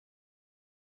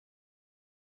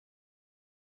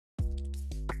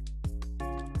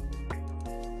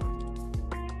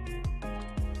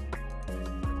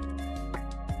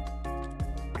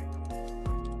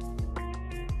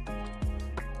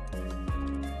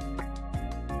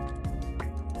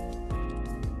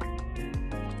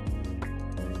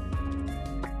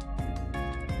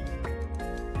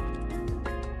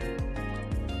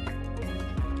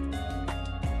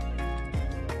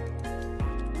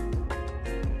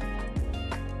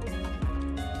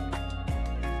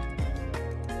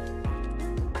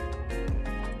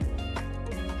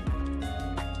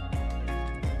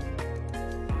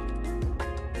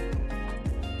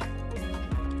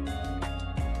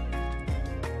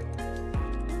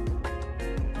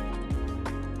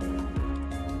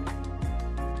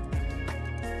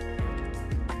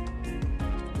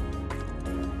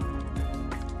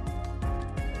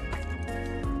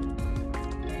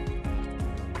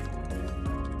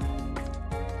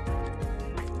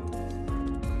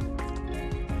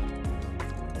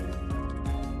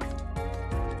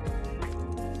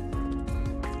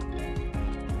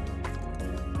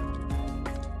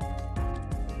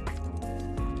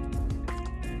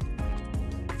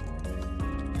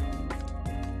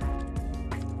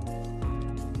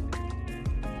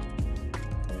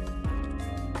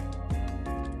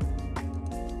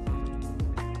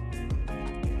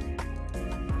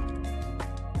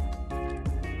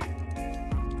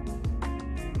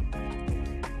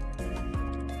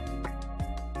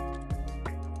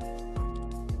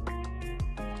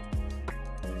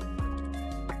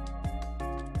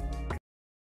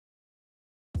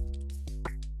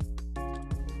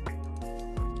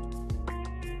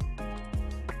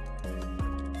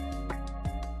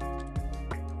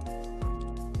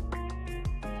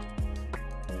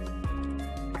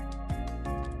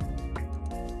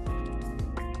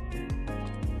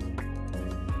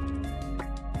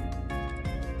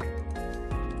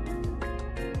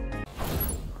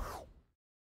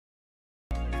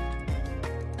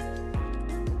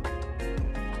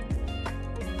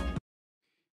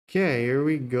Okay, here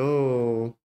we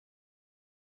go.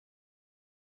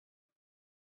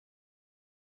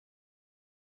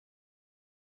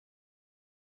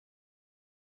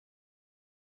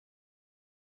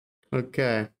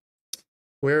 Okay,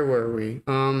 where were we?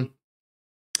 Let's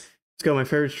go. My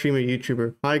favorite streamer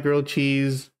YouTuber. Hi, grilled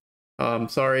cheese.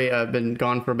 Sorry, I've been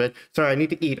gone for a bit. Sorry, I need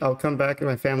to eat. I'll come back with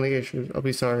my family issues. I'll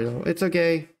be sorry though. It's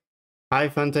okay. Hi,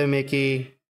 Fanta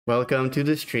Mickey. Welcome to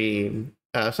the stream.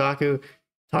 Saku, it's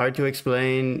hard to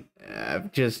explain.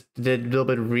 Just did a little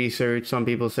bit of research. Some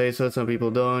people say so, some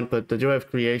people don't. But the joy of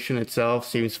creation itself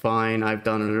seems fine. I've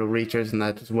done a little research on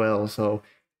that as well. So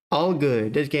all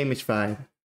good. This game is fine.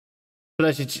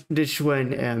 Plus, it's this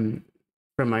one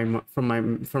from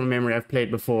memory I've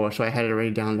played before, so I had it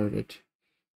already downloaded.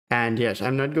 And yes,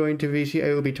 I'm not going to VC.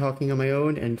 I will be talking on my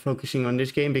own and focusing on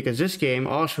this game because this game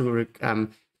also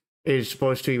is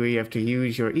supposed to where you have to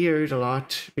use your ears a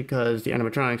lot because the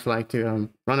animatronics like to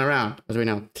run around, as we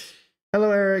know.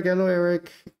 Hello, Eric. Hello,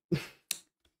 Eric.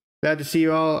 Glad to see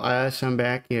you all. Yes, I'm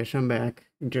back. Yes, I'm back.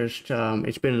 Just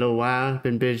it's been a little while.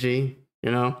 Been busy,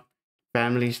 you know,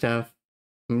 family stuff,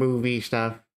 movie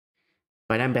stuff,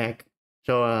 but I'm back.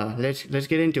 So let's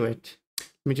get into it.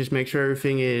 Let me just make sure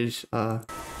everything is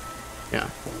yeah.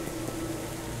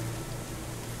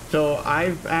 So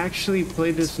I've actually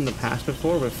played this in the past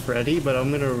before with Freddy, but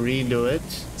I'm gonna redo it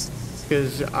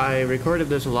because I recorded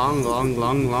this long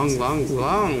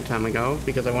time ago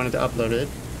because I wanted to upload it.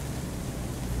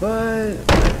 But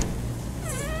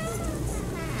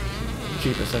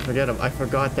Jesus, I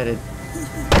forgot that it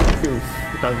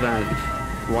does that.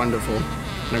 Wonderful.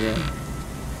 Okay.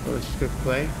 So let's just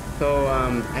play. So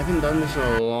I haven't done this in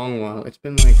a long while. It's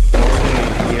been like more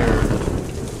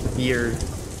than a year.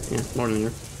 Yeah, more than a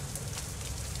year.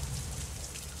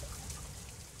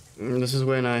 And this is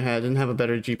when I didn't have a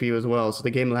better GPU as well, so the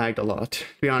game lagged a lot. To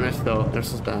be honest though,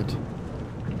 this is bad.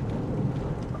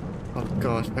 Oh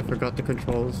gosh, I forgot the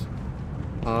controls.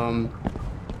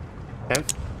 F?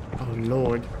 Oh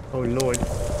lord. Oh lord.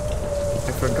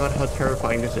 I forgot how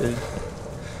terrifying this is.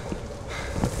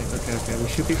 Okay, we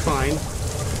should be fine.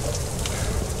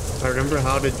 I remember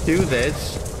how to do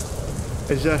this.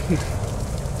 Is that...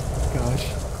 Gosh.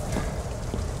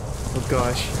 Oh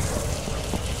gosh.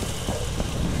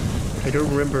 I don't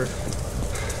remember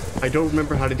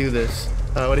how to do this.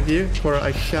 What did you do? Cora,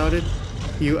 I shouted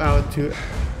you out to...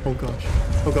 Oh gosh.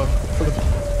 Oh gosh. Oh gosh.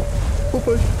 Oh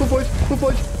fudge. Oh fudge. Oh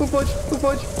fudge. Oh fudge. Oh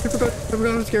fudge. I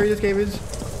forgot how scary this game is.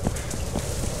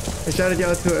 I shouted you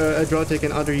out to Adrotic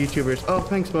and other YouTubers. Oh,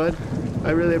 thanks, bud.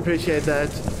 I really appreciate that.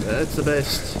 That's the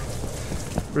best.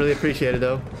 Really appreciate it,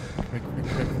 though.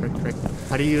 Frick.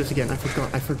 How do you use this again? I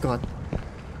forgot.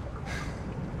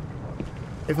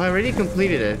 If I already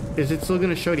completed it, is it still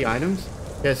going to show the items?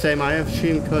 Yeah, same. I have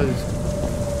streamed because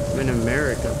I'm in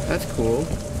America. That's cool.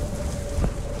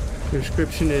 The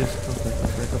description is... Oh,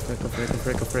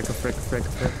 frick.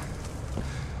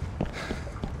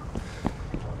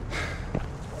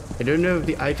 I don't know if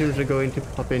the items are going to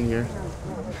pop in here.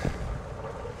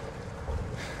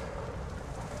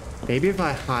 Maybe if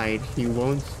I hide, he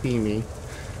won't see me.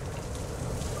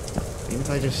 Maybe if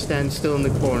I just stand still in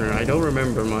the corner. I don't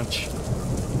remember much.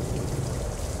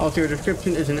 Also, your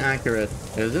description isn't accurate,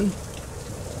 isn't?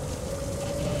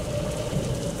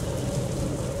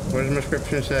 What does my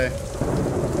description say?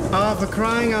 Oh, for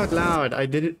crying out loud! I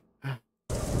didn't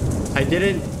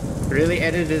really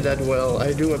edit it that well.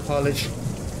 I do apologize.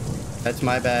 That's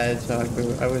my bad, so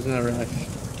I was in a rush.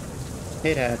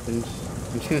 It happens.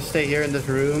 I'm just gonna stay here in this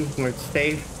room where it's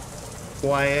safe,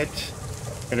 quiet.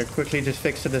 Gonna quickly just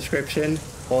fix the description.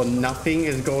 Well, nothing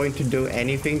is going to do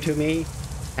anything to me,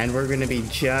 and we're gonna be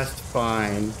just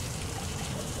fine.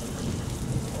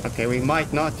 Okay, we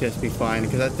might not just be fine,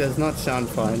 because that does not sound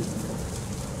fun.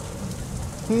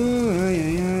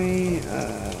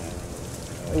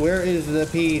 Where is the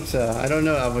pizza? I don't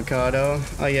know, avocado.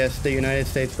 Oh yes, the United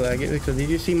States flag. So did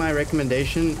you see my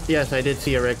recommendation? Yes, I did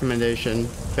see a recommendation.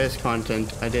 Best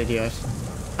content. I did, yes.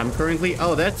 I'm currently...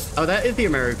 Oh, that is the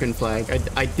American flag.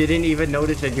 I didn't even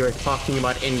notice that you were talking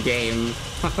about in-game.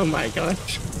 Oh my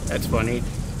gosh. That's funny.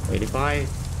 85.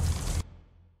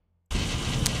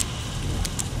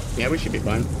 Yeah, we should be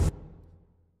fine.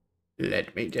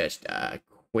 Let me just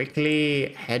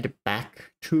quickly head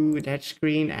back to that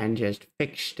screen and just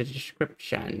fix the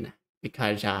description.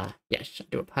 Because, yes, I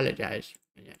do apologize.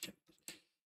 Yes.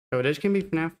 So this can be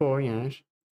FNaF 4, yes.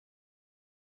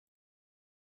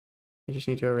 I just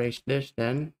need to erase this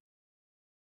then.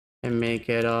 And make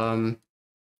it, the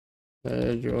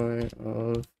joy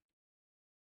of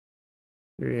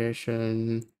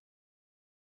creation.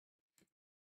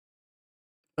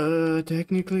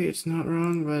 Technically it's not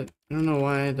wrong, but I don't know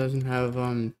why it doesn't have,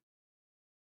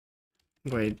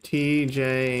 wait,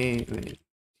 TJoC,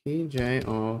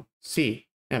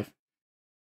 F.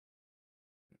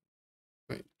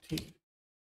 Wait, T.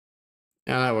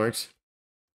 Yeah, that works.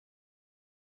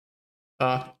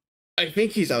 I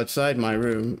think he's outside my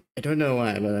room. I don't know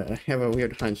why, but I have a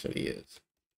weird hunch that he is.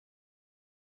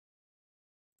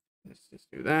 Let's just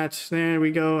do that. There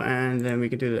we go, and then we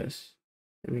can do this.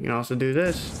 And we can also do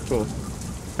this. Cool.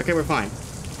 Okay, we're fine.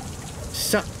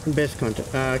 Sup, best content.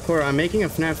 Cora, I'm making a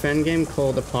FNaF fan game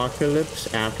called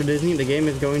Apocalypse After Disney. The game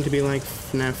is going to be like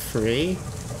FNaF free.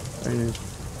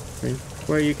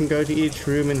 Where you can go to each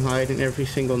room and hide in every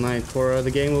single night, Cora.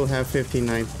 The game will have 15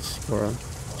 nights, Cora.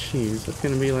 Jeez, that's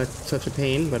gonna be like such a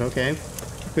pain, but okay.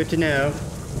 Good to know.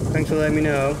 Thanks for letting me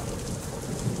know.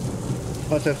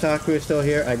 Also, if Saku is still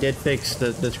here, I did fix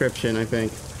the description, I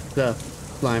think. The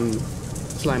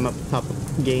slime up pop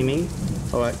gaming.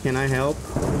 Alright, can I help?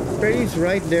 Freddy's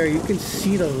right there. You can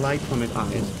see the light from his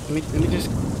eyes. Let me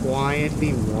just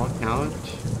quietly walk out.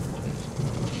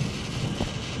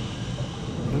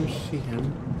 I don't see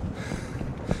him.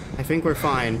 I think we're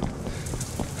fine.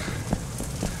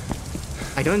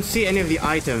 I don't see any of the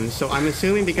items, so I'm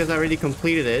assuming because I already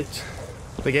completed it,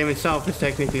 the game itself is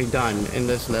technically done in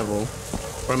this level.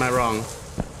 Or am I wrong?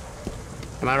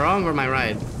 Am I wrong or am I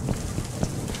right?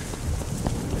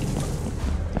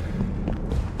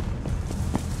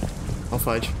 Oh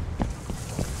fudge.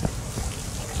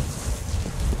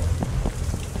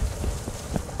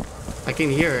 I can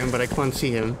hear him, but I can't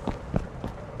see him.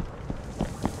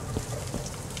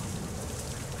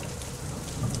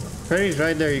 Freddy's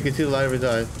right there, you can see the light of his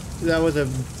eyes. That was a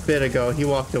bit ago, he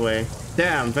walked away.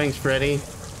 Damn, thanks Freddy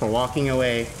for walking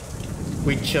away.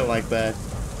 We chill like that.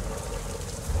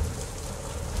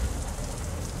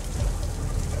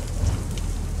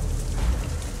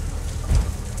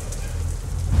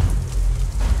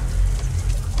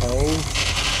 Oh.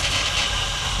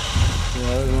 Well,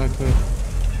 that was not good.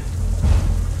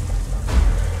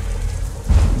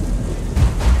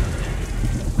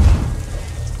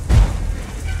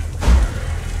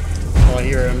 Oh, I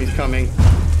hear him, he's coming.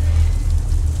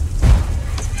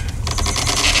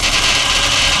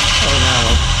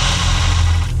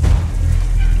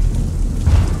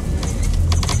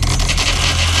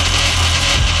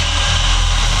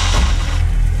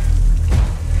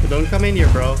 Don't come in here,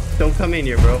 bro. Don't come in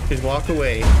here, bro. Just walk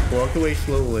away. Walk away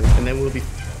slowly, and then we'll be...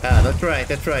 Ah, that's right.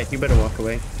 That's right. You better walk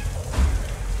away.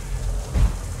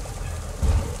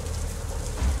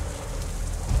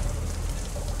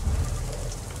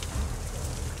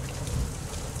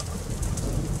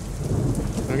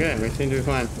 Okay, we seem to be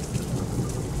fine.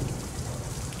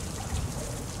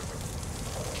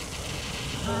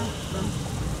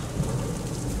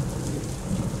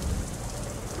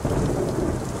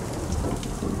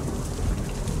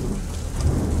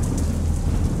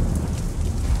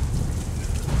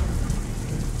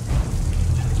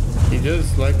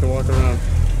 Just like to walk around.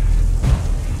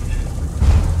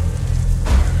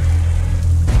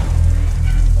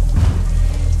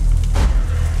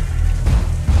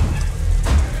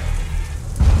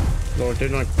 Lord,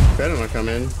 better not come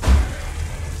in.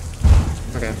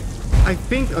 Okay. I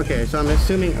think, okay, so I'm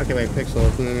assuming, okay, wait, Pixel,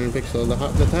 Pixel,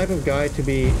 the type of guy to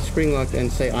be spring locked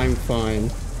and say, I'm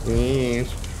fine.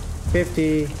 Yes.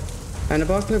 50. And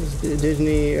Apocalypse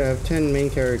Disney, 10 main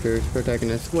characters,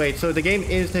 protagonists. Wait, so the game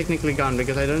is technically gone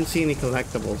because I don't see any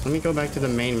collectibles. Let me go back to the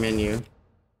main menu.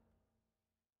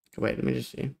 Wait, let me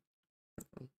just see.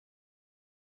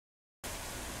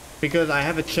 Because I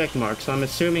have a check mark, so I'm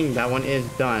assuming that one is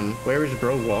done. Where is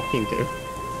bro walking to?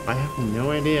 I have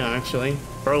no idea, actually.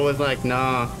 Bro was like,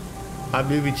 nah, I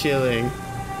will be chilling.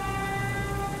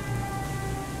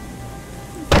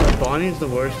 Bonnie's the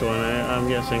worst one, I'm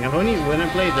guessing. When I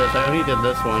played this, I only did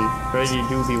this one. Freddy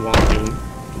do be walking.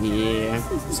 Yeah.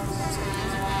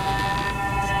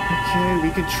 Okay,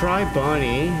 we could try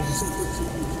Bonnie.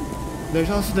 There's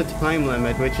also the time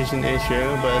limit, which is an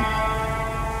issue, but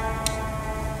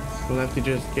we'll have to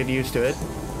just get used to it.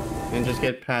 And just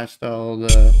get past all the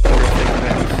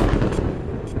things.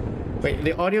 Wait,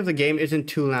 the audio of the game isn't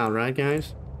too loud, right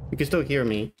guys? You can still hear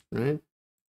me, right?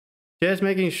 Just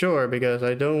making sure, because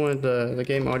I don't want the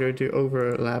game audio to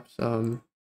overlap you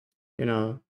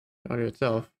know, audio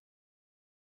itself.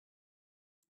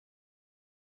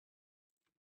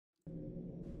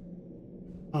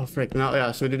 Oh frick, no,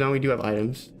 yeah, so now we do have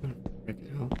items. Oh, frick,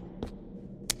 no.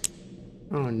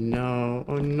 Oh no,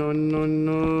 oh no, no,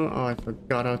 no. Oh, I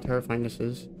forgot how terrifying this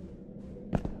is.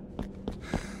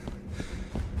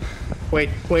 Wait,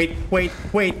 wait, wait,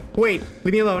 wait, wait,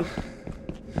 leave me alone.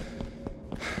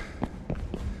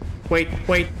 Wait.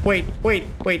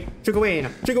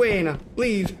 Chugawana.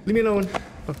 Please, leave me alone.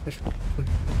 Oh,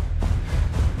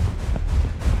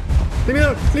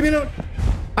 leave me alone.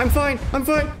 I'm fine. Leave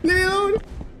me alone.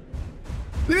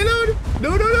 No. Leave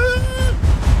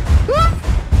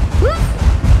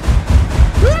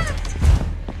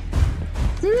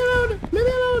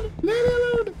me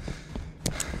alone.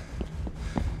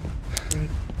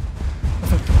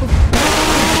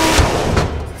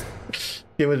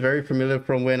 It was very familiar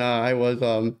from when I was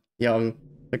young.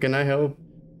 So can I help,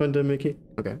 Mickey?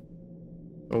 Okay.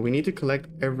 Oh, we need to collect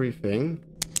everything.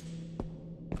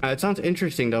 It sounds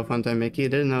interesting though, Mickey. I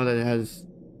didn't know that it has,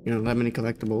 you know, that many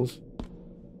collectibles.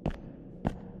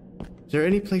 Is there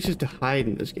any places to hide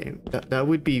in this game? That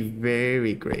would be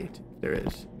very great if there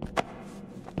is.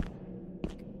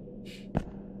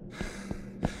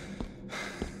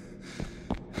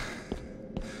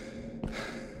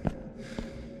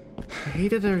 I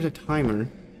hate that there's a timer.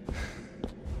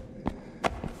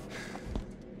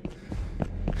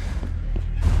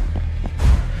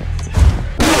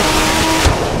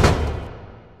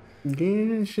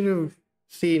 Yeah, I should have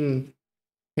seen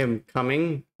him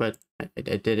coming, but I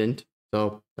didn't.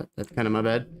 So that's kind of my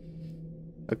bad.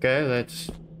 Okay, let's...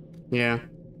 Yeah.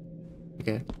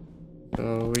 Okay.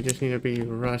 So we just need to be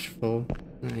rushful.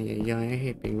 Yeah, I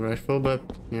hate being rushful, but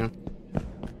yeah.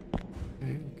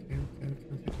 Okay.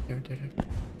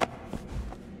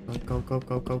 Go.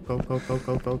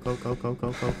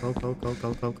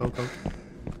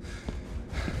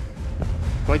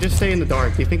 If I just stay in the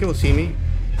dark, do you think it will see me?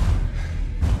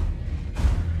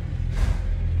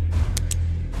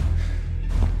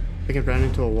 I think I ran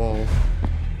into a wall.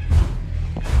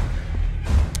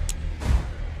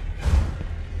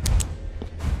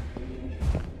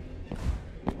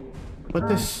 But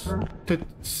the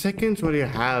seconds what do you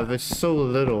have is so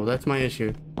little. That's my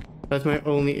issue. That's my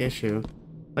only issue.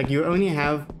 Like, you only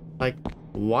have like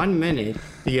 1 minute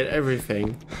to get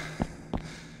everything.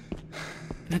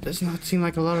 That does not seem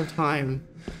like a lot of time.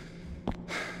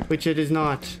 Which it is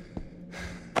not.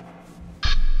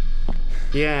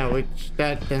 Yeah, which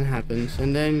that then happens.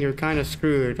 And then you're kind of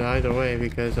screwed either way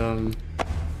because, yeah,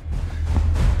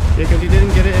 because you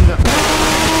didn't get it in the...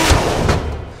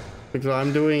 Because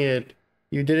I'm doing it.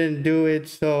 You didn't do it,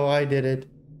 so I did it.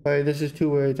 Alright, this is 2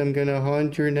 words. I'm gonna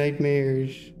haunt your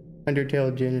nightmares.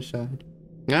 Undertale genocide.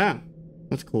 Yeah,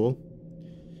 that's cool.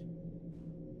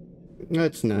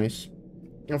 That's nice.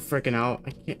 I'm freaking out.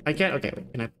 I can't. Okay,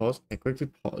 wait. Can I pause? I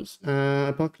quickly pause.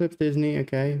 Apocalypse Disney.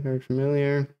 Okay, very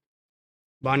familiar.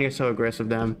 Bonnie is so aggressive,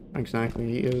 damn. Exactly,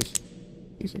 he is.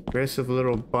 He's aggressive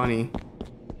little bunny.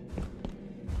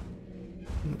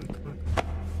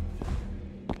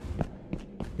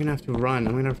 I'm gonna have to run.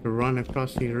 I'm gonna have to run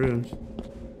across these rooms.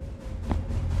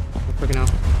 I'm freaking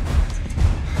out.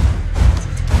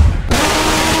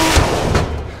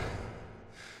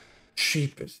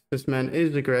 Sheep. This man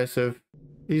is aggressive.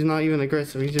 He's not even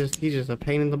aggressive. He's just a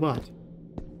pain in the butt.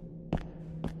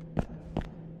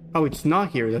 Oh, it's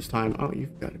not here this time. Oh,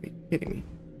 you've got to be kidding me.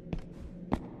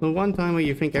 The one time where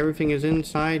you think everything is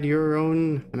inside your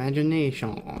own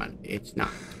imagination. It's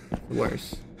not. It's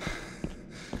worse.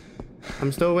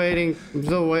 I'm still waiting. I'm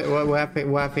still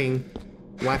waffing.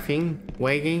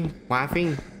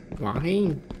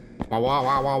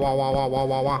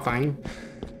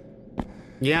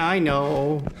 Yeah, I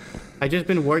know. I just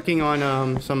been working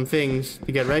on some things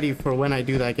to get ready for when I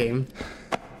do that game.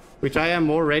 Which I am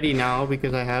more ready now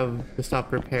because I have the stuff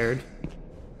prepared.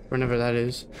 Whenever that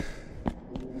is.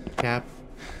 Cap.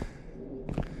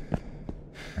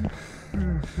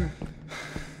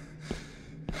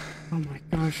 Oh my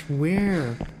gosh,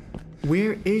 where?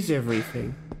 Where is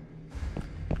everything?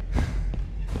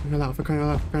 For crying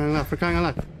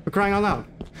out loud.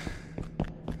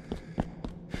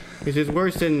 This is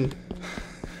worse than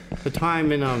the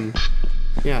time in,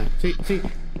 yeah, see,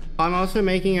 I'm also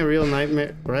making a real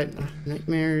nightmare, right?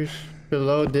 Nightmares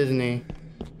Below Disney.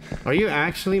 Are you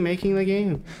actually making the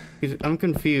game? Because I'm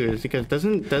confused, because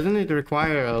doesn't it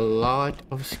require a lot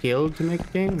of skill to make a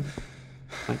game?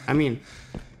 Like, I mean,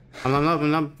 I'm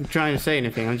not trying to say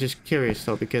anything, I'm just curious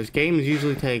though, because games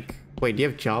usually take... Wait, do you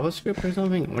have JavaScript or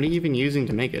something? What are you even using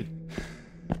to make it?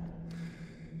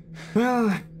 Well,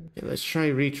 okay, let's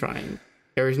try retrying.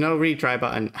 There is no retry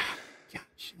button.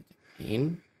 Gosh,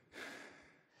 pain.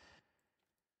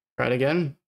 Try it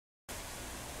again.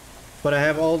 But I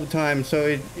have all the time, so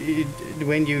it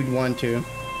when you'd want to.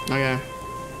 Okay.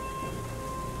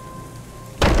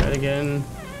 Try it again.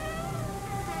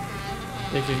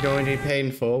 This is going to be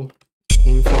painful.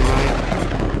 Painful night.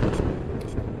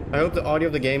 I hope the audio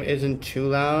of the game isn't too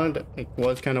loud. I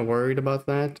was kind of worried about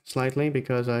that slightly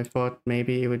because I thought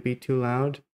maybe it would be too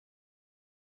loud.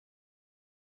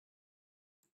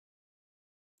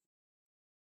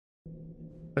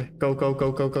 Go, go,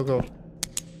 go, go, go, go.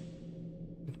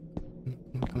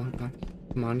 Come on, come on,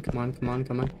 come on, come on, come on,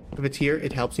 come on. If it's here,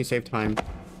 it helps me save time.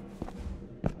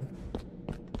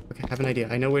 Okay, I have an idea.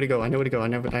 I know where to go. I know where to go. I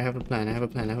have a plan. I have a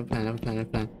plan. I have a plan. I have a plan. I have a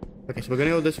plan. Okay, so we're gonna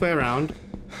go this way around.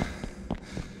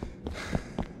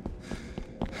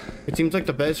 It seems like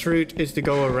the best route is to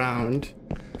go around.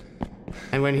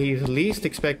 And when he's least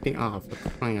expecting... Oh, for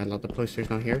crying out loud, the poster's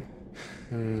not here.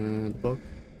 The book.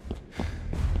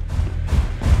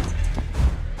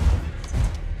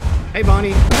 Hey,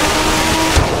 Bonnie!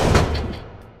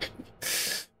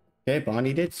 Okay,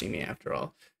 Bonnie did see me after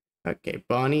all. Okay,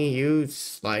 Bonnie, you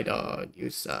sly dog. You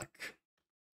suck.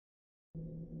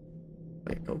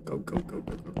 Wait, go, go, go, go,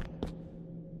 go, go.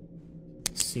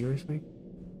 Seriously?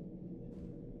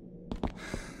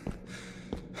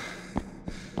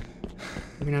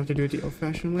 We're gonna have to do it the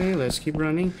old-fashioned way. Let's keep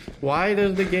running. Why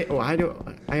does the game... Why do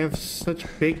I have such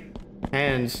big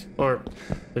hands? Or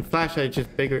the flashlight's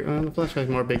just bigger. The flashlight's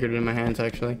more bigger than my hands,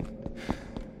 actually.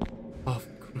 Oh,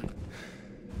 come on.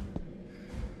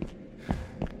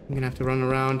 I'm gonna have to run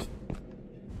around.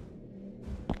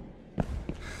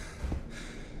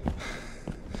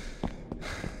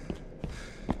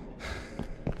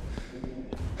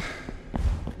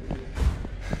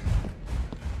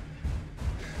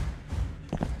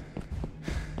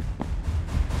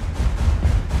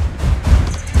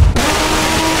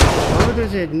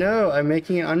 It? No, I'm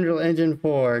making an Unreal Engine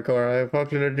 4, Cora.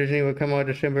 Popular Disney will come out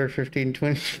December 15,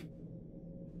 20.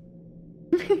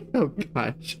 Oh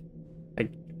gosh.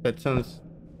 That sounds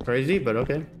crazy, but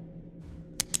okay.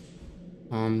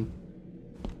 I'm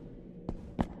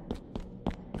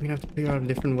gonna have to figure out a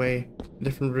different way, a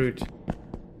different route.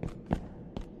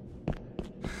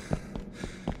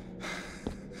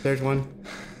 There's one.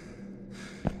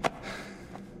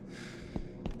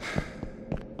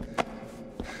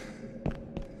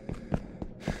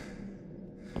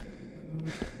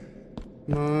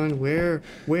 Come on, where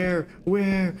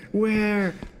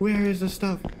is the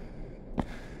stuff?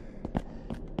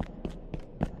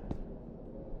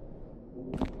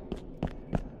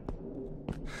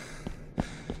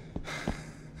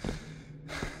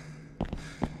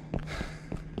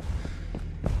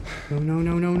 No.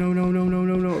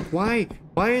 Why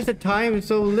is the time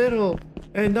so little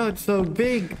and not so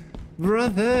big,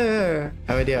 brother?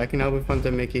 I have an idea, I can help with Fun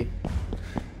to Mickey.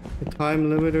 The time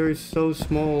limiter is so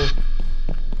small.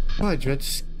 Fudge, that's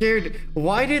scared.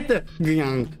 Why did the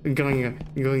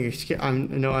going scared?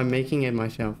 I'm making it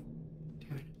myself.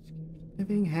 Damn it, it's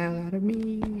living hell out of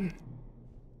me.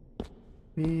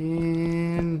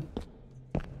 Man.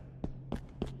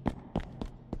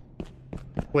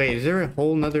 Wait, is there a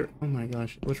whole nother? Oh my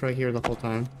gosh, it was right here the whole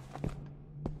time.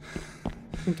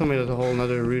 Don't tell me there's a whole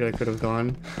nother route I could have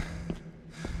gone.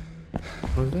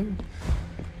 Was there?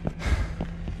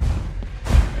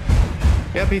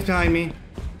 Yep, he's behind me.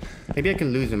 Maybe I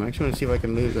can lose him. I actually want to see if I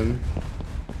can lose him.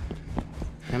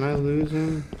 Can I lose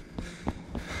him?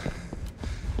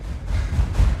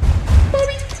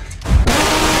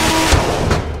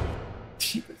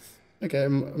 Okay,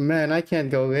 man, I can't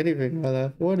go anything like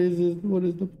that. What is this? What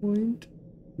is the point?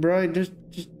 Bro, just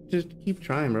keep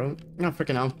trying, bro. No,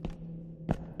 freaking hell.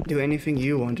 Do anything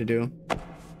you want to do.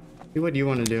 Do what you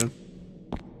want to do.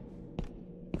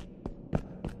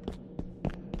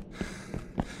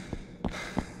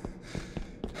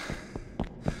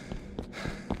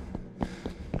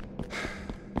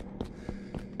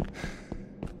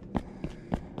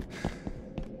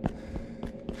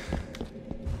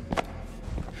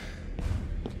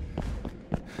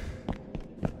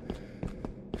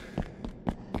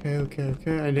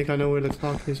 Okay. I think I know where the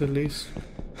clock is at least.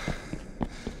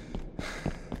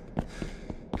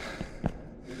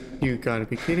 You gotta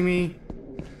be kidding me.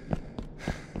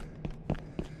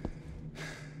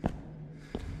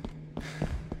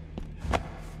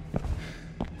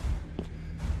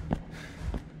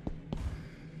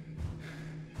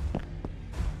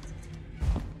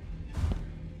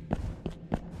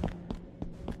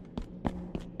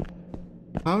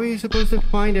 How are you supposed to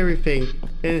find everything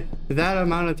in that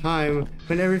amount of time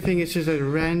when everything is just at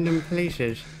random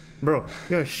places? Bro,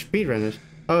 you're a speedrunner.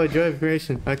 Oh, Joy of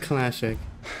Grayson, a classic.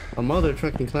 A mother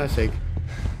trucking classic.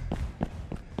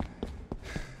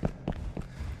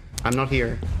 I'm not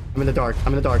here. I'm in the dark.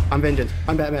 I'm vengeance.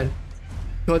 I'm Batman.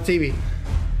 God see me.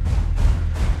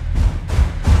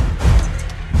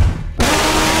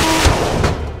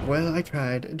 Well, I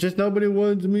tried. Just nobody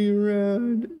wants me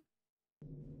around.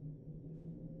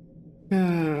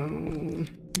 Oh,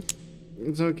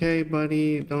 it's okay,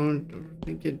 buddy. Don't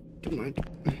think it too much.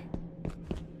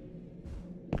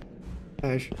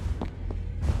 Gosh.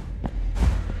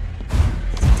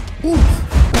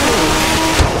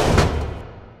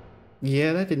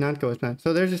 Yeah, that did not go as planned.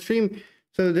 So there's a stream.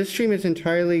 So this stream is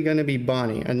entirely gonna be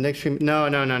Bonnie. And next stream, no.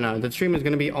 The stream is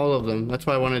gonna be all of them. That's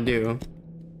what I want to do.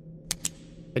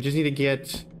 I just need to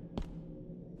get.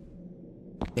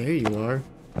 There you are.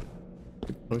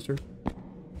 Get closer.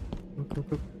 Go.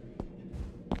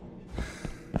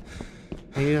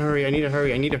 I need to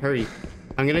hurry.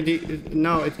 I'm gonna do.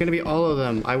 No, it's gonna be all of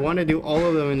them. I want to do all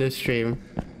of them in this stream.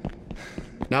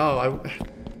 No,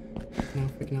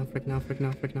 Freak now.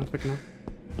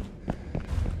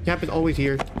 Cap is always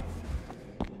here.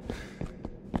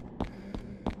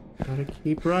 Gotta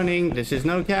keep running. This is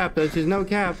no cap. This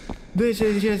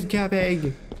is just cap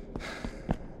egg.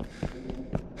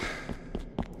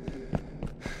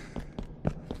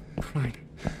 Fine.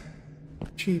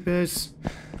 Cheapest.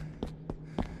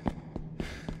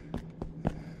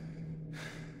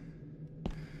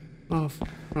 Oh,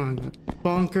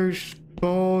 bonkers.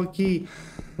 Bulky.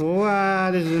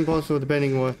 Wow, this is impossible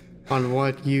depending on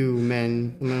what you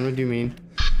men. What do you mean?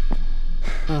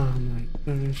 Oh my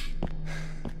gosh.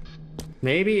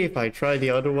 Maybe if I try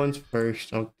the other ones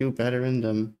first, I'll do better in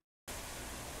them.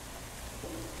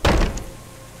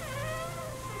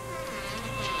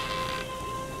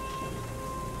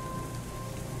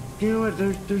 You know what?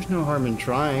 There's no harm in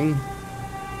trying.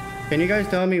 Can you guys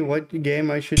tell me what game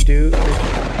I should do?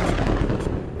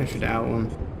 I should out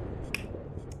one.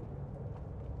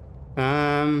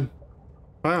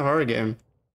 Probably a horror game.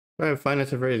 Probably a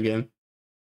FNaF Freddy's game.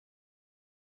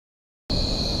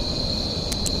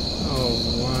 Oh,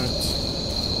 what?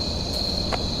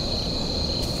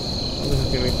 Oh, this is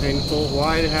gonna be painful.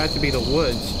 Why it had to be the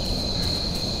woods?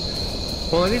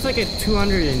 Well, it is like at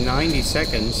 290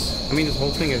 seconds. I mean, this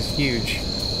whole thing is huge.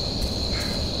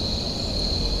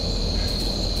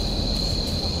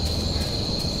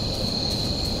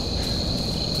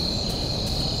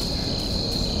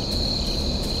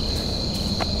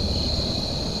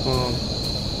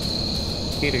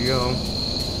 Here to go.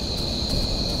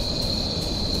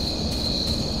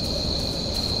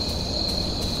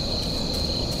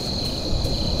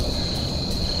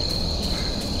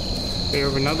 We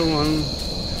have another one.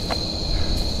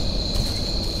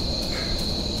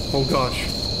 Oh gosh,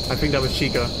 I think that was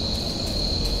Chica.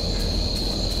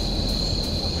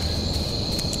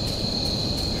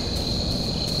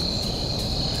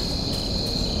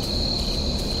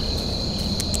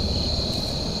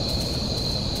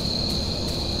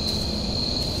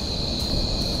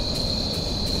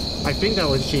 I think that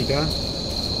was Chica.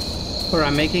 Or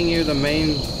I'm making you the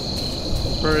main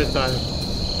prototype.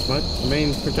 What? The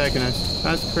main protagonist.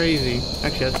 That's crazy.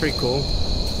 Actually, that's pretty cool.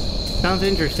 Sounds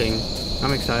interesting.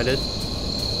 I'm excited.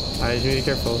 I just need to be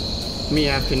careful. We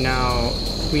have to now.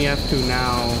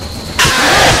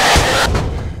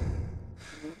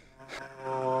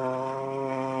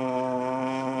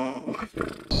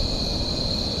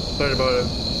 Sorry about it.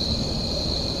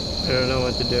 I don't know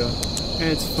what to do.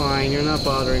 It's fine, you're not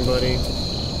bothering, buddy.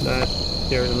 That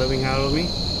scared the living out of me.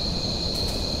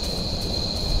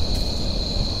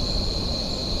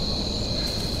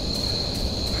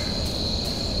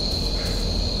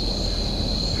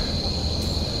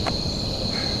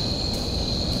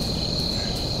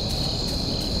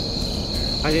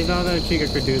 I didn't know that Chica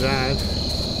could do that.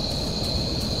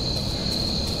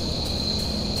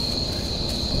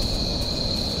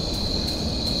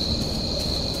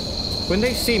 When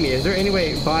they see me, is there any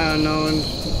way by unknown?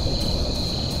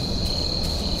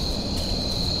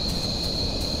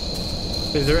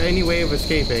 Is there any way of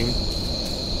escaping?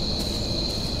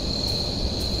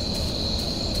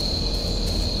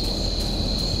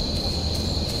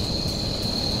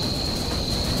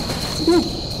 Woo!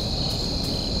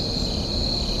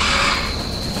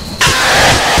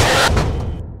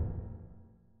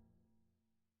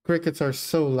 Crickets are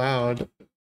so loud.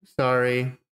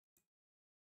 Sorry.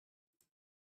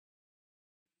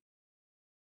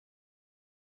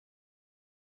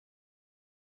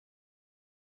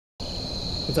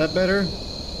 Is that better?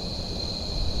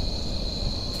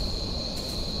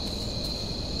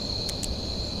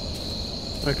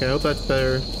 Okay, I hope that's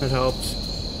better. That helps.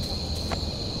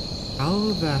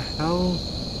 How the hell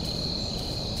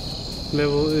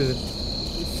level is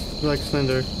it? Like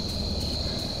Slender.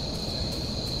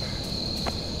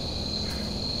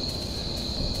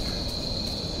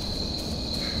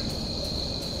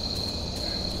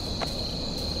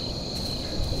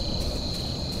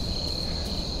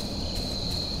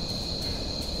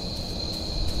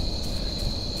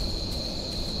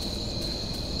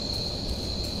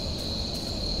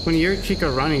 When you're Chica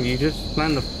running, do you just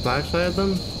slam the flashlight at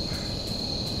them?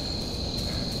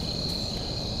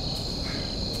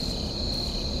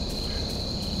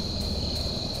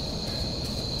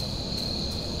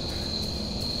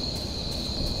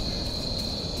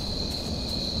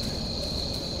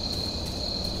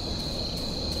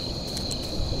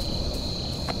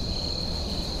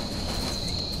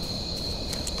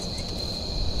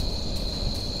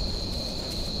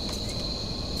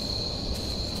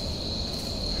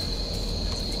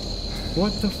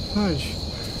 What the fudge?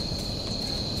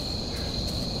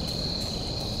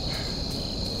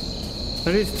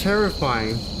 That is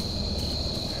terrifying.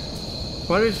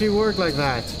 Why does she work like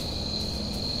that?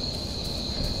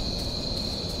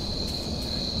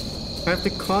 I have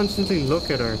to constantly look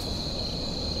at her.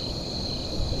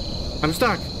 I'm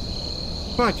stuck.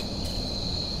 What?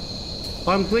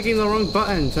 Oh, I'm clicking the wrong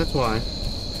buttons, that's why.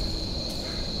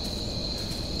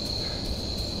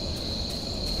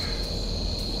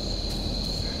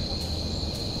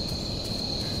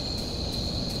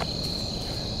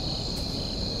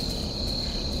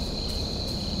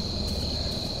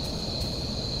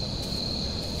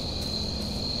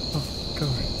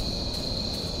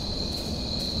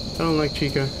 I don't like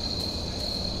Chica.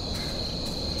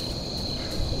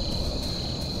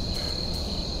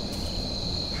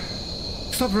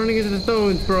 Stop running into the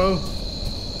stones, bro.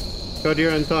 God,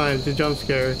 you're on time to jump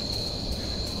scare.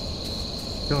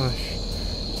 Gosh.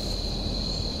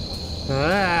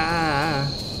 Ah.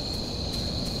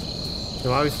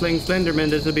 So I was slaying Slenderman,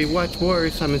 this would be much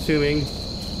worse, I'm assuming.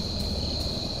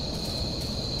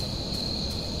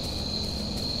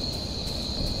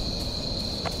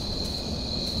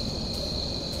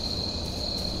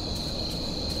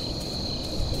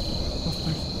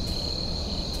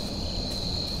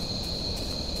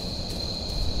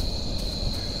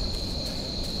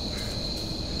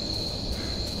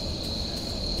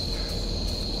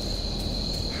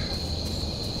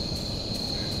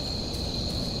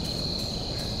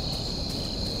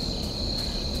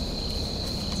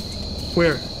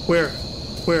 Where?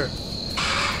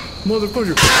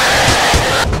 Motherfucker!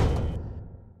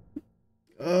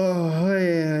 Oh,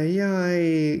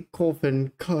 yeah,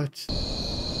 Colvin, cut.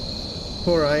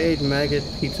 Poor, I ate maggot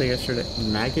pizza yesterday.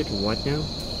 Maggot what now?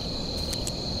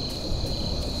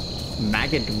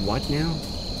 Maggot what now?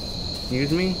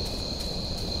 Excuse me?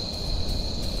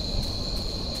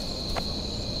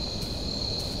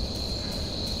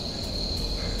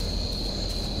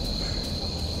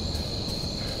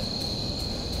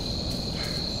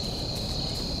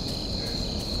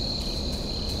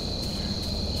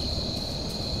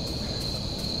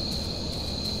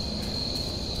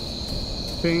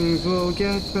 Things will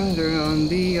get better on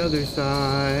the other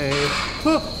side.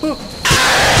 Oh, oh.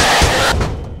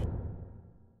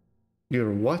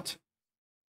 You're what?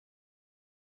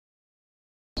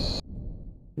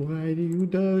 Why do you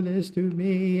do this to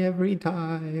me every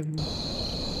time?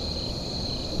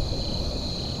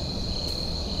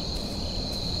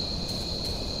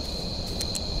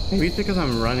 Maybe it's because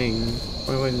I'm running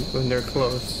when they're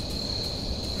close.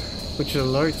 Which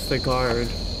alerts the guard,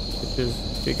 which is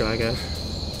Chica, I guess.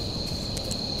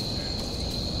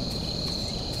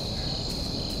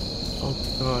 Oh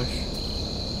gosh.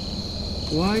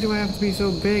 Why do I have to be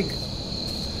so big?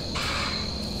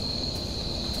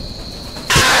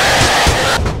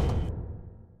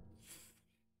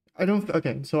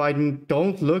 Okay, so I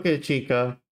don't look at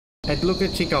Chica. I'd look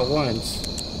at Chica once.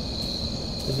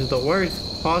 This is the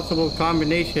worst possible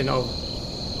combination of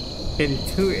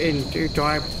into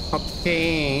drive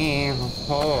hopping.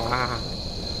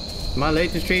 Am I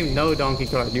late to stream? No, Donkey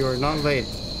Card, you are not late.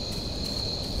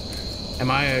 Am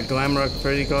I a Glamrock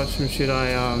Freddy costume? Should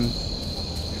I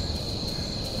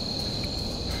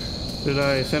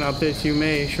send updates? You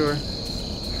may, sure.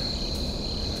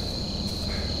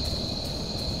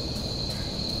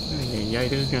 Yeah,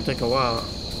 this is gonna take a while.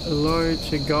 A large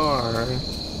cigar.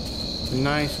 A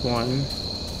nice one.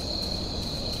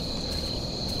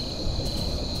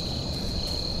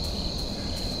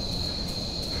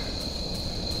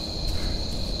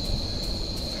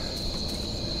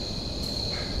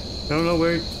 I don't know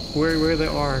where they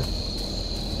are,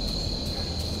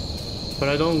 but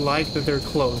I don't like that they're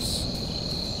close.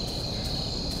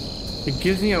 It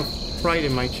gives me a fright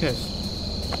in my chest.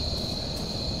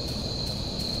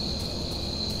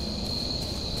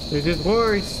 This is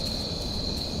worse.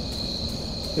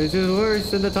 This is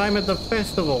worse than the time at the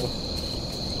festival.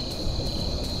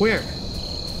 Where?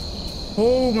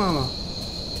 Oh, mama.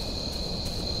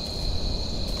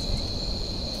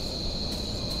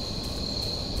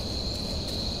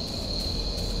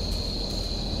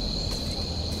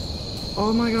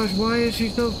 Oh my gosh, why is she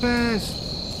so fast?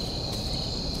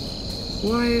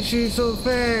 Why is she so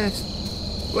fast?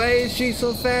 Why is she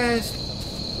so fast?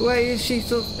 Why is she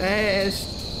so fast?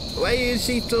 Why is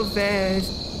she so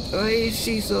fast? Why is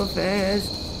she so fast?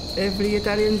 Every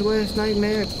Italian's worst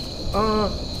nightmare. Oh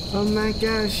my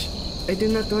gosh. I do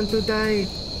not want to die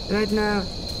right now.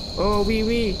 Oh,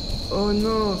 wee. Oh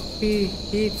no,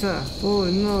 pizza. Oh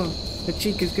no, the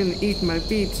chick is gonna eat my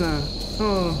pizza.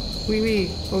 Oh,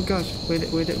 wee. Oh gosh, wait.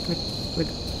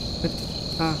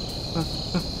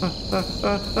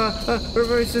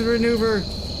 Reverse and maneuver.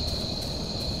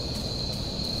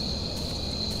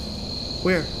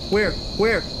 Where?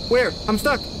 I'm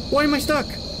stuck. Why am I stuck?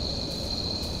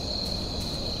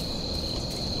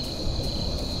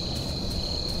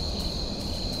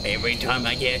 Every time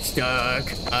I get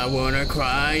stuck, I wanna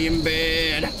cry in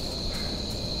bed.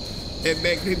 It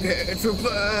makes me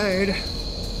petrified.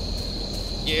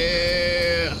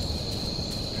 Yeah,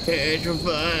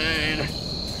 petrified.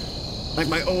 Like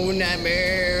my own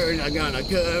nightmares are gonna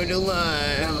come to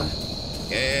life.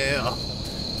 Yeah.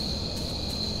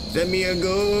 Send me a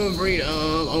good freedom.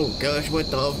 Oh gosh, what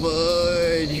the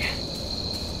fudge?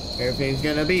 Everything's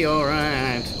gonna be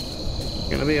alright.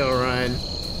 Gonna be alright.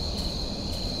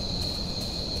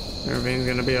 Everything's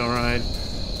gonna be alright.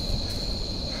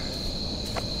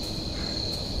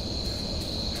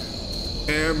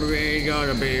 Everything's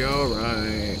gonna be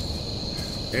alright.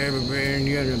 Everything's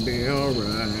gonna be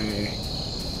alright.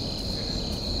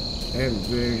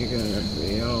 Everything's gonna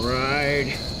be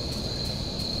alright.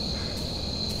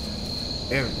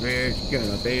 Everything's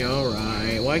gonna be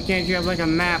alright. Why can't you have like a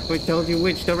map which tells you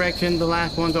which direction the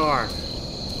last ones are?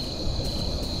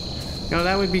 You know,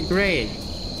 that would be great.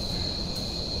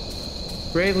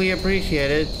 Greatly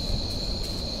appreciated.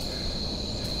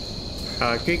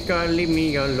 Chica, leave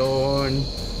me alone.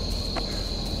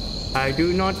 I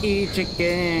do not eat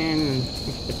chicken.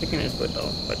 The chicken is good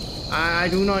though, but I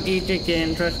do not eat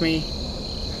chicken, trust me.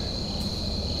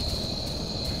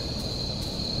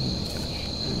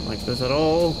 I don't like this at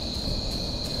all.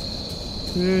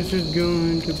 This is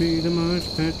going to be the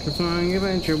most petrifying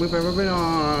adventure we've ever been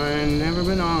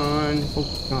on. Oh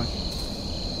gosh.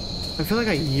 I feel like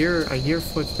I hear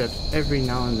footsteps every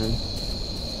now and then.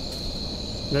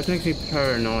 That makes me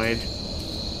paranoid.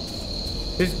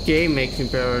 This game makes me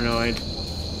paranoid.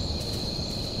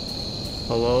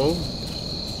 Hello?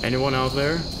 Anyone out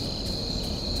there?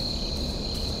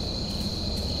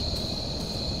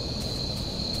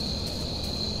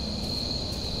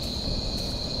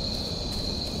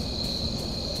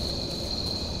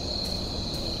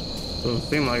 Doesn't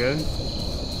seem like it.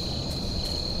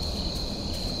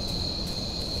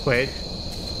 Wait.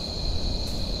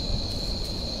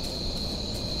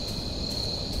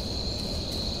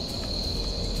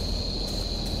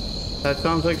 That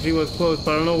sounds like she was close,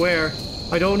 but I don't know where.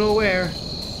 I don't know where.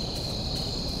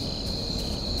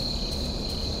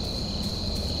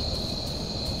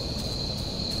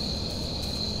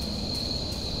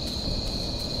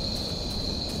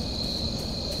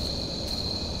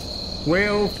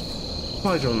 Well,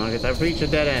 puzzle nuggets, I've reached a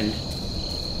dead end.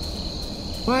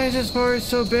 Why is this forest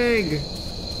so big?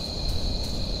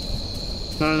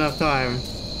 Not enough time.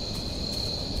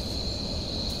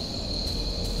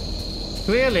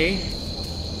 Clearly.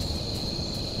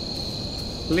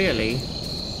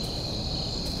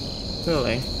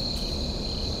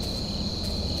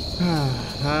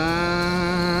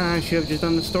 I should have just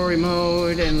done the story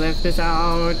mode and left this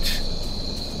out.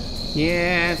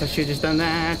 Yes, I should have just done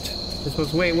that. This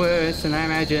was way worse than I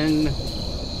imagined.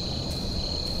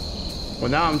 Well,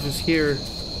 now I'm just here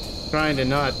trying to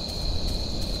not.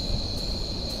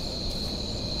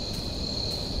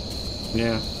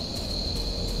 Yeah.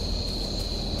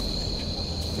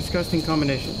 Disgusting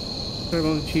combination.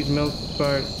 Terrible cheese milk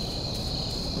part.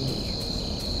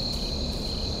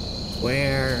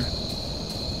 Where?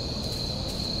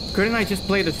 Couldn't I just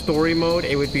play the story mode?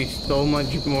 It would be so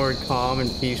much more calm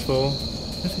and peaceful.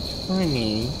 Because it's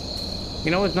funny.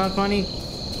 You know what's not funny?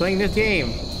 Playing this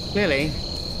game. Clearly.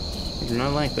 I do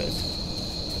not like this.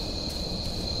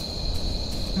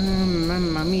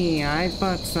 Mamma mia, I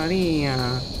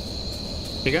pazzaria.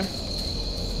 Chica?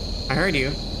 I heard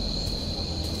you.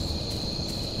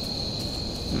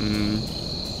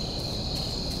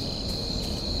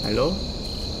 Hello?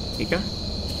 Chica?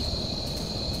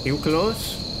 You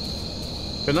close?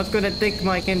 You're not gonna take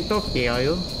my Kentucky, are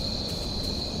you?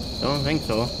 Don't think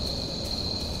so.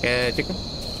 Chica?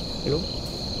 Hello?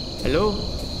 Hello?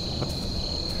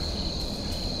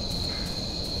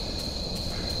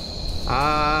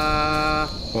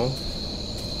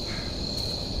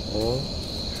 Oh.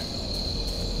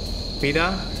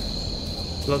 Vida?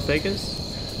 Las Vegas?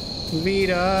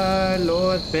 Vida,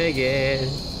 Las Vegas.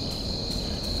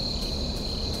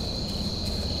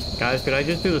 Guys, could I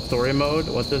just do the story mode?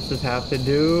 What does this have to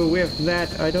do with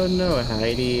that? I don't know,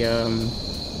 Heidi.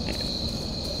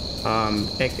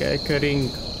 Cutting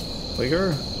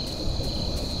clear?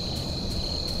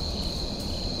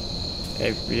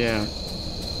 Yeah.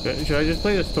 Should I just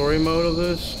play the story mode of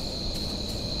this?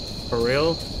 For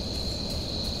real?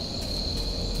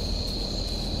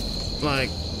 Like,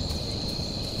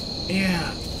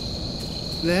 yeah.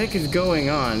 The heck is going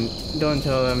on? Don't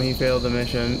tell him he failed the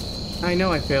mission. I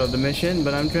know I failed the mission,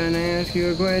 but I'm trying to ask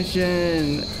you a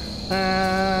question.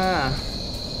 Ah.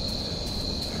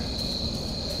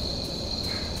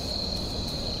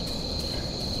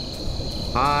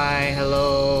 Hi,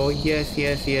 hello. Yes,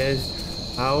 yes, yes.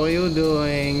 How are you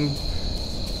doing?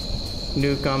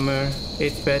 Newcomer.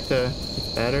 It's better.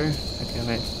 It's better?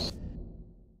 Okay,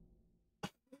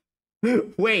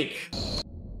 wait. Wait!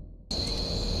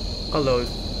 Hello.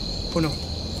 Oh no.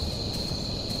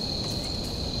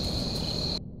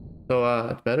 So,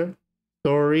 it's better?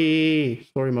 Story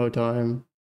mode time.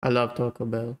 I love Taco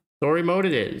Bell. Story mode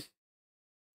it is.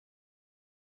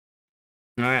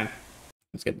 Alright.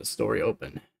 Let's get the story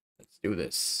open. Let's do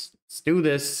this. Let's do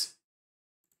this.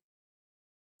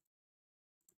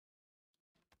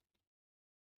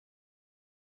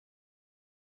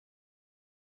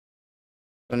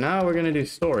 So now we're gonna do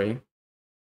story.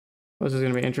 This is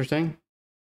gonna be interesting.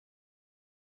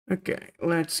 Okay,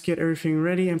 let's get everything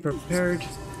ready and prepared.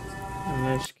 And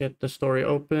let's get the story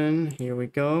open. Here we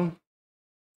go.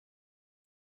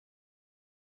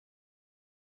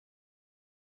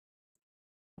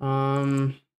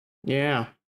 Yeah.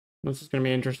 This is gonna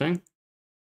be interesting.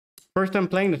 First time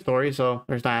playing the story, so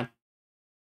there's that.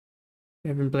 I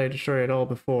haven't played the story at all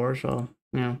before, so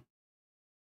yeah.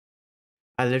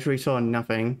 I literally saw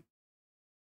nothing.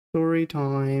 Story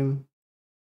time.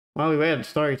 While we wait,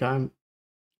 story time.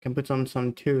 Can put on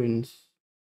some tunes.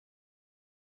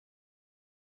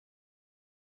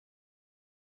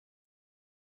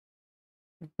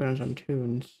 Put on some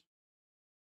tunes.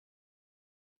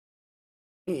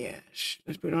 Yes,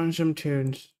 let's put on some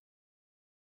tunes.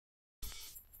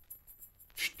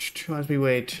 As we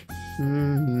wait.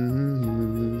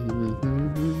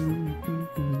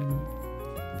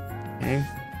 Okay.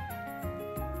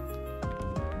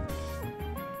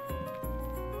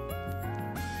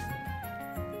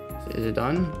 Is it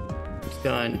done? It's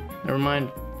done. Never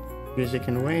mind. Music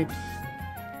can wait.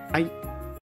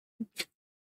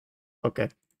 Okay.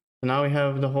 So now we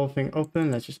have the whole thing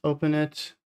open. Let's just open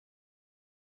it.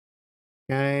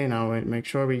 Okay, now we make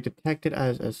sure we detect it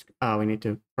as we need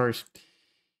to first.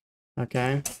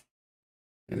 Okay.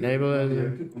 Enable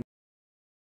it.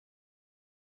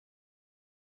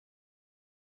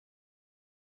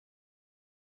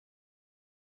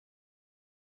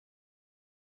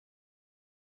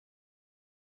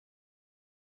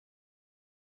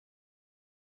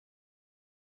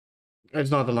 It's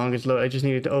not the longest load. I just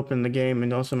needed to open the game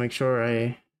and also make sure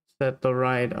I set the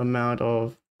right amount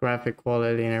of graphic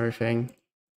quality and everything.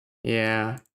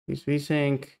 Yeah. Please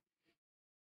VSync.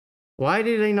 Why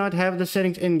did they not have the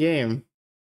settings in game?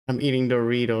 I'm eating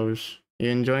Doritos. You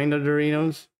enjoying the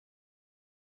Doritos?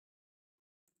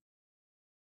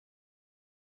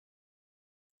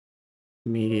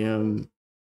 Medium.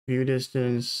 View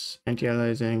distance.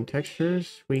 Anti-aliasing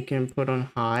textures. We can put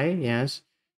on high. Yes.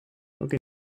 Okay.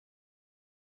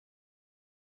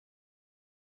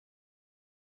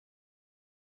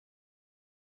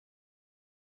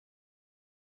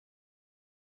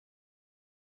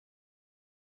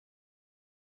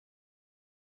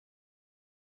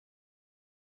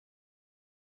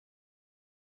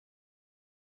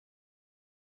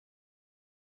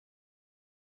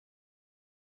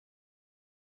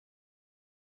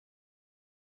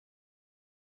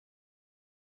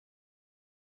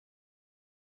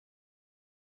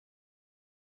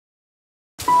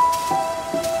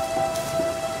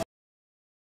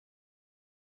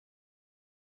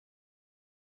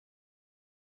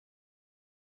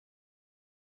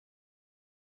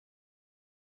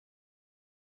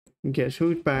 Guess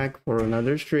who's back for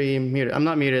another stream? Muted. I'm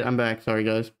not muted. I'm back. Sorry,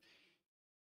 guys.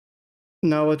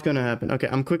 Now what's gonna happen? Okay,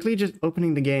 I'm quickly just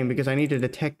opening the game because I need to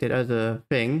detect it as a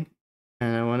thing.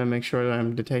 And I want to make sure that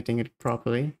I'm detecting it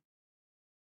properly.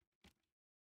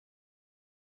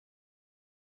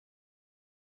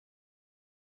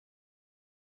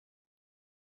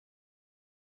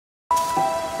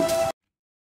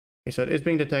 Okay, so it's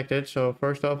being detected. So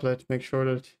first off, let's make sure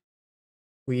that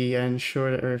we ensure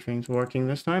that everything's working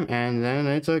this time. And then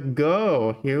it's a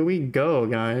go. Here we go,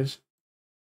 guys.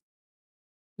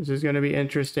 This is going to be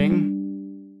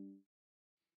interesting.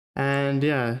 And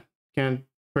yeah,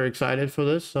 very excited for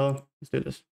this. So let's do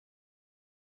this.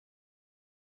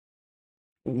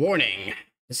 Warning!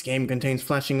 This game contains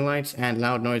flashing lights and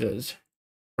loud noises.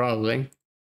 Probably.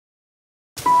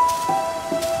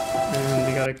 And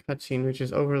we got a cutscene which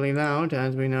is overly loud,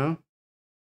 as we know.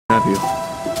 Have you?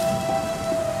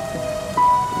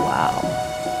 Wow.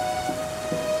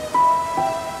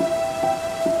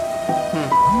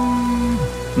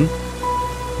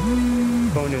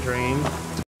 Phone is ringing.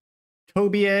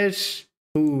 Tobias?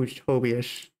 Who's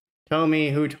Tobias? Tell me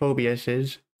who Tobias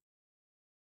is.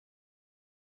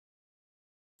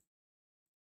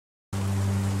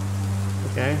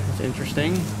 Okay, that's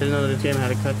interesting. Didn't know this game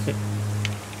had a cutscene.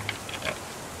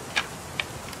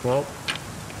 Well,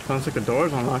 sounds like the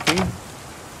door's unlocking.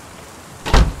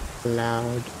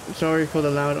 Loud. Sorry for the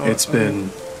loud. It's been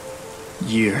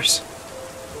years,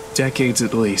 decades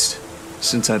at least,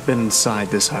 since I've been inside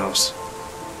this house.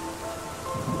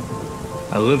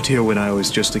 I lived here when I was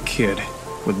just a kid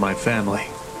with my family.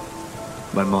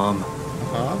 My mom,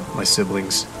 my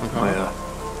siblings,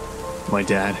 my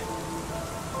dad.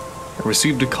 I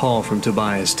received a call from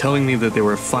Tobias telling me that they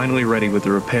were finally ready with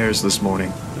the repairs this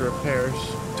morning. The repairs.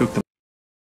 Took them.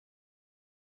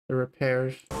 The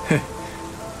repairs.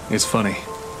 It's funny.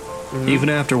 Even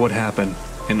after what happened,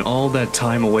 and all that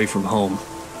time away from home,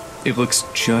 it looks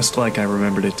just like I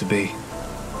remembered it to be.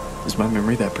 Is my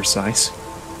memory that precise?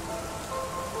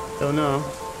 Don't know.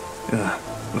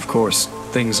 Of course,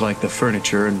 things like the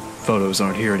furniture and photos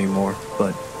aren't here anymore,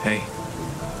 but hey,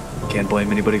 can't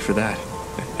blame anybody for that.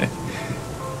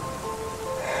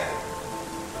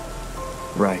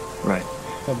 Right.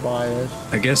 Tobias.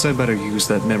 I guess I better use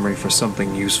that memory for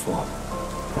something useful.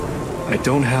 I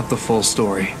don't have the full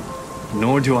story,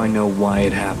 nor do I know why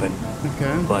it happened.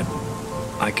 Okay. But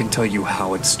I can tell you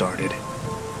how it started.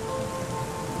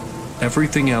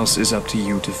 Everything else is up to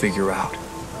you to figure out.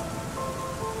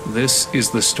 This is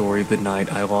the story of the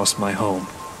night I lost my home.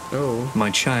 Oh.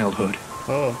 My childhood.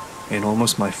 Oh. And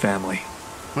almost my family.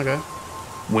 Okay.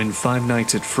 When 5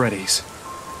 Nights at Freddy's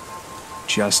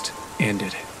just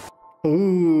ended.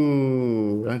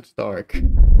 Ooh, that's dark.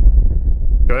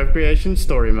 Joy of Creation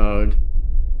story mode.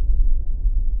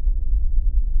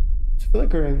 It's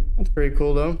flickering. That's pretty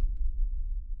cool though.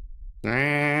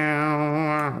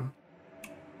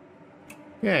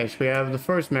 Yes, we have the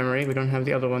first memory. We don't have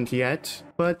the other ones yet,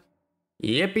 but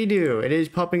yippee-doo. It is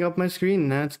popping up my screen,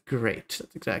 and that's great.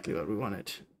 That's exactly what we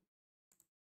wanted.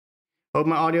 Hope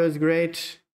my audio is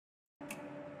great.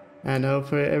 And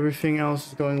hopefully everything else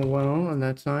is going well on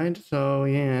that side. So,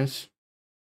 yes.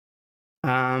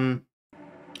 Was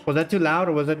that too loud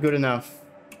or was that good enough?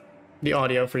 The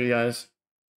audio for you guys.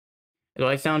 Do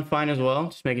I sound fine as well?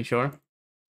 Just making sure.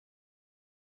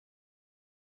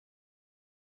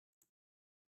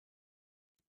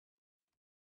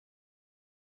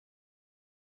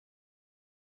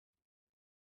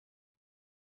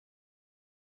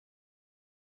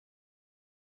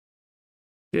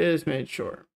 Just made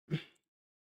sure.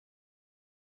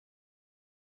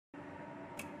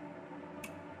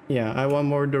 Yeah, I want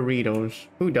more Doritos.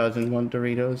 Who doesn't want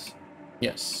Doritos?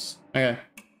 Yes. Okay.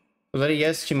 Was that a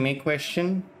yes to my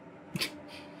question?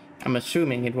 I'm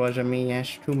assuming it was a me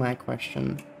yes to my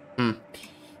question.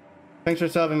 Thanks for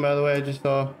subbing, by the way. I just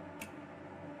saw.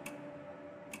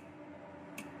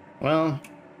 Well,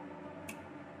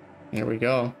 here we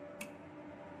go.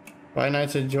 5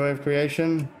 Nights at Joy of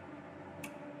Creation.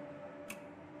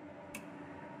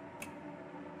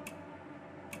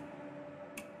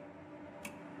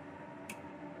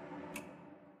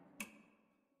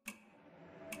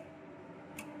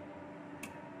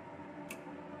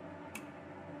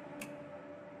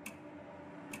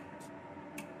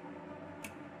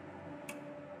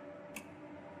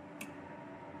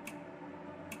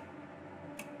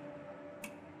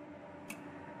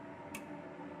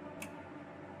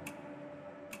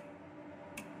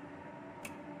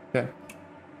 Okay.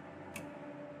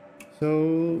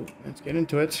 So, let's get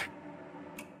into it.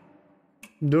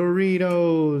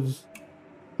 Doritos!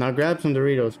 Now grab some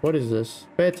Doritos. What is this?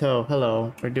 Beto,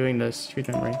 hello. We're doing this. Street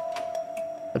memory.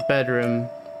 The bedroom.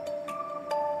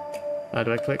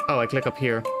 Do I click? Oh, I click up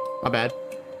here. My bad.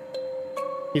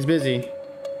 He's busy.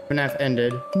 FNaF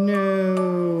ended.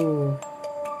 No!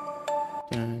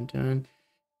 Dun, dun.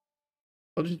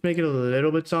 I'll just make it a little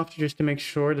bit softer just to make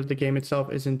sure that the game itself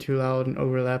isn't too loud and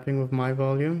overlapping with my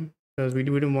volume, because we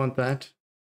wouldn't want that.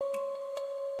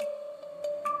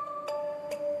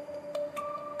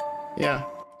 Yeah.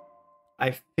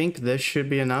 I think this should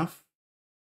be enough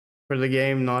for the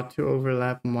game not to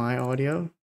overlap my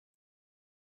audio.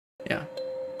 Yeah.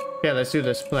 Yeah, let's do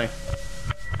this. Play.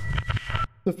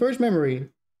 The first memory.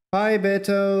 Hi,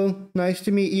 Beto. Nice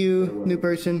to meet you. New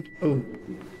person. Oh.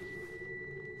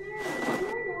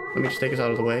 Let me just take this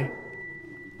out of the way.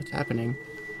 What's happening?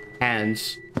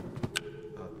 Hands.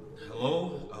 Hello?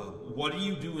 What are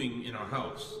you doing in our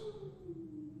house?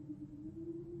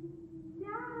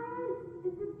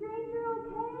 Is the stranger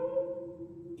okay?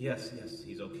 Yes,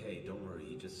 he's okay. Don't worry.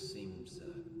 He just seems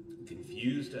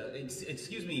confused.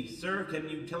 Excuse me, sir. Can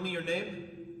you tell me your name?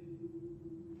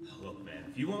 Look, man.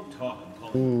 If you won't talk, I'm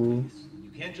calling the police. You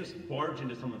can't just barge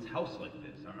into someone's house like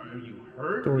this. Are you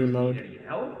hurt? Story mode. Do you need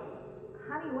help?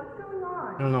 Honey, what's going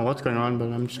on? I don't know what's going on, but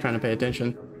I'm just trying to pay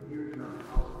attention.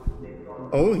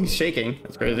 Oh, he's shaking.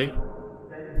 That's crazy.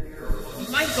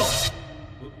 Michael!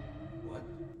 What?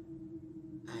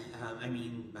 I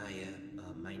mean,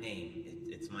 my name.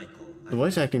 It's Michael. The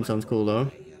voice acting sounds cool,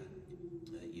 though.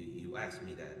 You asked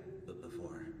me that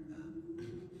before.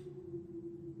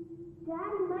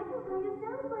 Daddy, Michael kind of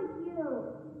sounds like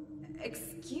you.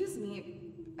 Excuse me.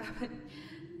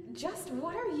 Just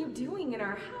what are you doing in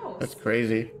our house? That's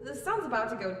crazy. The sun's about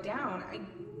to go down. I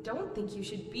don't think you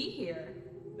should be here.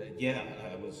 Yeah,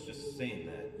 I was just saying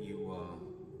that. You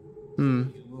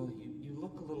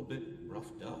look a little bit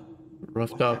roughed up.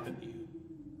 Roughed what up. Happened to you?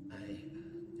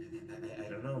 I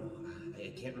don't know. I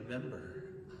can't remember.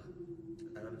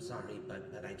 I'm sorry,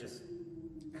 but I just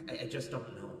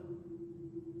don't know.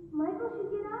 Michael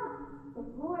should get up. The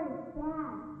floor is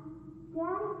bad.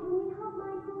 Daddy, can we help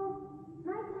Michael?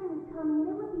 Nighttime is coming and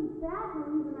it would be bad to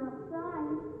leave him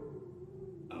outside.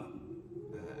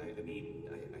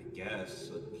 I guess.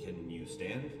 Can you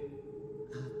stand?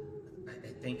 I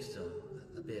think so.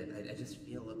 A bit. I just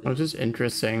feel a bit... Oh, this is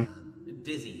interesting.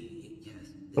 Dizzy. Yes.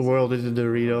 The world is a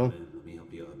Dorito. Let me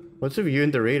help you up. What's with you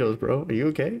and Doritos, bro? Are you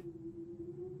okay?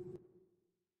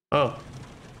 Oh.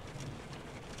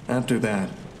 After that,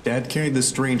 Dad carried the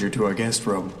stranger to our guest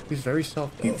room. He's very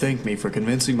soft. He thanked me for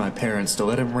convincing my parents to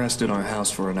let him rest in our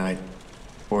house for a night.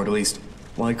 Or at least,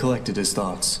 while he collected his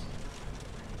thoughts.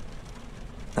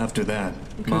 After that,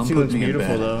 Mom He put looks me in beautiful,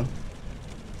 bed. though.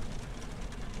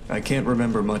 I can't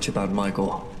remember much about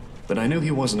Michael, but I knew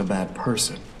he wasn't a bad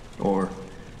person. Or,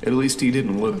 at least he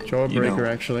didn't look, Jawbreaker,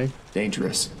 actually.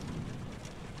 dangerous.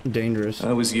 Dangerous.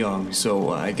 I was young, so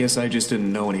I guess I just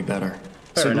didn't know any better.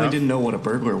 Fair Certainly enough. didn't know what a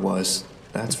burglar was,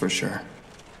 that's for sure.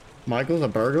 Michael's a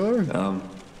burglar?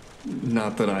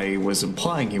 Not that I was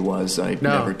implying he was. I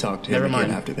No, never talked to him never again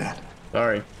mind. after that.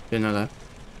 Sorry. Didn't know that.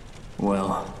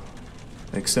 Well,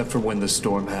 except for when the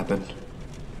storm happened.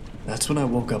 That's when I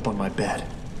woke up on my bed,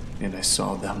 and I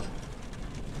saw them.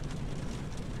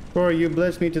 Cora, you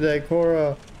blessed me today.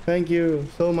 Cora, thank you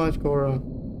so much, Cora.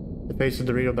 The face of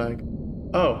the Dorito bag.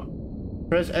 Oh.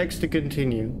 Press X to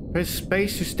continue. Press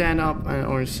space to stand up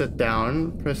or sit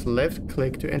down. Press left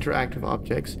click to interact with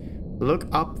objects. Look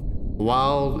up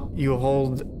while you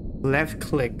hold left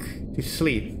click to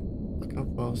sleep. Look up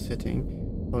while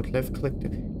sitting. Hold left click to...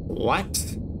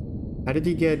 What? How did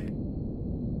he get...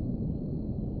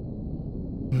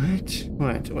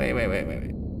 What?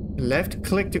 Wait. Left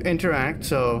click to interact,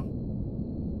 so...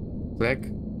 Click.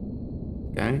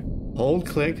 Okay. Hold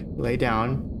click, lay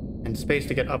down, and space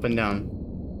to get up and down.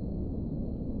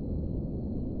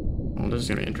 Well, this is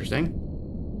gonna be interesting.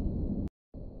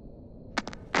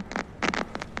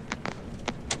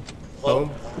 Hello?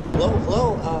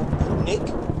 Hello, Nick?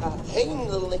 Hey,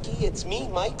 little Nicky, it's me,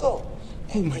 Michael.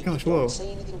 Oh my Hey, gosh, don't whoa.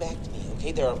 say anything back to me,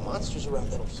 okay? There are monsters around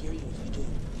that'll hear you if you do.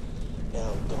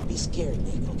 Now, don't be scared,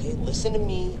 Nick, okay? Listen to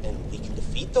me, and we can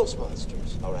defeat those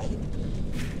monsters, all right?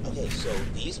 Okay, so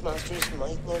these monsters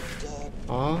might look,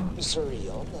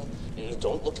 surreal.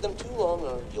 Don't look at them too long,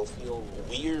 or you'll feel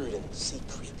weird and see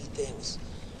creepy things.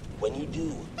 When you do,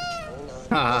 turn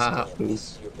on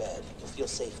this your bed. You'll feel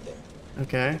safe there.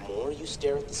 Okay. The more you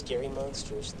stare at the scary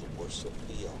monsters, the worse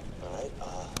you'll feel. Alright?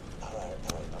 Alright.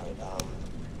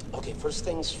 Okay, first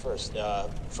things first.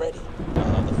 Freddy,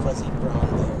 the fuzzy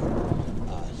brown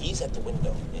bear. He's at the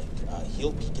window, Nick.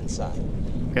 He'll peek inside.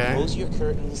 Okay. Close your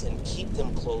curtains and keep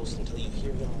them closed until you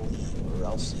hear him leave, or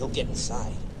else he'll get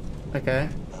inside. Okay.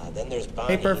 Then there's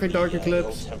Bonnie, Hey, Perfect Dark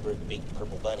Eclipse. ill-tempered big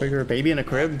purple bunny. Figure a baby in a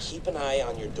crib? Keep an eye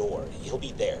on your door. He'll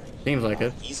be there. Seems like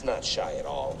it. He's not shy at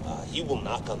all. He will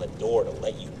knock on the door to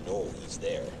let you know he's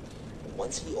there.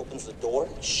 Once he opens the door,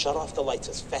 shut off the lights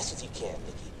as fast as you can,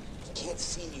 Nicky. He can't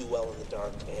see you well in the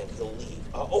dark, and he'll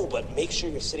leave. But make sure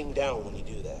you're sitting down when you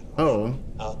do that. Oh.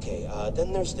 Okay,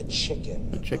 then there's the chicken.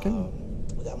 The chicken?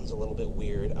 That one's a little bit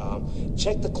weird.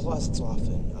 Check the closets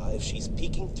often. If she's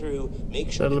peeking through, make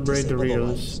sure Celebrate to disable the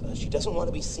Doritos. lights. She doesn't want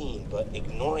to be seen, but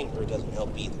ignoring her doesn't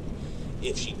help either.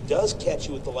 If she does catch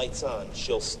you with the lights on,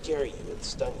 she'll scare you and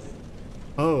stun you.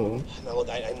 Oh. Now look,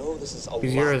 I know this is a lot.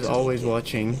 His ear is to always take in,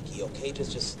 watching. Nikki, okay?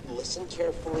 Just listen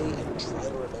carefully and try to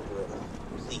remember it all.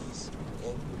 Please,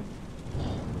 okay?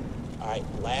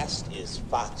 Alright, last is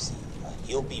Foxy.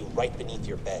 He'll be right beneath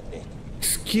your bed, Nick.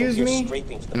 Excuse You'll hear me?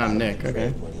 scraping from the And I'm bottom of Nick, the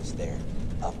okay. crib when he's there.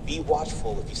 Be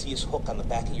watchful if you see his hook on the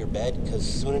back of your bed, because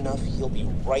soon enough he'll be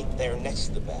right there next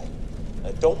to the bed.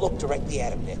 Don't look directly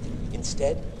at him, Nick.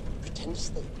 Instead, pretend to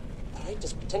sleep. Alright,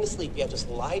 just pretend to sleep. Yeah, just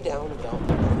lie down without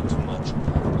moving too much.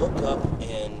 Look up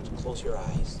and close your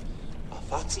eyes.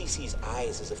 Foxy sees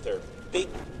eyes as if they're big,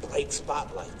 bright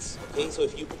spotlights. Okay, so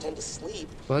if you pretend to sleep,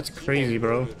 Well, that's crazy,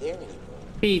 bro. you're there anymore.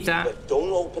 Pizza. But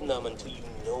don't open them until you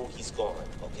know he's gone.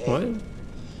 Okay. What?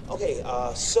 Okay.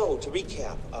 So to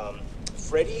recap,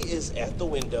 Freddy is at the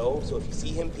window. So if you see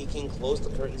him peeking, close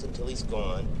the curtains until he's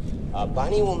gone.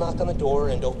 Bonnie will knock on the door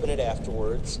and open it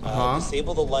afterwards.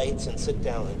 Disable the lights and sit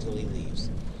down until he leaves.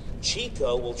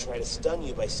 Chica will try to stun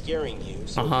you by scaring you,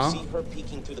 so if you see her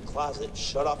peeking through the closet,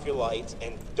 shut off your lights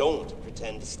and don't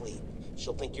pretend to sleep.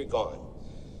 She'll think you're gone.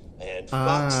 And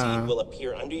Foxy will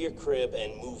appear under your crib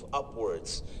and move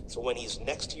upwards. So when he's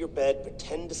next to your bed,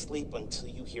 pretend to sleep until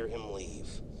you hear him leave.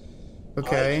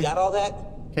 Okay. You got all that?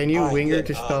 Can you winger good.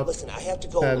 to stop listen, I have to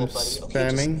go, little buddy. Okay,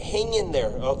 spamming? just hang in there.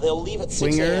 They'll leave at 6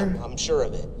 Winger? a.m. I'm sure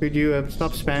of it. Could you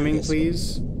stop spamming,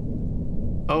 please?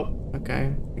 Oh,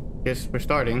 okay. Guess we're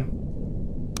starting.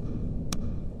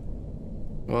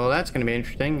 Well, that's gonna be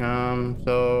interesting.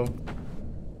 So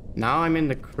now I'm in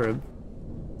the crib.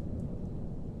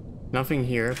 Nothing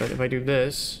here, but if I do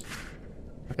this,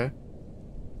 okay.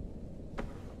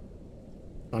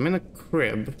 I'm in the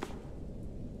crib.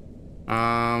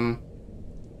 I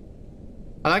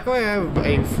like how I have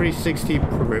a 360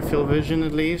 peripheral vision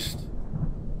at least,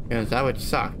 because that would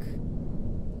suck.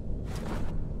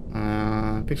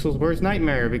 Pixel's worst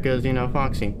nightmare because, you know,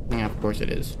 Foxy. Yeah, of course it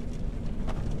is.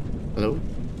 Hello?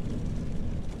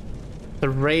 The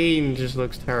rain just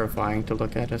looks terrifying to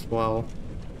look at as well.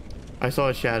 I saw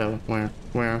a shadow. Where?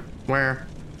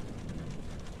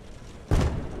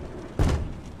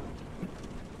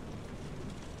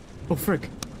 Oh, frick.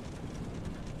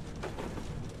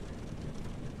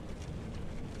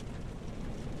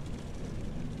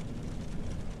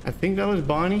 I think that was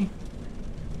Bonnie.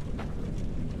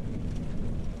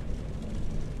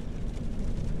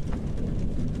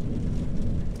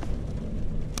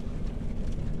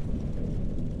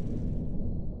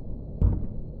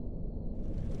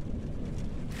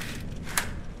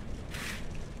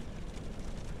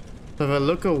 So if I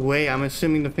look away, I'm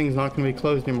assuming the thing's not going to be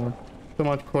closed anymore. So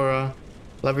much, Cora.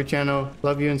 Love your channel.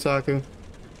 Love you and Saku.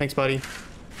 Thanks, buddy.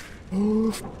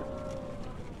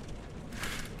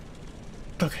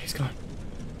 Okay, he's gone.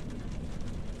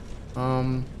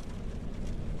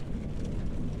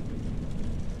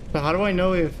 So how do I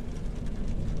know if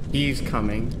he's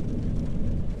coming?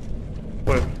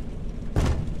 What?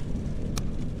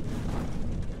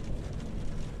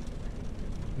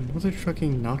 Another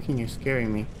trucking knocking is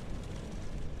scaring me.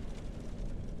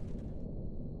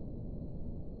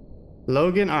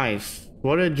 Logan Ice.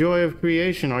 What a joy of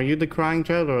creation. Are you the crying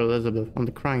child or Elizabeth? I'm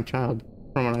the crying child,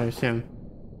 from what I assume.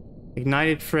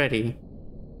 Ignited Freddy.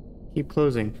 Keep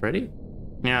closing. Freddy?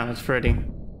 Yeah, that's Freddy.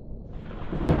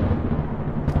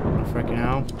 Oh, freaking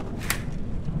hell.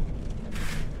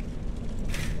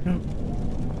 No.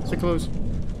 Stay close.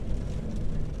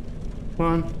 Come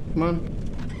on. Come on.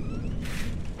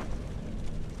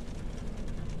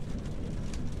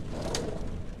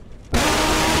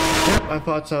 Yep, I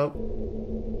thought so.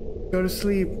 Go to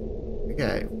sleep.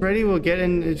 Okay. Freddy will get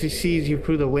in if he sees you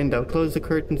through the window. Close the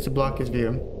curtains to block his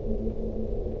view.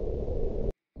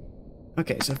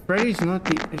 Okay, so Freddy's not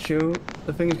the issue.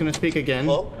 The thing is gonna speak again.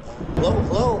 Hello?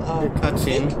 Your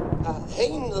cutscene. Nick? Hey,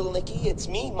 little Nicky, it's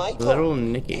me, Michael. Little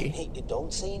Nicky. Hey,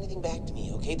 don't say anything back to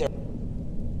me, okay?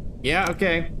 Yeah,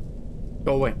 okay.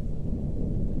 Go away.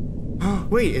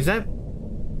 Wait, is that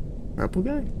purple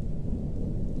guy?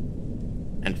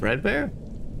 And Fredbear?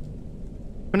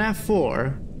 FNaF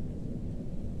 4?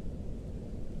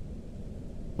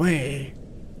 Wait.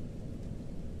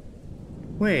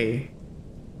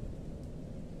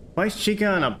 Why is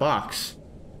Chica in a box?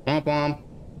 Womp womp.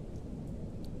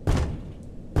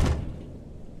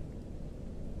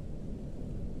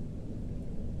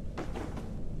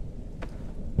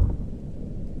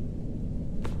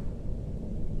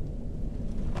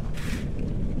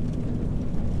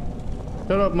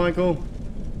 Shut up, Michael.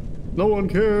 No one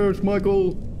cares,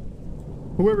 Michael.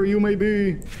 Whoever you may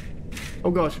be.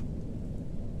 Oh gosh.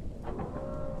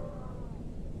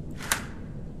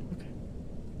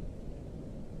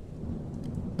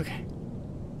 Okay.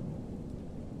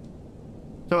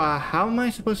 So, how am I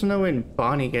supposed to know when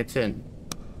Bonnie gets in?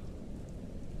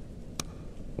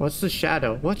 What's the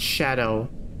shadow? What shadow?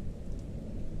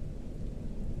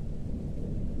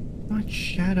 Oh, What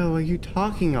shadow are you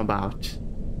talking about?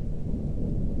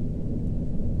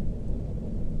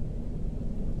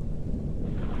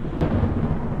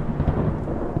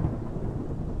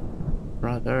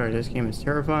 Brother, this game is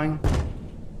terrifying.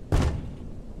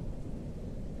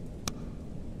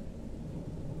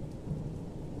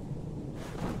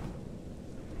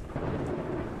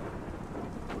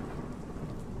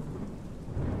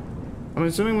 I'm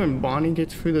assuming when Bonnie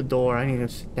gets through the door, I need to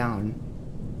sit down.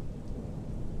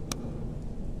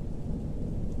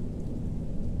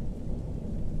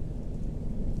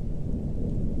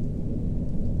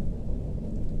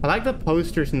 I like the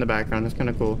posters in the background. That's kind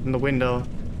of cool. In the window.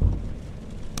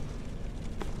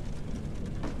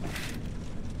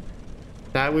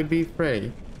 That would be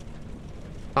Freddy.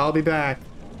 I'll be back.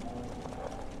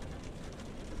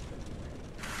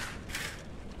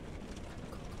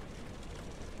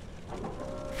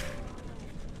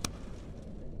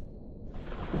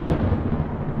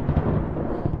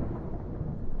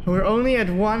 We're only at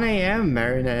 1 a.m.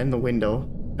 Marionette in the window.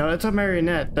 No, that's a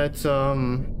marionette. That's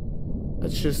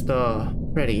just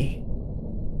Freddy.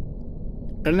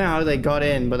 I don't know how they got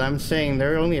in, but I'm saying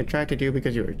they're only attracted to you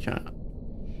because you're a child.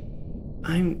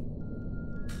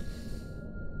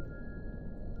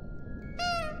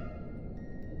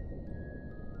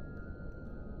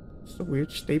 It's a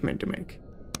weird statement to make.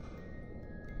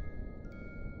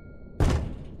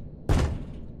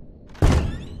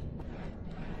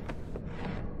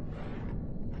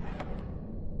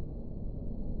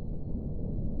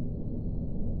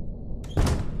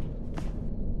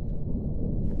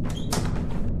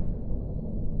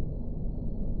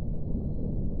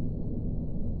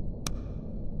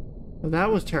 Well,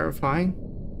 that was terrifying.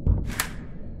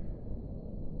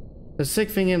 The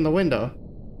sick thing in the window.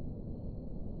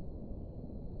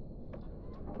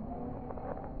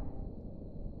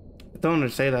 I don't want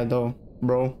to say that though,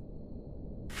 bro.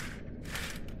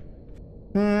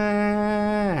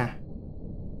 Ah.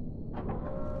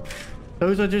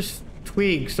 Those are just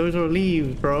twigs. Those are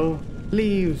leaves, bro.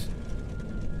 Leaves.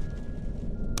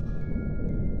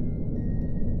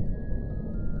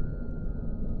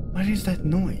 What is that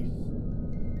noise?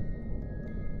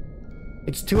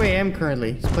 It's 2 a.m.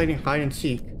 currently. He's playing hide and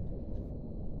seek.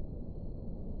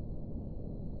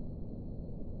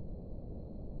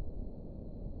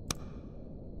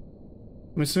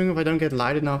 I'm assuming if I don't get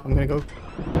light enough, I'm gonna go.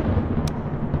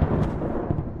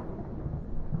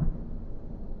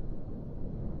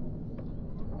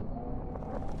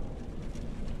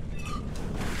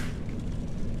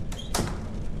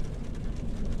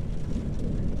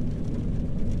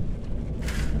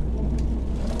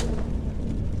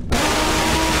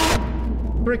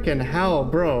 Frickin' hell,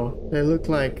 bro. They look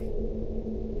like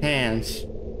hands.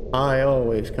 I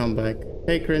always come back.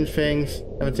 Hey, cringe things.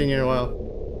 Haven't seen you in a while.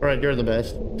 Alright, you're the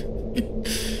best.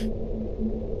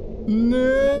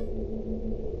 No.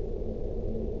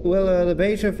 Well, the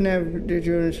base of FNaF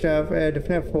during stuff, the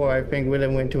FNaF 4, I think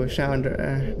Willem went to a sound.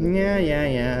 Yeah,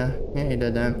 he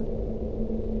did that.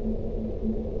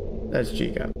 That's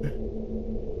Chica.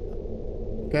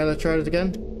 Okay, let's try this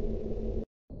again.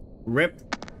 Rip.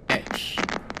 Edge.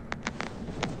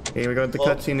 Here we go with the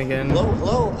cutscene again.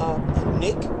 Hello,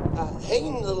 Nick. Hey,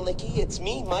 little Nicky, it's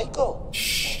me, Michael.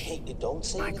 Shh. Hey, don't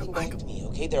say anything back to me,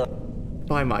 okay?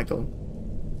 Bye, Michael.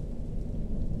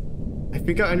 I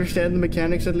think I understand the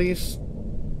mechanics at least.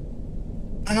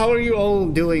 How are you all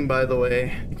doing, by the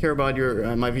way? I care about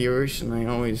your my viewers, and I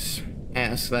always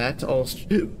ask that. All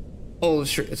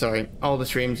the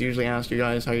streams usually ask you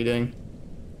guys how you doing.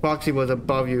 Foxy was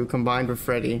above you, combined with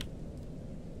Freddy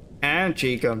and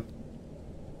Chica.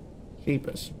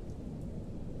 Jeepers.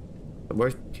 The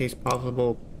worst case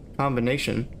possible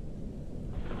combination.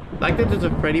 Like that there's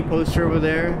a Freddy poster over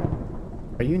there.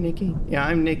 Are you Nikki? Yeah,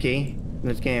 I'm Nikki in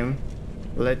this game.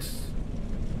 Let's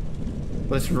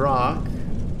rock.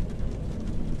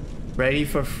 Ready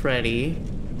for Freddy.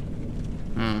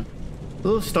 The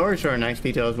little stars are a nice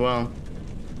detail as well.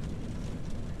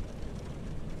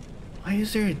 Why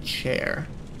is there a chair?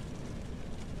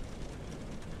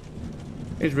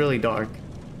 It's really dark.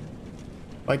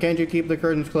 Why can't you keep the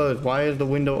curtains closed? Why is the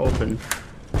window open?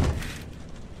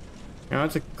 Now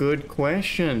that's a good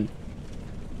question.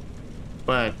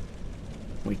 But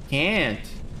we can't.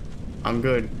 I'm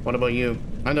good. What about you?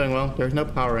 I'm doing well. There's no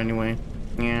power anyway.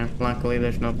 Yeah, luckily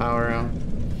there's no power out.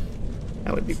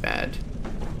 That would be bad.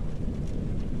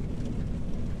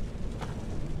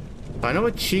 I know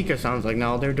what Chica sounds like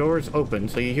now. Their door is open,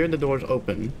 so you hear the doors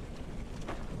open.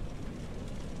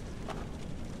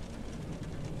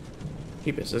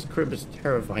 Jeepers, this crib is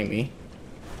terrifying me.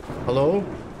 Hello?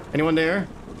 Anyone there?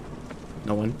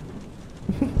 No one.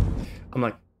 I'm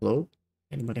like, hello?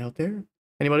 Anybody out there?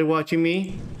 Anybody watching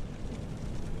me?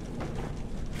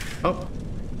 Oh,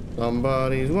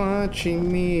 somebody's watching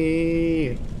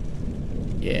me.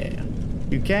 Yeah.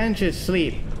 You can just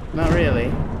sleep. Not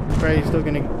really. Freddy's still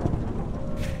gonna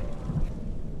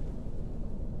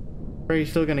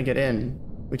get in,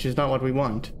 which is not what we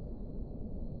want.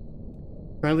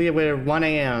 Currently we're at 1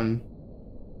 a.m.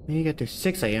 Then you get to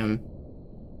 6 a.m.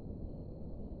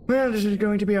 Well, this is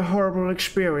going to be a horrible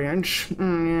experience.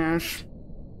 Yes.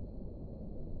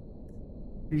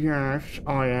 Yes,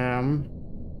 I am.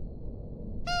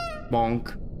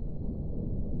 Bonk.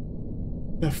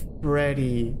 The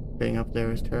Freddy thing up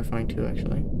there is terrifying too,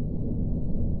 actually.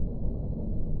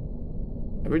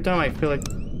 Every time I feel like...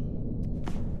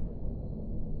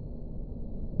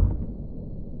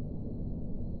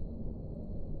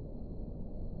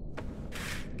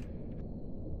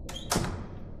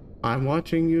 I'm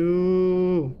watching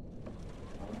you.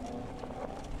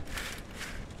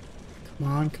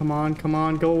 Come on, come on, come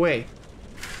on, go away.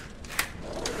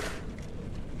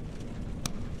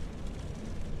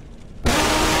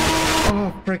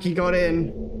 Oh, frick, he got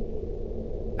in.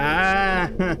 Ah,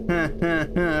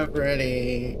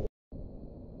 Freddy.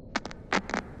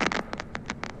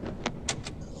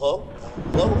 Hello?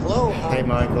 Hello? Hey,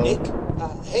 Michael. Nick?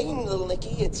 Hey, little Nicky,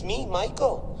 it's me,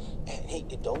 Michael. And hey,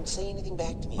 don't say anything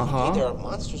back to me. Okay, there are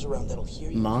monsters around that'll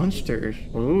hear you. Monsters?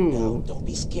 Ooh. No, don't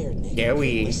be scared, Nick. Yeah,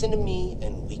 we. Listen to me,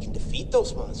 and we can defeat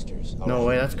those monsters. No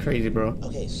way, that's crazy, bro.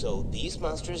 Okay, so these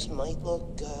monsters might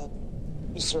look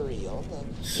surreal.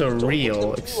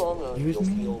 Surreal? Don't you'll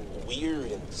feel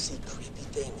weird and see creepy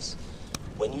things.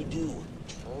 When you do,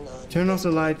 turn off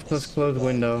the lights plus close the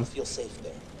window. You'll feel safe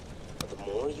there. The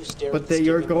more you stare but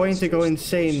you're going to go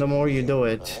insane the more you do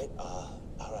it.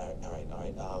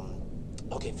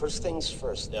 Okay, first things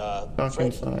first. Freddy,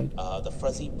 inside. The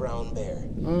fuzzy brown bear.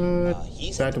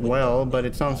 He's that well, but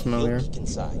it sounds familiar. He'll peek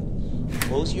inside.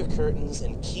 Close your curtains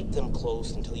and keep them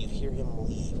closed until you hear him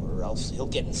leave, or else he'll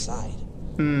get inside.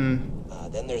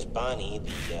 Then there's Bonnie,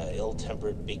 the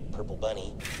ill-tempered big purple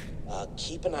bunny.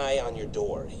 Keep an eye on your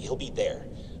door. He'll be there.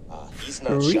 He's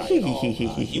not shy at all.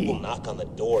 He will knock on the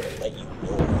door to let you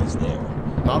know he's there.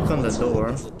 Knock on the door?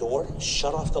 Once he opens the door,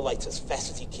 shut off the lights as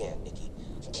fast as you can, Nicky.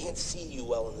 He can't see you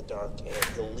well in the dark, and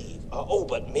he'll leave. Oh,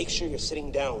 but make sure you're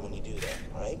sitting down when you do that,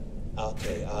 all right?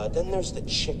 Okay, then there's the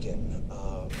chicken.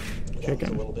 That's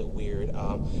a little bit weird.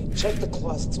 Check the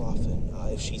closets often.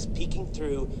 If she's peeking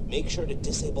through, make sure to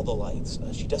disable the lights.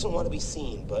 She doesn't want to be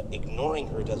seen, but ignoring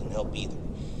her doesn't help either.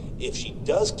 If she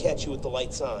does catch you with the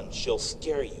lights on, she'll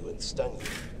scare you and stun you.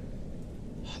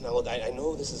 Now look, I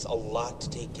know this is a lot to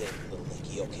take in, little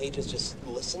Nicky, okay? Just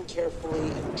listen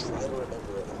carefully and try to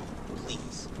remember it all,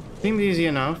 please. Seems easy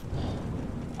enough.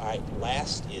 Alright,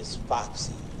 last is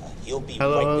Foxy. He'll be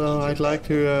hello, I'd like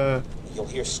to, you'll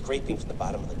hear scraping from the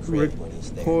bottom of the crib when he's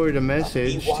there. Record a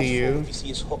message to you. If you see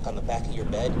his hook on the back of your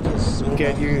bed,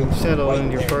 get you settled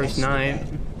in your first night.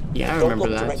 Yeah, I remember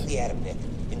that. Don't look directly at him, Nick.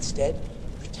 Instead,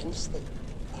 pretend to sleep.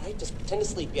 Alright, just pretend to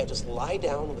sleep. Yeah, just lie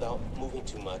down without moving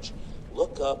too much.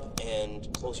 Look up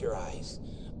and close your eyes.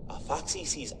 Foxy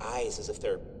sees eyes as if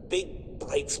they're big,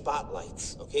 bright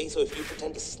spotlights, okay? So if you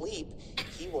pretend to sleep,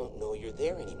 he won't know you're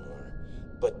there anymore.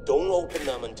 But don't open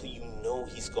them until you know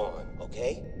he's gone,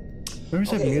 okay?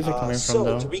 Where's that music coming from,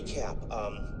 though? So, to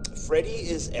recap, Freddy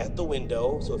is at the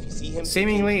window, so if you see him...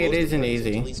 Seemingly, it isn't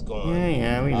easy.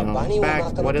 Yeah, we know. Bonnie Back, will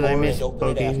knock on what the did I door miss? and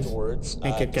open it afterwards.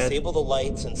 Make it good. Disable the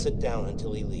lights and sit down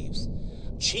until he leaves.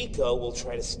 Chica will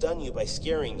try to stun you by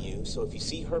scaring you, so if you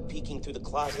see her peeking through the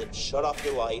closet, shut off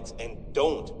your lights and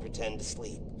don't pretend to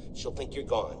sleep. She'll think you're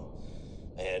gone.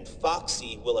 And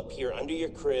Foxy will appear under your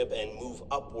crib and move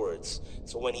upwards.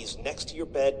 So when he's next to your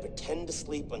bed, pretend to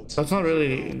sleep until... That's not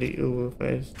really the uwu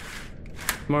face.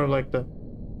 It's more like the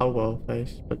owo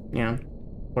face, but yeah.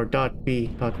 Or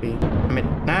 .b. I mean,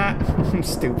 I'm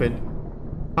stupid.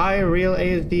 Hi, Real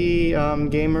ASD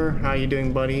gamer. How you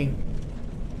doing, buddy?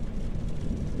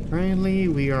 Currently,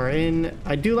 we are in...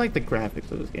 I do like the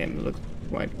graphics of this game. It looks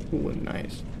quite cool and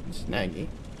nice. Snaggy.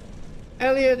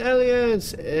 Elliot!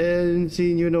 And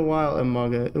seen you in a while,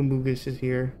 Amogus is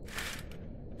here.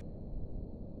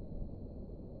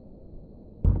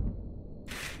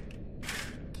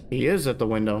 He is at the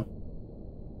window.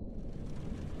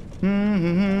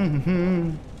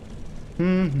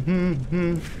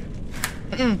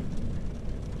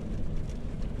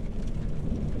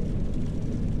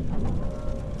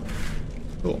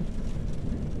 Cool.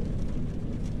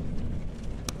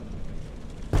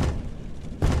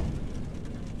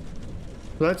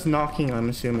 So that's knocking, I'm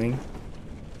assuming.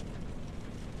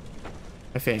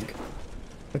 I think.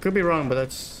 I could be wrong, but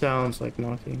that sounds like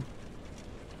knocking.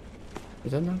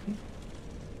 Is that knocking?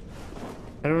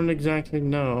 I don't exactly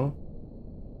know.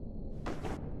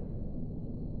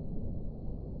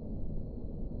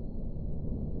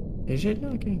 Is it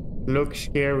knocking? Looks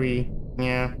scary.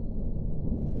 Yeah.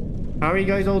 How are you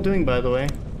guys all doing, by the way?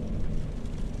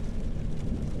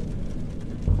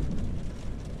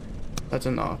 That's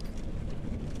a knock.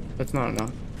 That's not a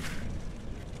knock.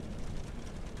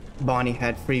 Bonnie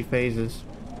had 3 phases.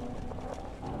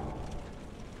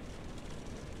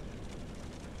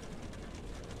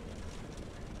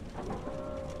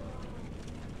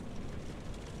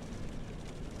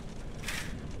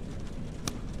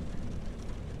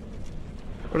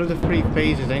 What are the 3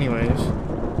 phases anyways?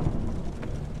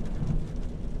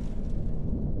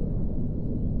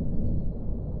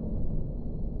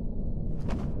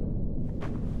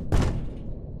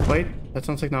 Wait, that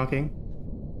sounds like knocking.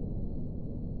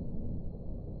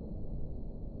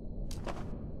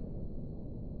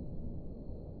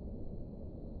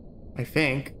 I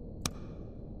think.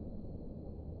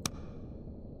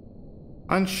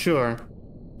 Unsure.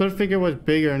 Little figure was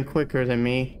bigger and quicker than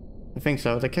me. I think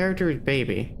so. The character is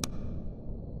baby.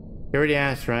 You already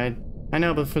asked, right? I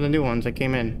know, but for the new ones that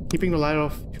came in. Keeping the light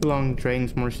off too long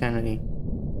drains more sanity.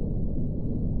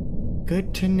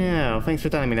 Good to know. Thanks for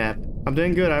telling me that. I'm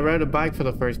doing good. I rode a bike for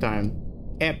the first time.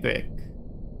 Epic.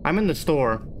 I'm in the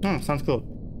store. Sounds cool.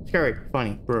 Scary.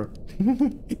 Funny. Brr.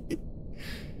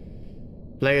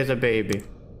 Play as a baby.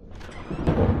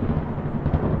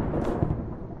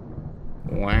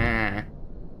 Wah.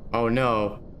 Oh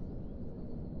no.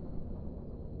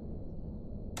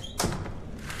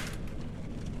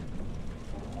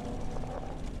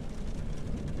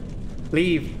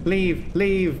 Leave, leave,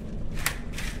 leave,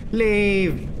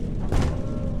 leave.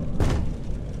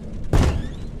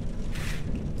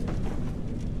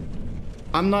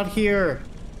 I'm not here.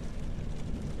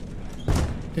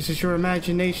 This is your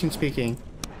imagination speaking.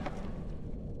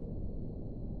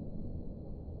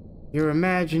 Your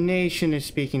imagination is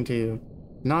speaking to you,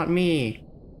 not me.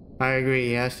 I agree,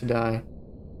 he has to die.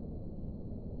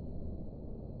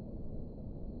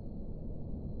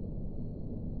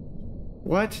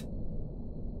 What?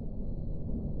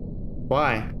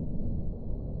 Why?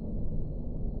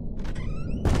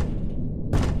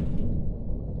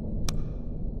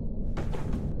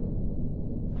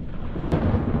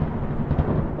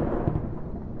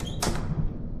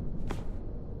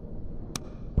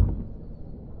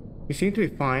 You seem to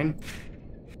be fine.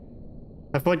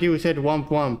 I thought you said womp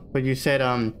womp, but you said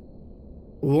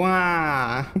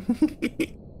wah.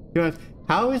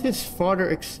 How is this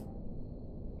fodder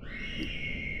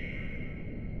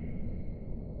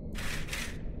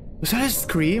Was that a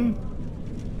scream?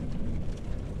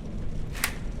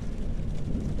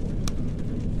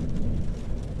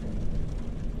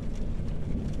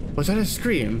 Was that a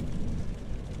scream?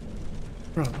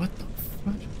 Bro, what the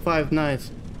fuck? 5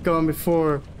 nights gone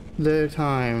before their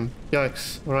time.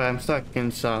 Yucks. Alright, I'm stuck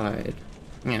inside.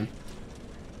 Man.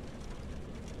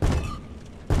 Oh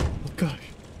gosh.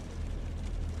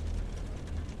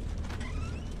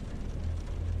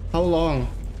 How long?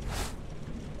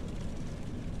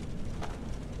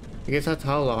 I guess that's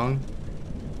how long.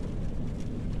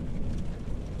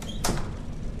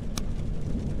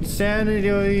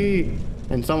 Insanity!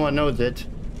 And someone knows it.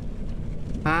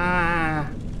 Ah!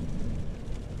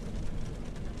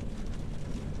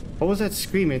 What was that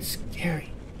scream? It's scary.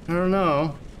 I don't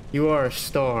know. You are a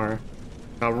star.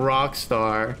 A rock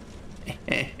star.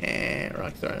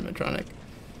 Rock star animatronic.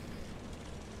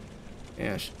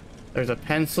 Yes. There's a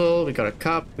pencil, we got a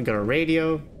cup, we got a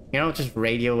radio. You know, just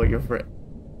radio what your friend.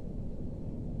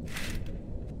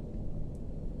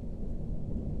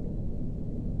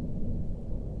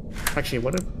 Actually,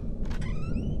 what if...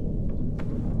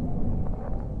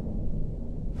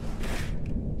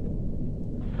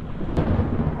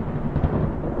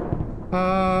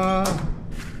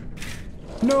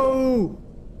 No!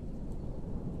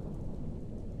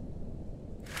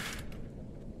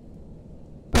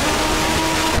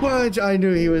 What? I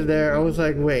knew he was there. I was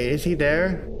like, wait, is he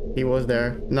there? He was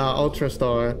there. Nah, Ultra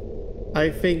Star. I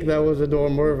think that was a door,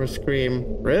 more of a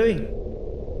scream. Really?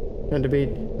 Going to be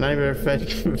Nightmare Fed...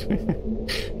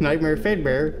 Nightmare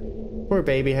Fedbear. Poor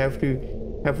baby, have to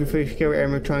face scary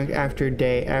animatronics after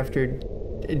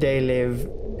day live.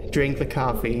 Drink the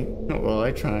coffee. Oh, well,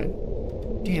 I tried.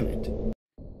 Damn it.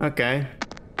 Okay.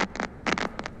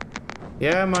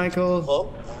 Yeah, Michael.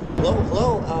 Hello?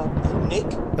 Hello,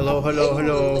 Nick? Hello.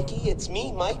 Hey, Nicky, it's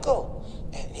me, Michael.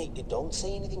 And hey, don't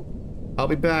say anything. I'll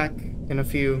be back in a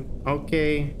few.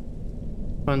 Okay.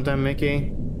 Fun time,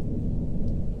 Mickey.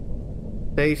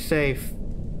 Stay safe.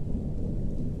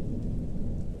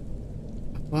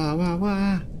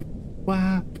 Wah.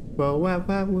 Wow, wow, wow,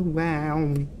 wow,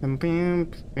 wow.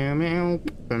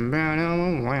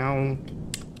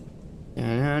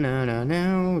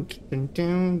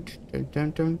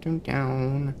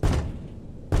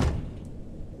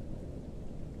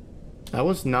 That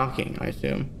was knocking, I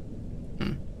assume.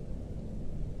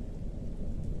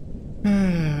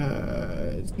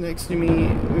 It's next to me.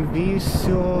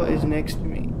 Visual is next to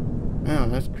me. Oh,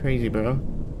 that's crazy, bro.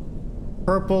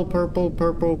 Purple, purple,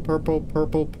 purple, purple,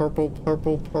 purple, purple,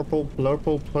 purple, purple,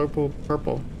 purple, purple,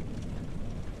 purple.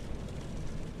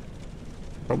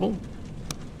 Purple?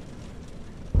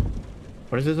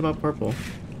 What is this about purple?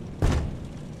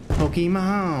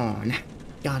 Pokemon!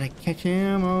 Gotta catch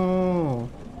 'em all!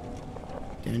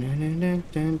 Dun, dun, dun, dun,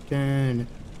 dun, dun.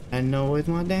 I know it's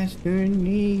my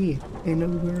destiny in the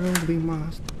world we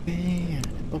must defend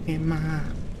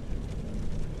Pokemon.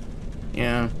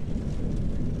 Yeah.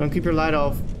 Don't keep your light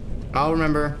off. I'll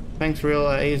remember. Thanks, real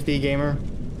ASD gamer.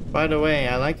 By the way,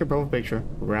 I like your profile picture.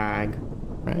 Rag.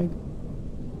 Rag?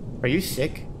 Are you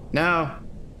sick? No.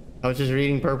 I was just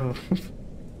reading purple.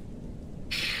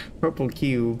 Purple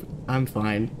cube. I'm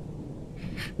fine.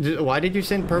 Why did you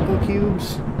send purple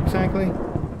cubes exactly?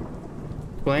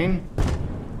 Explain.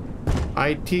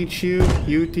 I teach you.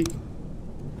 You teach.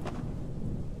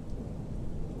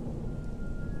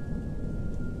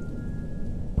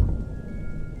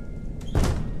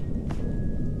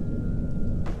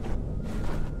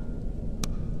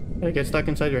 Did I get stuck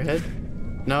inside your head?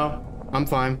 No, I'm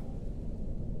fine.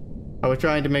 I was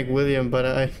trying to make William, but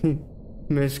I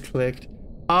misclicked.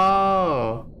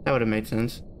 Oh, that would have made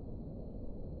sense.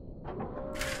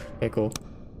 Okay, cool.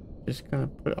 Just gonna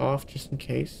put it off just in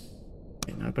case.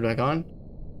 Okay, now put it back on.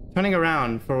 Turning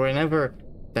around for whenever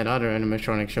that other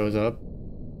animatronic shows up.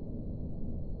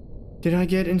 Did I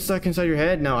get stuck inside your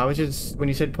head? No, I was just, when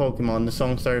you said Pokemon, the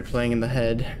song started playing in the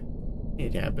head.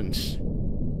 It happens.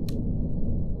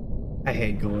 I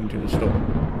hate going to the store.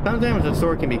 Sometimes the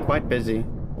store can be quite busy.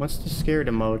 What's the scared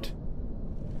emote?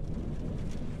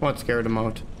 What scared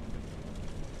emote?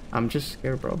 I'm just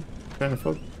scared, bro. Trying to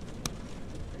focus.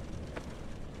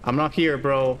 I'm not here,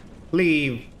 bro.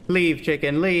 Leave. Leave,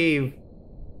 chicken. Leave.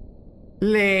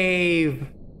 Leave.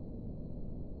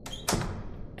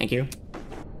 Thank you.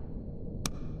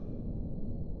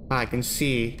 I can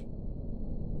see.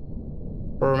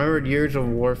 For remembered years of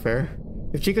warfare.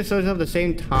 If Chica shows up at the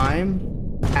same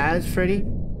time as Freddy,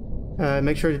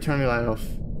 make sure to turn the light off.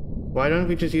 Why don't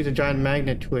we just use a giant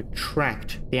magnet to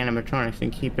attract the animatronics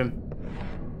and keep them?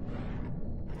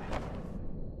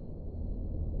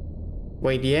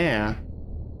 Wait, yeah.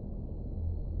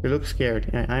 You look scared.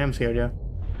 I am scared, yeah.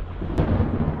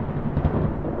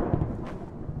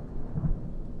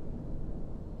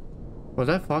 Was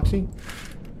that Foxy?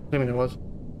 I think it was.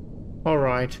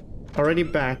 Alright. Already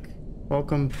back.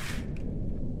 Welcome.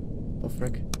 Oh,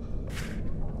 frick.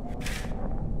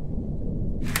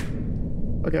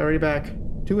 Okay, already back.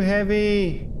 Too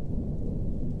heavy!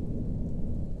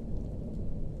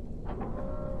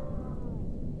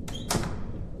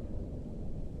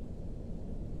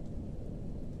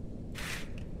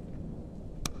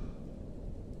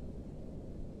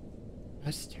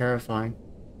 That's terrifying.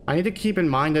 I need to keep in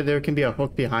mind that there can be a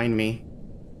hook behind me.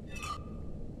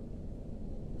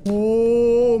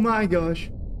 Oh my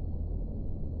gosh.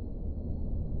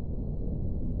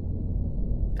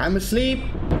 I'm asleep.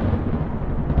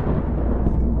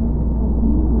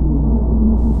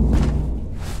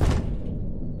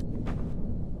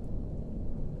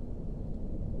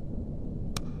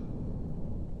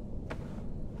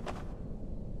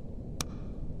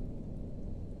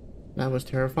 That was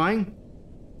terrifying.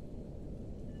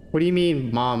 What do you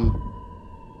mean, Mom?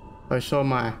 I saw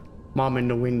my mom in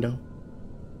the window.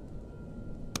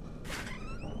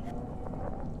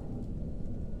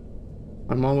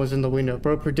 My mom was in the window.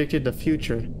 Bro predicted the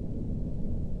future.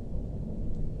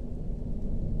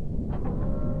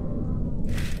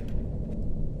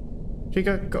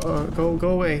 Chica, go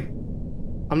away.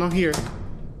 I'm not here.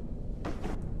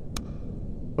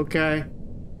 Okay.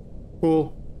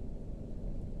 Cool.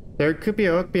 There could be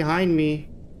a hook behind me.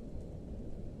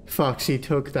 Foxy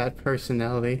took that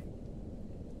personality.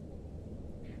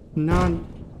 None.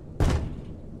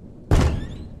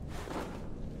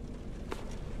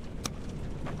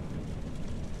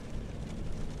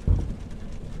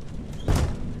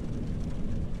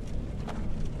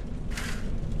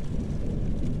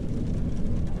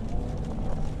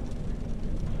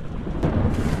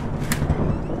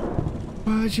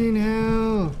 Watching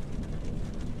hell.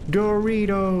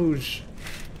 Doritos.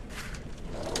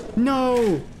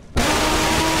 No.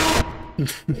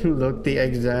 Look, the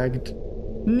exact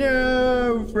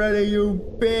No, Freddy, you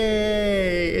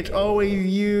bitch! It's always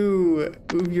you.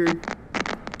 Move your...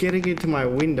 Getting into my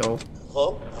window.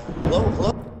 Hello? Hello?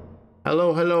 Hello?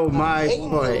 Hello, hello, my Hey,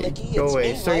 boy. Nicky, Go it's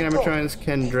away. me, Starting Michael. animatronics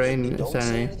can Hey, drain Nicky, don't say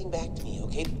insanity. anything back to me,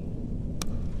 okay?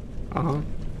 Uh-huh.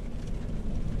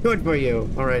 Good for you.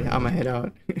 Alright, I'ma head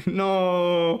out.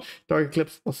 No! Dark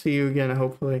Eclipse, I'll see you again,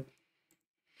 hopefully.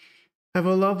 Have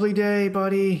a lovely day,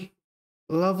 buddy.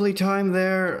 Lovely time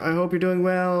there. I hope you're doing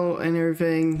well and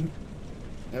everything.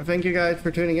 Thank you guys for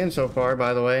tuning in so far,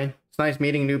 by the way. It's nice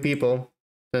meeting new people.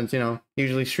 Since, you know,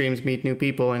 usually streams meet new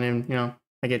people and then, you know,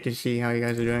 I get to see how you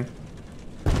guys are doing.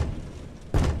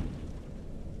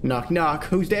 Knock, knock.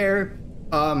 Who's there?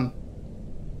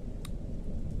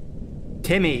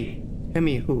 Timmy.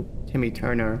 Timmy who? Timmy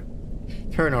Turner.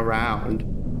 Turn around.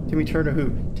 Timmy Turner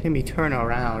who? Timmy turn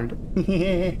around.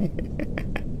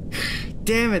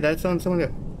 Damn it, that sounds so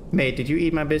good. Mate, did you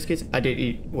eat my biscuits? I did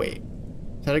eat... Wait.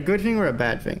 Is that a good thing or a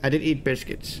bad thing? I did eat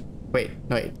biscuits. Wait,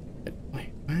 wait.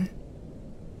 Wait, what?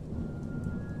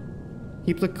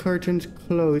 Keep the curtains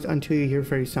closed until you hear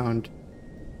Freddy's sound.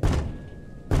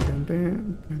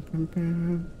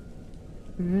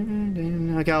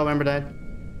 Okay, I'll remember that.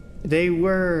 They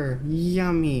were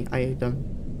yummy. I ate them.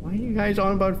 Why are you guys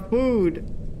on about food?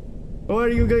 What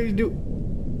do you guys do?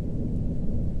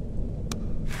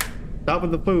 Stop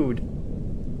with the food.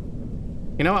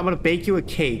 You know what? I'm gonna bake you a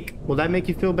cake. Will that make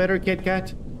you feel better, Kit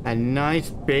Kat? A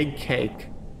nice big cake.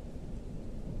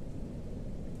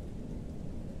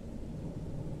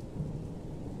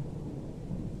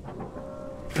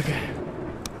 Okay.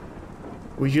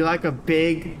 Would you like a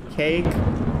big cake?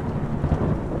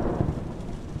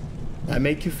 That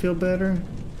make you feel better?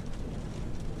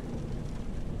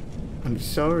 I'm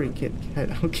sorry, Kit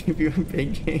Kat. I'll give you a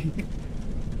big cake.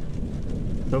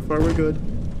 So far, we're good.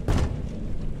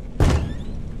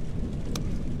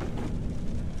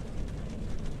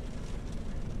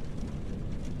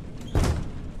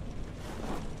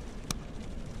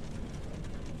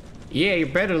 Yeah, you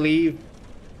better leave.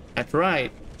 That's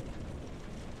right.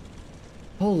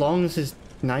 How long is this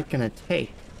night gonna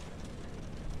take?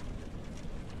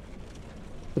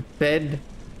 The bed.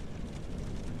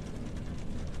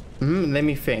 Let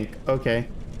me think. Okay.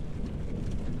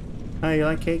 Oh, you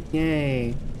like cake?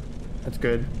 Yay. That's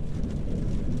good.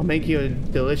 I'll make you a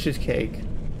delicious cake.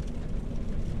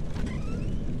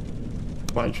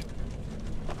 Fudge.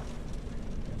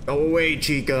 Go away,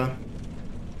 Chica.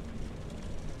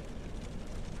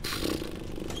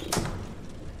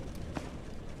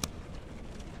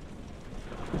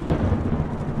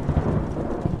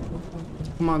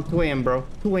 Come on, 2 a.m., bro.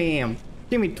 2 a.m.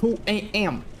 Give me 2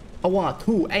 a.m. I want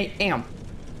 2 a.m.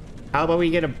 How about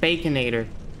we get a Baconator?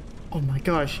 Oh my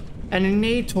gosh. An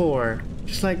Inator.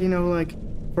 Just like, you know, like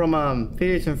from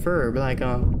Phineas and Ferb. Like,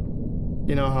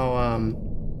 you know how,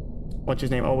 what's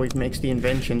his name always makes the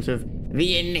inventions of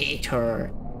the Inator.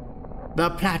 The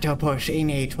Platypus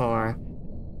Inator.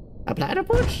 A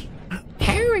platypus?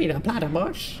 Harry the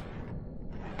platypus.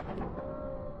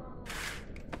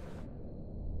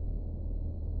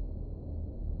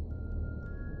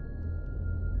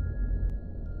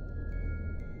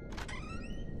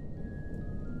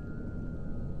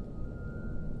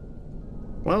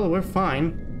 Well, we're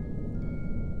fine.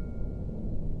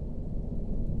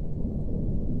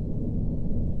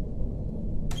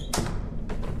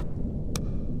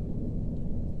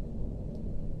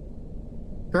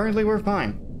 Currently, we're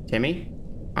fine. Timmy,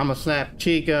 I'ma slap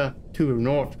Chica to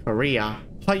North Korea.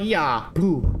 Hiya!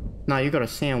 Boo! Now you got a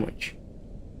sandwich.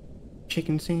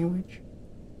 Chicken sandwich?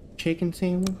 Chicken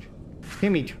sandwich?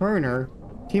 Timmy Turner?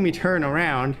 Timmy turn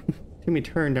around. Timmy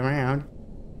turned around.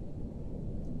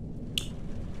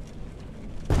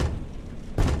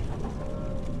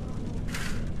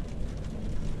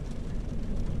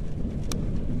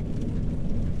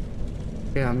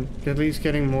 Yeah, I'm at least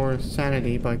getting more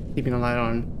sanity by keeping the light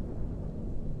on.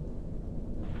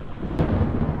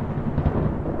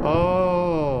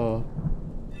 Oh!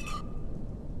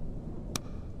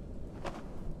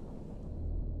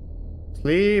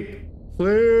 Sleep!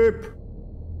 Sleep!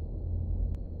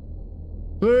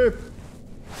 Sleep!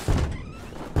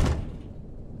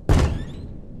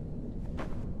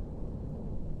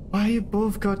 Why you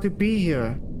both got to be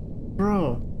here?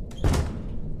 Bro.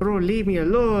 Bro, leave me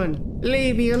alone!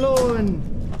 Leave me alone!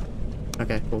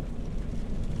 Okay, cool.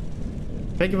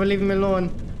 Thank you for leaving me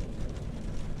alone.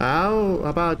 How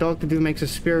about Dr. Doom makes a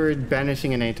spirit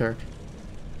vanishing-inator?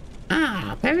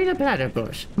 Ah, Perry the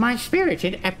Platypus, my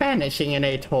spirited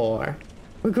vanishing-inator.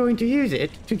 We're going to use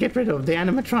it to get rid of the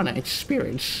animatronic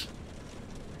spirits.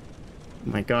 Oh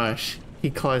my gosh. He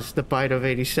caused the bite of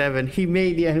 87. He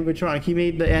made the animatronic. He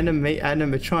made the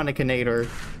animatronicanator.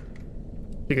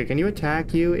 Okay, can you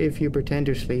attack you if you pretend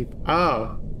to sleep?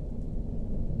 Oh.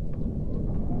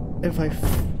 If I...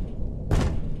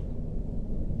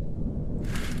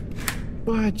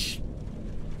 Watch.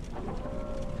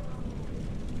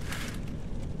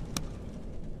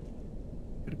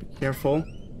 Gotta be careful.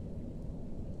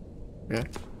 Yeah.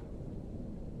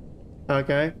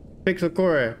 Okay.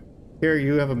 PixelCora. Here,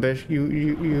 you have a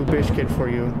biscuit for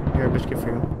you. Here, a biscuit for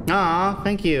you. Aw,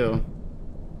 thank you.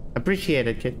 Appreciate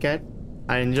it, Kit Kat.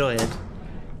 I enjoy it.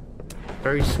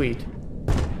 Very sweet.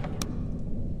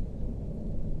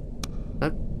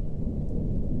 What?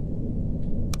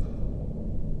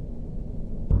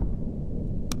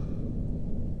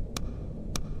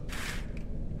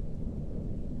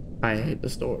 I hate the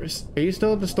stores. Are you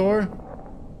still at the store?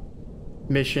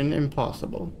 Mission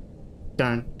impossible.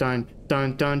 Dun dun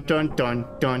dun dun dun dun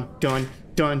dun dun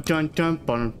dun dun dun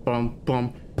bum bum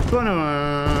bum bum bum bum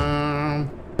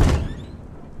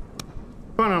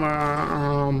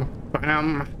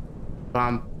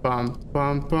bum bum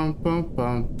bum bum bum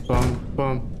bum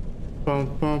bum bum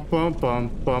bum bum bum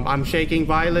bum. I'm shaking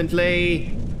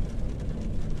violently.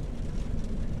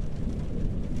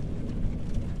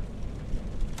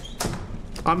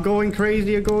 I'm going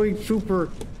crazy. I'm going super.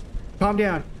 Calm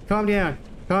down. Calm down.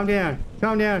 Calm down.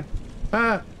 Calm down.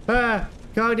 Calm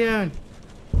down.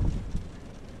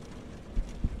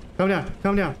 Calm down.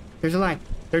 Calm down. There's a light.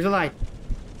 There's a light.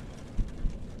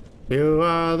 You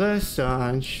are the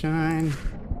sunshine.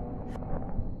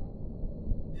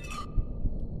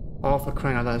 Oh, for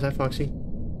crying out loud. Is that Foxy?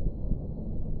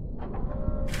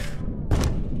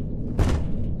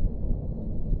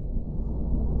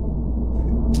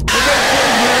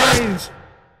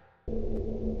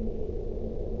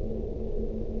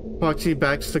 Foxy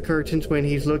backs the curtains when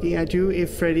he's looking at you.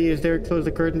 If Freddy is there, close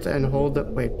the curtains and hold the...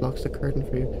 Wait, blocks the curtain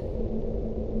for you.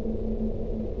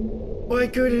 Why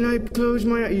couldn't I close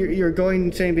my... You're going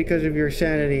insane because of your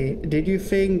sanity. Did you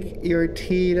think your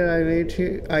tea that I made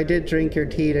you... I did drink your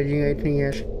tea that you made me,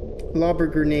 yes. Lobber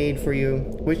grenade for you.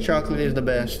 Which chocolate is the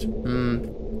best?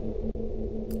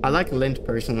 I like Lindt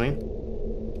personally.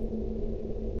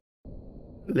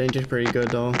 Lindt is pretty good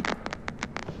though.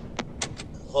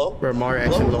 Hello? Where Mario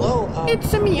X and Low.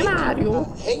 It's me, Mario.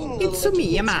 It's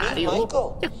me, Mario.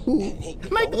 Michael. Yahoo. Hey,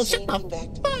 Michael, shut up.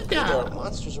 There are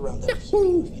monsters around there.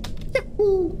 Yahoo.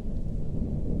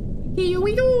 Here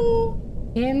we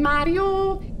go. And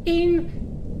Mario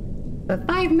in the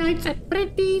Five Nights at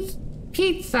Freddy's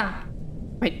Pizza.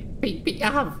 Wait,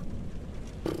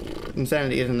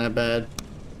 Insanity isn't that bad.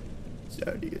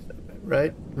 Insanity isn't that bad,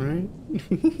 right? Right?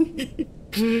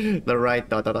 The right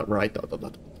dot.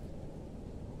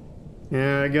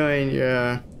 Yeah, going,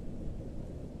 yeah.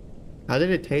 How did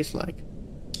it taste like?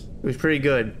 It was pretty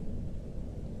good.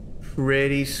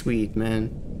 Pretty sweet, man.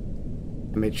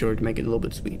 I made sure to make it a little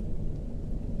bit sweet.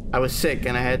 I was sick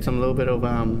and I had some little bit of,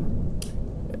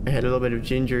 I had a little bit of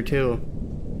ginger too.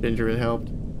 Ginger really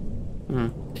helped.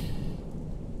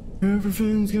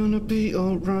 Everything's gonna be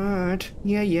alright.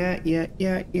 Yeah.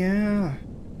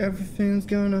 Everything's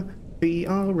gonna be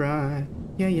alright.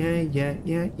 Yeah.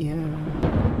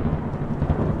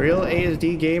 Real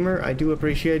ASD gamer, I do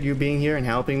appreciate you being here and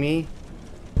helping me.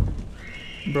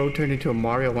 Bro turned into a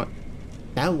Mario one.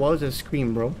 That was a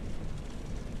scream, bro.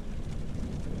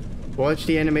 Watch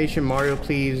the animation Mario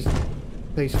please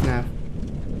FNaF.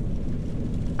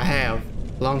 I have.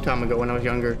 A long time ago when I was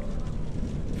younger.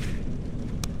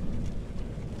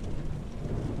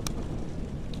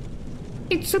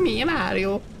 It's me,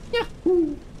 Mario.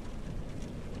 Yahoo!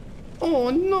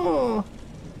 Oh no!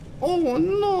 Oh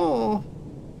no!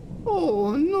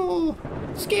 Oh no!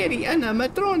 Scary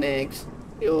animatronics!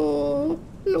 Yo,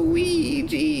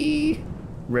 Luigi!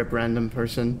 Rip random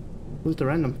person. Who's the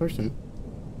random person?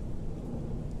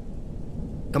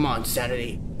 Come on,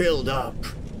 Sanity. Build up.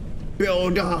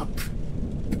 Build up!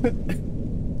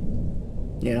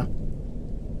 Yeah.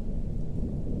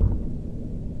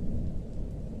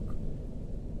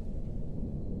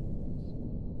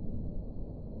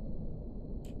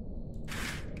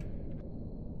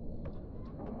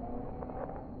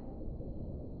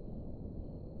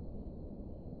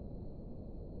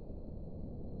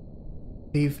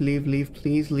 Leave,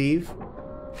 please leave.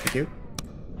 Thank you.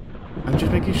 I'm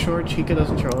just making sure Chica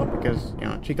doesn't show up because, you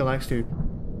know, Chica likes to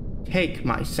take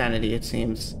my sanity, it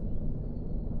seems.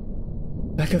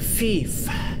 Like a thief.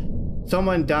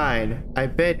 Someone died. I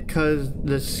bet cause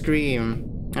the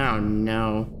scream. Oh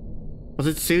no. Was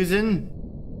it Susan?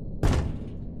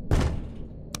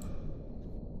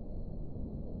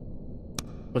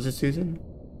 Was it Susan?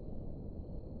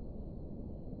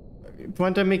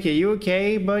 Quantum Mickey, you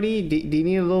okay, buddy? Do you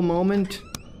need a little moment?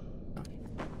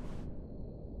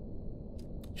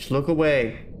 Just look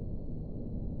away.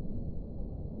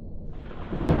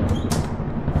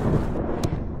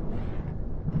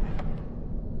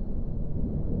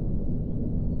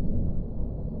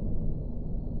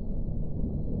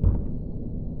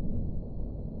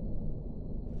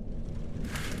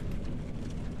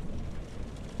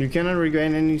 You cannot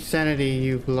regain any sanity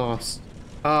you've lost.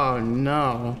 Oh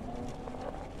no.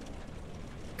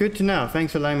 Good to know.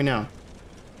 Thanks for letting me know.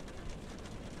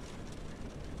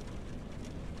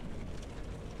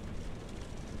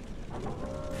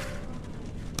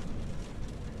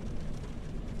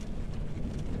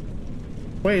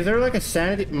 Wait, is there like a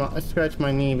sanity? I scratched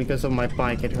my knee because of my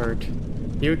bike. It hurt.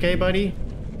 You okay, buddy?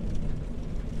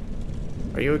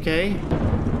 Are you okay?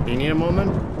 Do you need a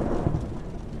moment?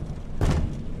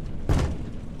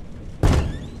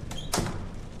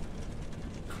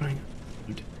 Crying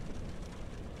out.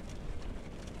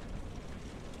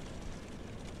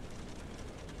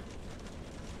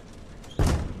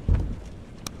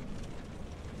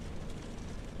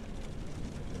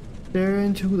 Stare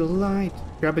into the light.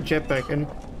 Grab a jetpack and...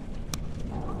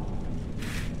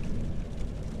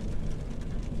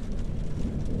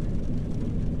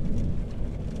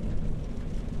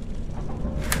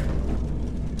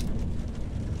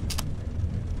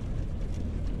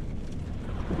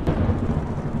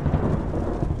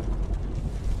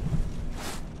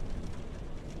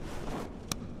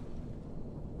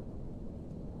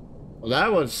 Well,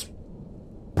 that was...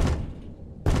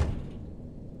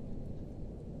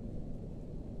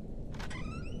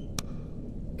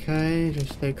 Okay,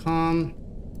 just stay calm.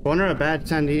 I wonder how bad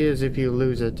sanity is if you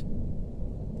lose it.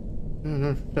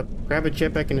 No, grab a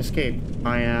jetpack and escape.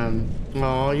 I am...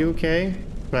 Oh, you okay?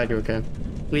 Glad you're okay.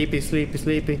 Sleepy, sleepy,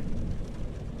 sleepy.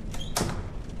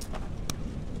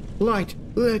 Light!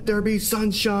 Let there be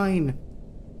sunshine!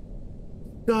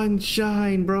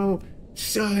 Sunshine, bro!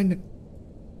 Sun!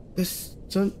 The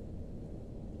sun...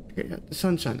 Okay, the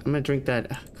sunshine. I'm gonna drink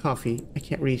that coffee. I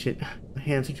can't reach it. My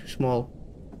hands are too small.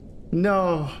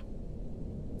 No!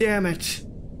 Damn it!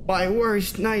 My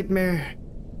worst nightmare!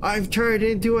 I've turned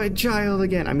into a child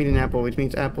again! I'm eating an apple, which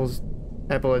means apple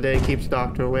a day keeps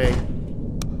doctor away.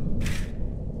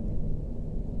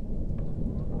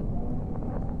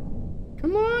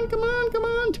 Come on, come on, come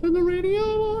on! Turn the radio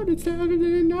on! It's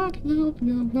Saturday night!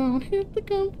 Down, hit the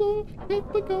gun floor!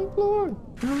 Hit the gun floor!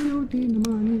 I don't need the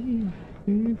money!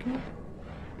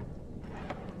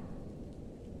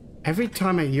 Every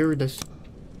time I hear the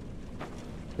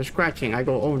scratching, I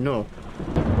go, oh no.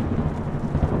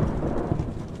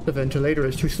 The ventilator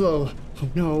is too slow. Oh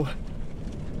no.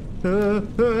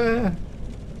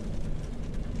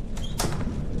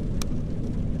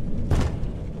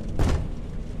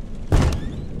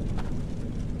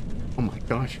 Oh my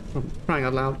gosh, I'm crying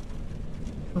out loud.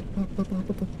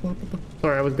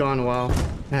 Sorry, I was gone a while.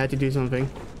 I had to do something.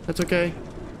 That's okay.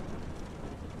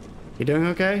 You doing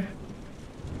okay?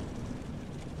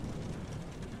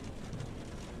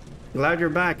 Glad you're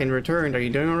back and returned. Are you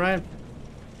doing alright?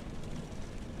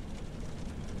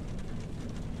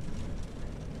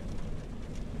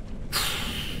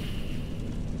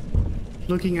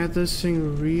 Looking at this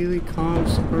thing really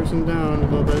calms the person down a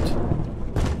little bit.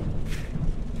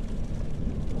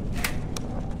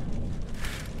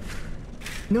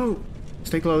 No!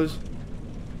 Stay close.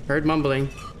 Heard mumbling.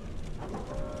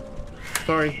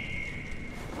 Sorry.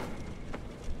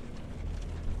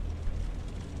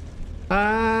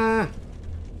 Ah!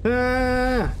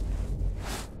 Ah!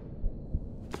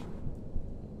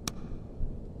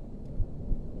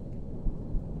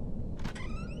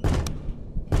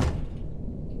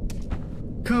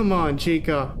 Come on,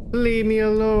 Chica. Leave me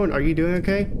alone. Are you doing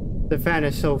okay? The fan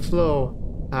is so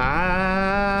slow.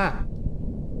 Ah!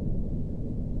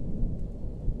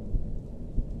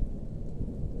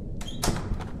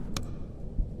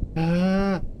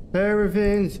 Ah!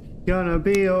 Everything's gonna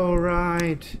be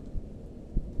alright.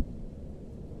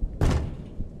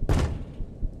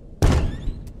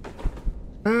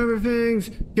 Everything's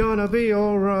gonna be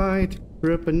alright.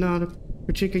 Rip another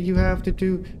Chica, you have to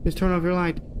do is turn off your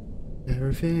light.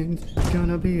 Everything's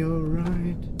gonna be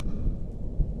alright.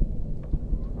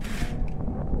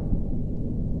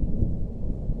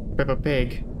 Peppa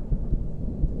Pig.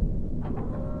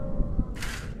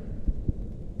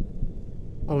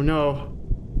 Oh no.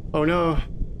 Oh no.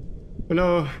 Oh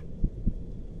no.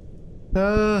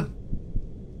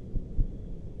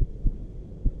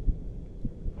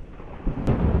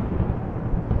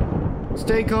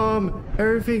 Stay calm.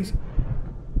 Everything's...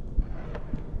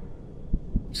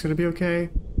 It's gonna be okay.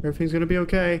 Everything's gonna be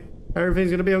okay.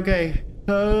 Everything's gonna be okay.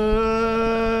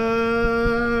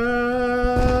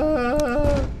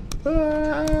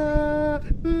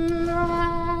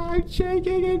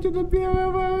 Shaking into the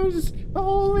universe.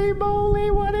 Holy moly,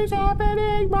 what is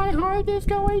happening? My heart is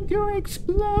going to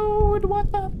explode.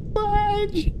 What the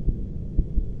fudge?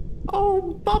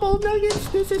 Oh, bubble nuggets,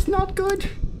 this is not good.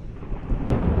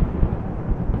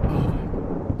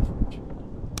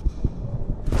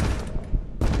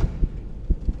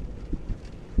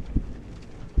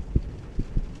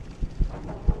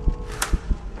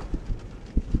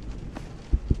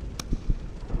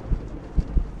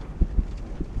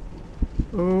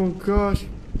 Oh gosh,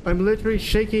 I'm literally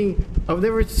shaking. I've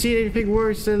never seen anything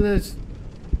worse than this.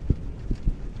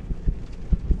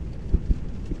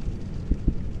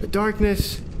 The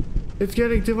darkness, it's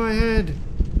getting to my head.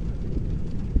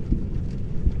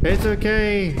 It's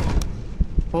okay.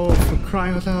 Oh, for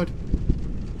crying out loud.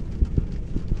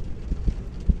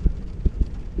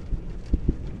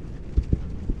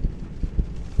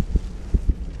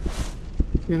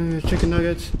 You know, chicken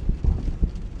nuggets.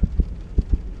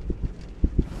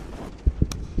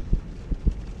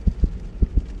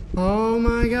 Oh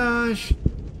my gosh!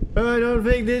 I don't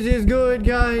think this is good,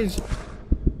 guys!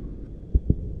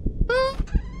 Ah,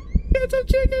 get some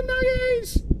chicken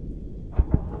nuggets!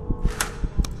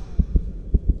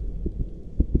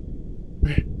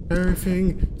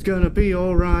 Everything's gonna be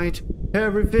alright.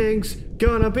 Everything's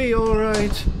gonna be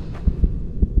alright.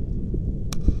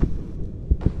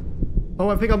 Oh,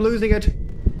 I think I'm losing it.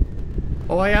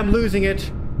 Oh, I am losing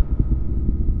it.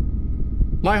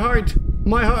 My heart!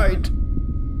 My heart!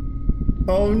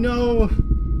 Oh no!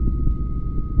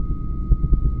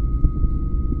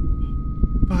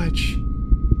 Fudge.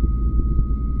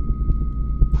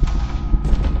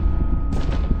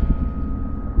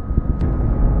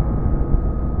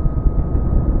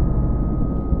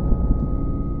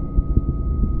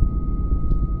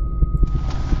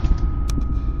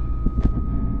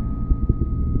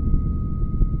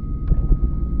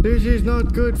 This is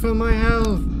not good for my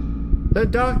health. The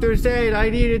doctor said I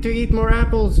needed to eat more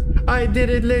apples. I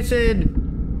didn't listen.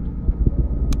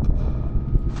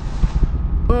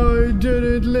 I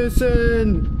didn't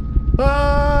listen.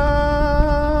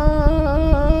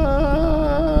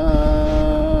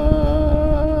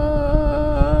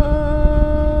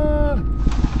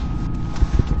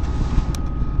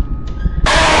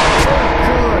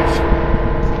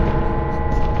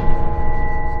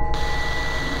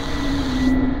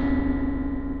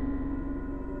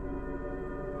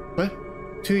 What?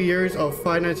 2 years of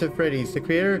Five Nights at Freddy's. The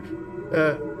creator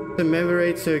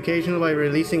commemorates the occasion by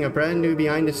releasing a brand new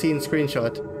behind-the-scenes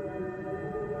screenshot.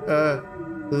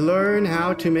 Learn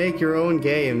how to make your own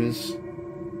games.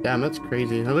 Damn, that's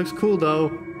crazy. That looks cool though.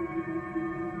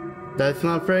 That's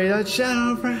not Freddy, that's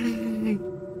Shadow Freddy.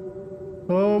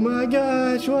 Oh my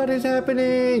gosh, what is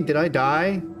happening? Did I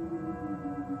die?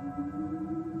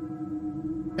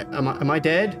 Am I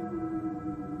dead?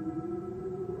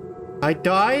 I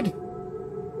died?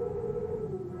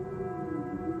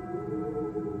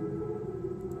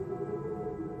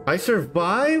 I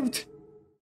survived?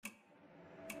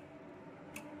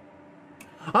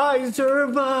 I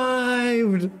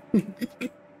survived!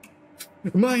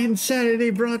 My insanity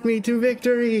brought me to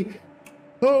victory!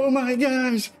 Oh my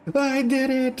gosh! I did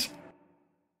it!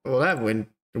 Well, that went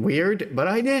weird, but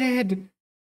I did it!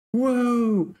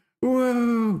 Whoa!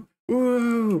 Whoa!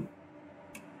 Whoa!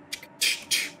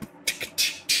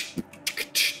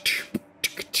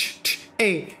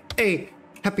 Hey! Hey!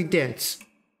 Happy dance!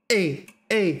 Hey!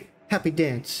 Hey! Happy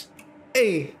dance!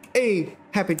 Hey! Hey!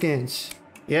 Happy dance!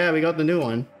 Yeah, we got the new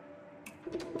one.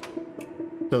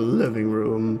 The living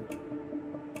room.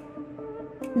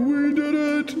 We did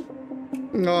it!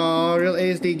 Aw, real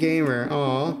ASD gamer.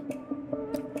 Aw.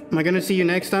 Am I gonna see you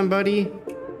next time, buddy?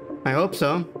 I hope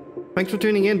so. Thanks for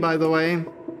tuning in, by the way.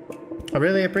 I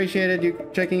really appreciated you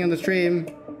checking on the stream.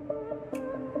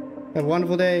 Have a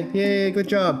wonderful day. Yay, good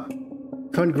job.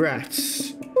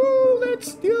 Congrats. Woo,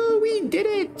 let's go. We did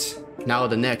it. Now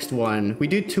the next one. We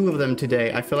do 2 of them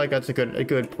today. I feel like that's a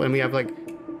good when we have like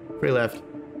 3 left.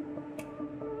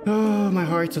 Oh, my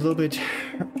heart's a little bit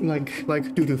like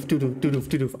doo-doof, doo-doof, doo-doof,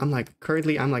 doo-doof. I'm like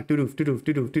doo-doof, doo-doof,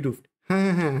 doo-doof, doo-doof.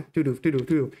 Ha-ha-ha, doo-doof, doo-doof,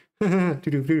 doo-doof. Ha-ha,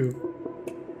 doo-doof, doo-doof.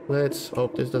 Let's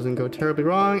hope this doesn't go terribly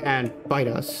wrong and bite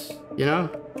us, you know?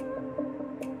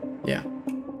 Yeah.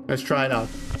 Let's try it out.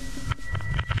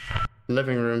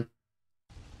 Living room.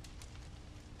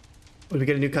 Did we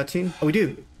get a new cutscene? Oh, we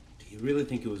do. Do you really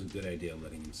think it was a good idea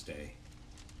letting him stay?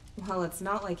 Well, it's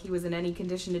not like he was in any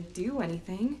condition to do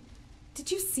anything. Did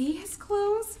you see his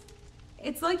clothes?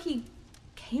 It's like he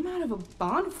came out of a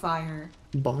bonfire.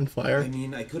 Bonfire? I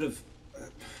mean, I could have...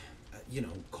 you know,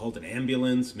 called an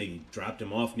ambulance, maybe dropped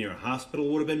him off near a hospital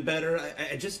would have been better.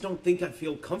 I just don't think I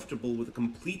feel comfortable with a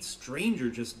complete stranger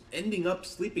just ending up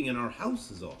sleeping in our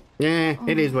house is all. Yeah,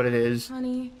 it is what it is.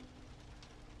 Honey,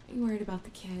 are you worried about the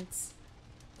kids?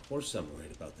 Of course I'm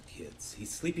worried about the kids. He's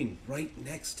sleeping right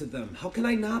next to them. How can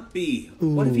I not be?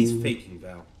 What if he's faking,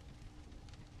 Val?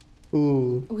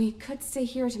 Ooh. We could stay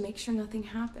here to make sure nothing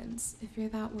happens, if you're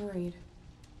that worried.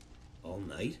 All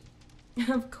night?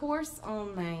 Of course, all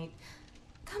night.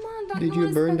 Come on, don't Did you you want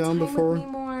to burn spend down time before? with me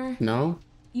more? No?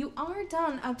 You are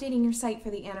done updating your site for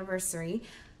the anniversary.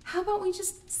 How about we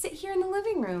just sit here in the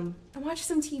living room and watch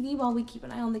some TV while we keep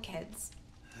an eye on the kids?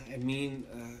 I mean,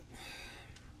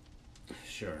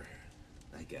 sure.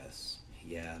 I guess.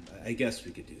 Yeah, I guess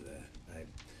we could do that.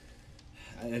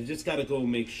 I've just got to go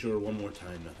make sure one more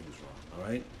time nothing's wrong,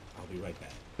 alright? I'll be right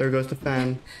back. There goes the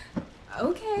fan.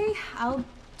 Okay, I'll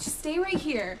just stay right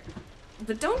here.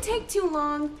 But don't take too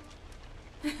long.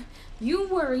 You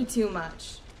worry too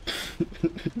much.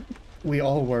 We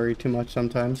all worry too much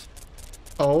sometimes.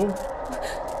 Oh?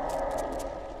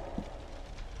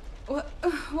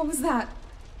 What was that?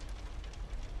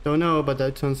 Don't know, but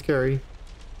that sounds scary.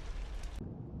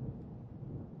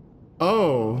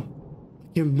 Oh.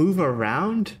 You move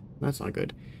around? That's not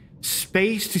good.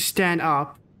 Space to stand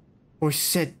up or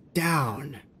sit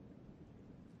down.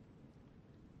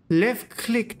 Left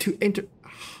click to enter.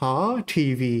 Huh?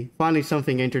 TV. Finally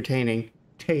something entertaining.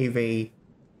 TV.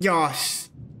 Yes.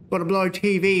 Got a blow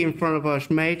TV in front of us,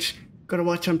 mates. Gotta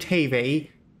watch some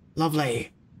TV.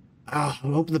 Lovely. I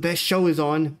hope the best show is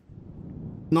on.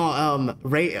 Not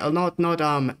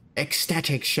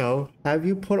ecstatic show. Have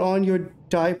you put on your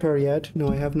diaper yet?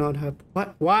 No, I have not.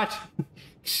 What?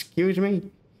 Excuse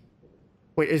me.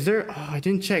 Wait, is there? Oh, I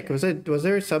didn't check. Was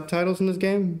there subtitles in this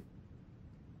game?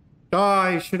 Oh,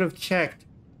 I should have checked.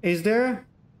 Is there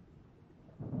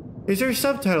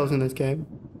subtitles in this game?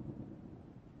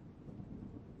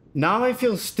 Now I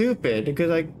feel stupid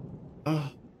because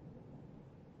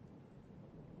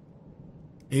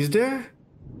Is there?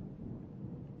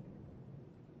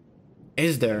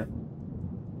 Is there?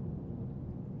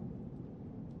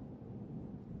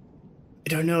 I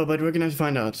don't know, but we're gonna have to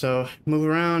find out. So, move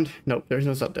around. Nope, there's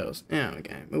no subtitles. Yeah,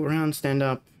 okay. Move around, stand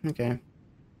up. Okay.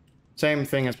 Same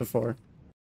thing as before.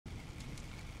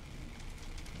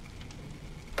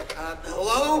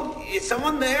 Hello? Is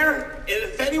someone there?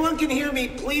 If anyone can hear me,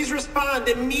 please respond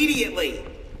immediately.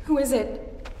 Who is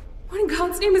it? What in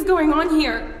God's name is going on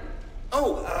here?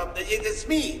 Oh, it's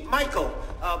me, Michael.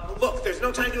 Look, there's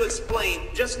no time to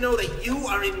explain. Just know that you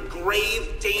are in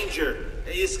grave danger.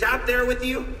 Is Scott there with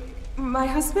you? My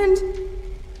husband?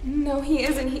 No, he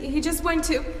isn't. He just went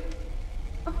to...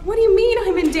 What do you mean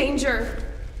I'm in danger?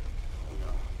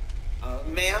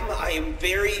 Ma'am, I am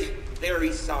very,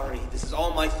 very sorry. This is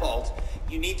all my fault.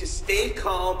 You need to stay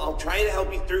calm. I'll try to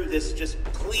help you through this. Just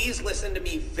please listen to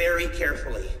me very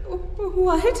carefully.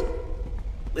 What?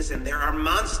 Listen, there are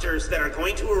monsters that are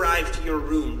going to arrive to your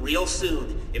room real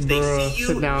soon. If they see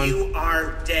you, you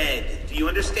are dead. Do you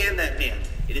understand that, man?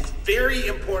 It is very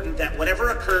important that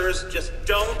whatever occurs, just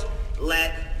don't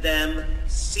let them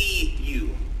see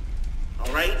you.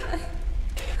 All right?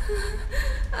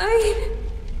 I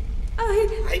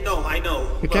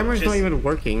know. The camera's not even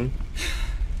working.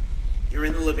 You're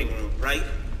in the living room, right?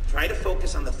 Try to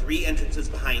focus on the 3 entrances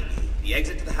behind you. The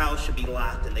exit to the house should be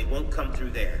locked, and they won't come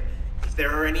through there. If there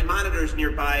are any monitors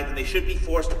nearby, then they should be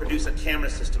forced to produce a camera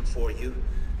system for you.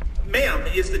 Ma'am,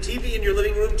 is the TV in your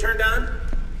living room turned on?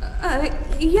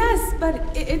 Yes,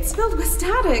 but it's filled with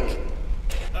static.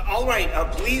 All right,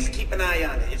 please keep an eye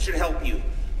on it. It should help you.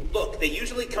 Look, they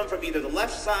usually come from either the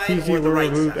left side or the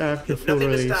right side. There's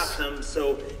nothing to stop them,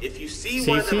 so if you see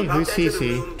one of them about to enter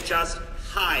the room, just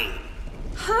hide.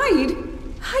 Hide?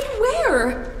 Hide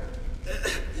where?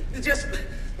 Just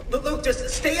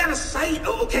stay out of sight,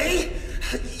 okay?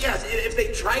 Yes, if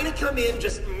they try to come in,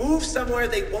 just move somewhere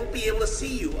they won't be able to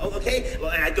see you, okay?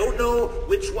 Well, I don't know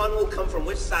which one will come from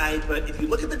which side, but if you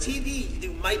look at the TV,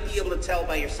 you might be able to tell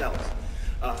by yourself.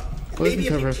 Maybe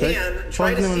if you can,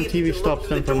 try to see if you can look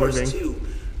through the doors too.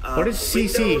 What is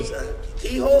CC? Windows,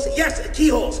 keyholes? Yes,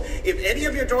 keyholes. If any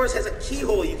of your doors has a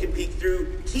keyhole you can peek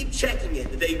through, keep checking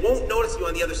it. They won't notice you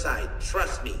on the other side.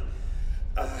 Trust me.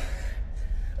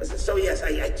 So yes,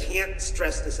 I can't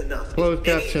stress this enough. Closed if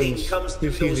anything captions. comes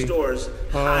through those doors,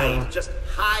 hide. Just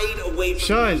hide away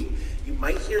from me. You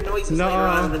might hear noises later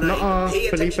on in the night. Pay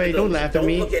attention Felipe, to don't those. laugh at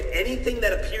me. Don't look at anything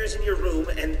that appears in your room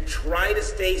and try to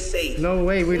stay safe. No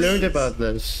way, we Please. learned about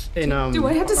this in Do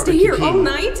I have to stay here all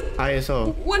night?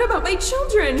 ISO. What about my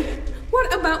children?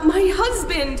 What about my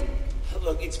husband?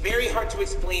 Look, it's very hard to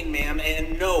explain, ma'am,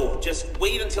 and no, just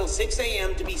wait until 6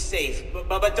 a.m. to be safe.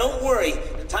 But don't worry,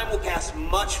 the time will pass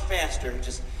much faster.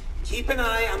 Just keep an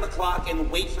eye on the clock and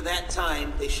wait for that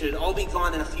time. They should all be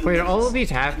gone in a few minutes. Wait, all of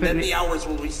these happen? And then the hours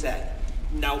will reset.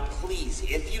 Now, please,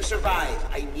 if you survive,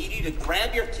 I need you to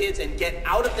grab your kids and get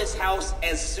out of this house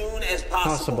as soon as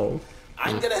possible.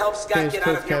 I'm gonna help Scott get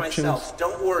out of here myself.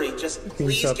 Don't worry, just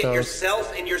please get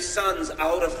yourself and your sons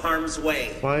out of harm's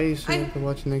way. Why are you saying to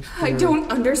watch next year? I don't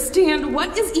understand.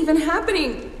 What is even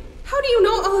happening? How do you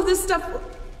know all of this stuff?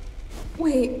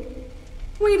 Wait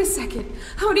a second.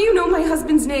 How do you know my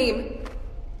husband's name?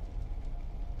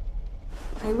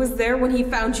 I was there when he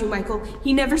found you, Michael.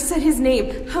 He never said his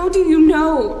name. How do you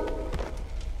know?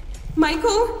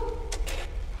 Michael?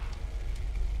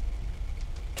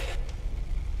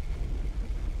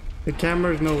 The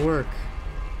cameras no work.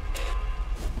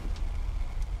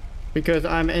 Because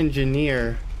I'm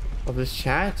engineer of this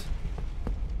chat?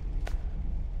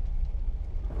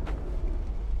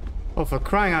 Oh, for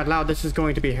crying out loud, this is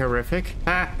going to be horrific.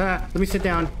 Let me sit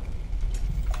down.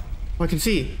 Oh, I can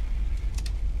see.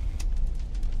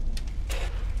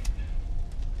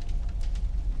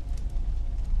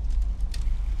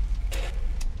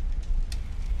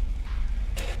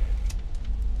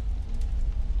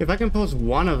 If I can post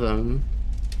one of them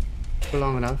for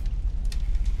long enough.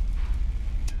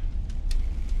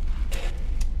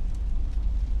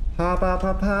 How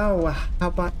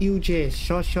about you, Jay?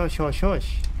 Shush.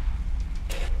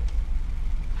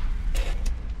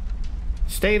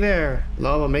 Stay there.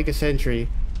 Love will make a century.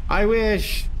 I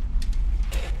wish.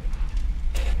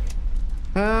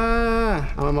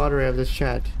 I'm a moderator of this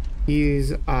chat.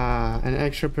 He's an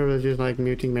extra privileges like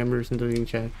muting members and deleting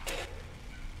chat.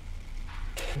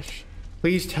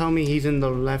 Please tell me he's in the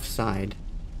left side.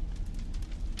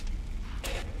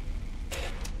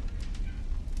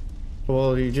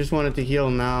 Well, you just wanted to heal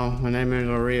now when nightmares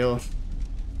are real.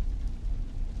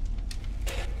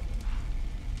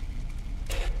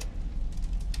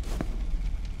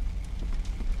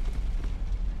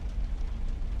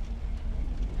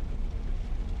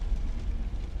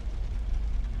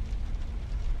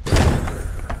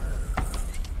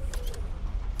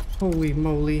 Holy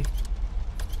moly.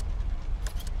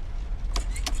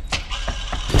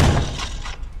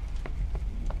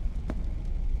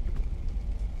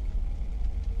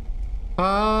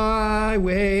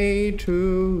 Highway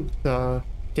to the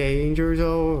danger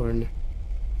zone.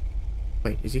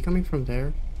 Wait, is he coming from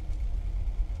there?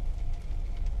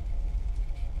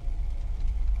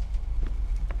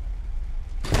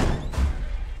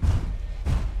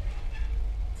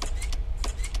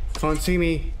 Can't see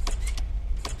me.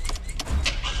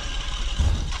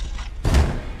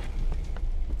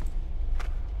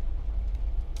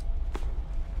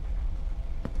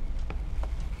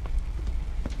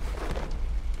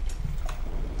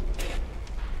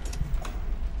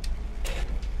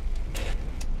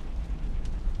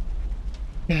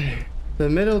 The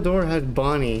middle door has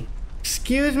Bonnie.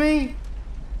 Excuse me?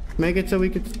 Make it so we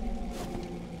could...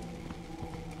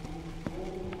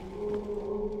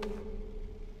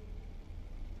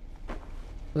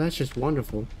 Well, that's just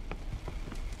wonderful.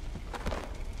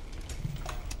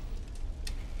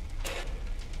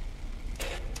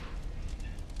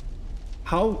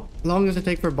 How long does it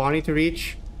take for Bonnie to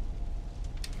reach?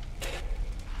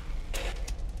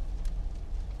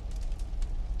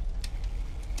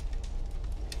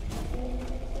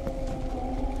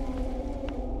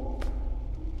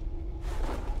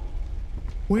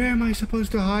 Where am I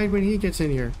supposed to hide when he gets in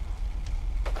here?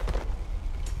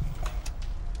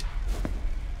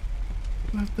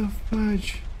 What the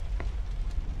fudge?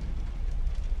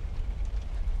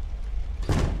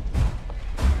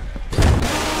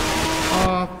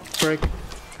 Oh, frick.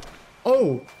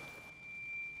 Oh!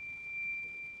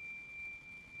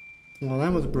 Well,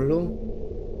 that was brutal.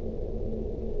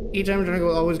 Each time I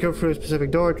will always go through a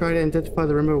specific door, try to identify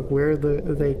the room of where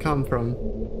they come from.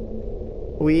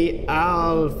 We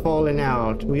all fallen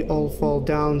out. We all fall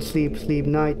down, sleep,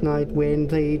 night, when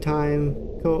playtime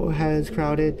has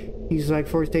crowded. He's like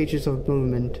 4 stages of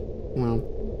movement. Well,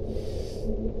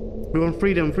 we want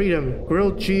freedom,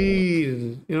 grilled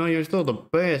cheese. You know, you're still the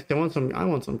best. I want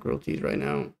some grilled cheese right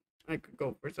now. I could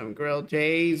go for some grilled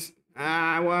cheese.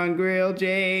 I want grilled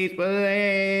cheese,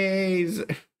 please.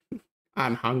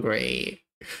 I'm hungry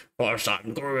for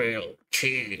some grilled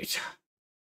cheese.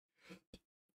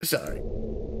 Sorry.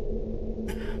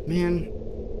 Man.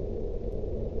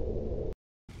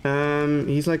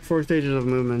 He's like 4 stages of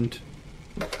movement.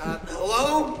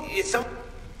 Hello?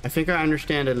 I think I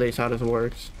understand at least how this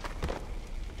works.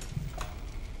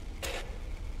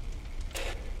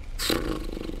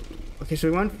 Okay, so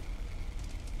we want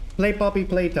Play Poppy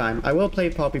Playtime. I will play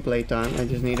Poppy Playtime. I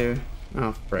just need to...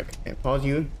 Oh, frick. Okay, pause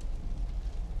you.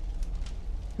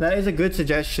 That is a good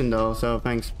suggestion, though, so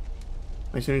thanks.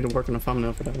 I still need to work on a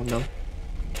thumbnail for that one, though.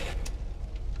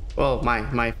 Well,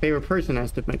 my favorite person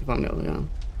has to make a thumbnail, you know.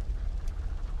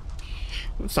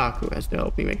 Saku has to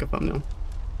help me make a thumbnail.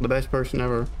 The best person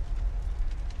ever.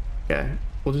 Okay.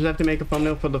 We'll just have to make a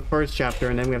thumbnail for the first chapter,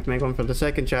 and then we have to make one for the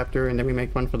second chapter, and then we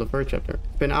make one for the third chapter.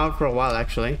 It's been out for a while,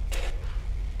 actually.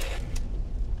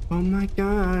 Oh my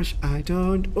gosh, I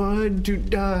don't want to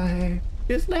die.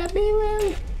 Just let me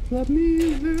live. Let me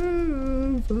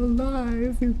live a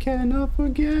life you cannot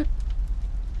forget.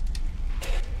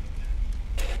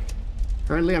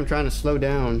 Currently, I'm trying to slow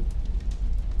down.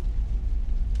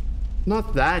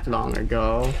 Not that long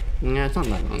ago. Yeah, it's not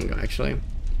that long ago, actually.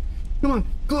 Come on,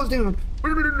 close down.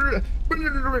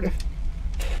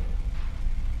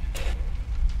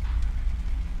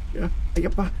 Yeah.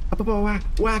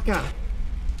 Waka.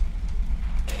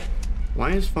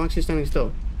 Why is Foxy standing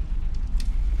still?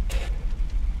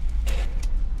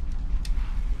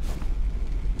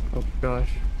 Oh gosh.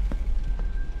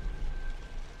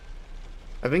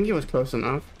 I think he was close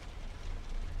enough.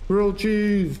 Grilled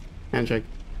cheese! Handshake.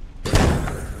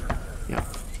 Yeah.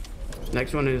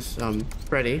 Next one is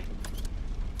Freddy.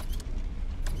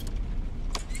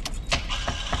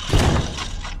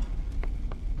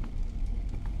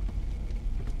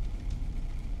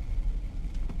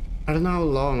 I don't know how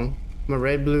long. My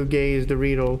red blue gaze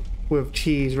Dorito with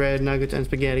cheese, red nuggets, and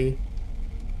spaghetti.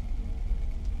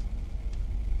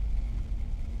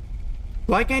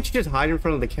 Why can't you just hide in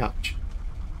front of the couch?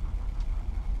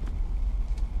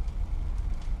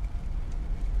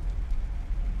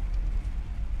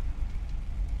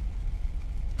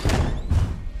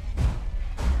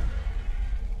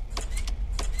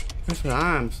 That's what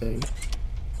I'm saying.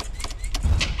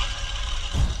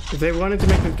 If they wanted to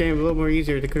make this game a little more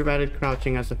easier, they could have added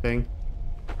crouching as a thing.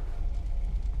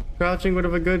 Crouching would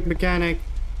have a good mechanic.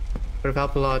 Would have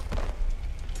helped a lot.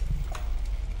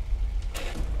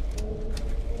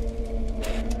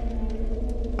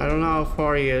 I don't know how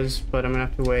far he is, but I'm gonna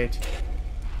have to wait.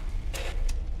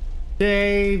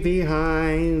 Stay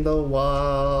behind the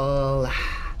wall.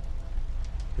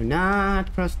 Do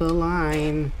not cross the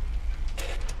line.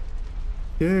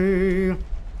 Stay.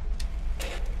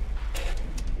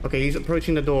 Okay, he's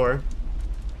approaching the door.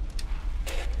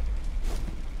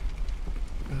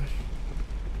 Gosh.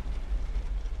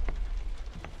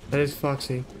 That is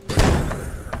Foxy.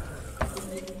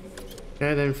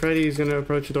 Yeah, then Freddy's gonna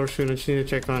approach the door soon. I just need to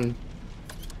check on...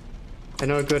 I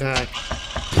know a good hack.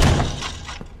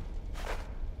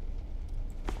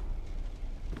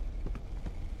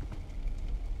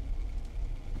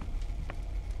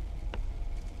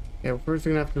 Yeah, first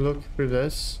we're gonna have to look through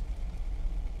this.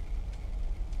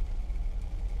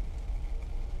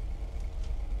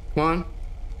 Come on.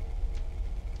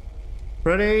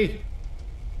 Freddy!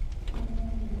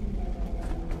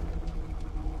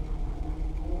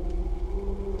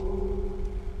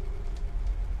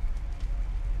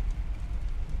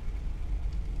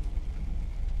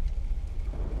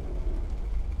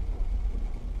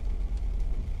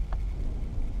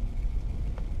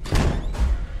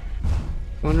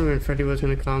 Wonder when Freddy was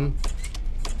gonna come.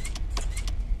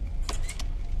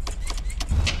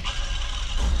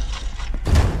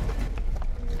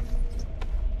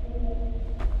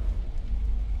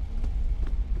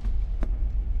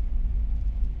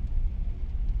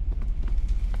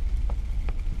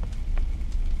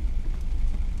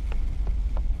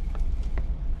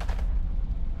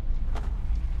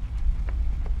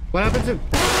 What happened to...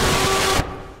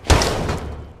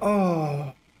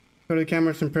 Oh. Go to the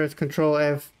cameras and press Control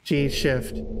F G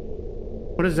Shift.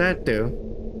 What does that do?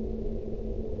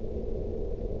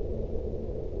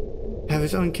 Have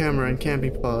his own camera and can't be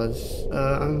paused.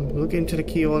 I'm looking to the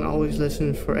keyhole and always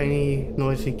listen for any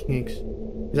noisy kinks.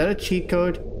 Is that a cheat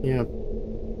code? Yeah.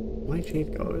 Why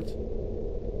cheat codes?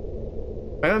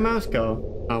 Where did the mouse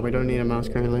go? Oh, we don't need a mouse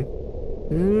currently.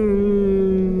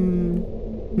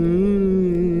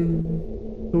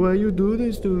 Why you do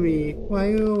this to me? Why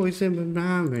you always simple?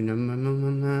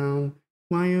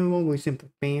 Why you always simple?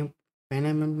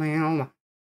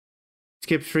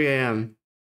 Skip 3 AM.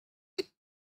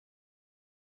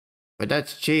 But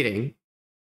that's cheating.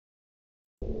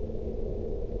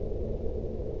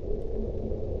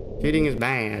 Cheating is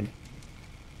bad.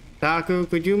 Taku,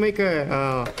 could you make a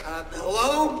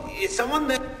Hello? Is someone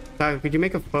there? Taku, could you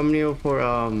make a thumbnail for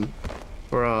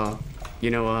you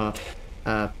know,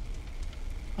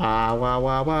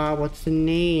 what's the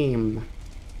name?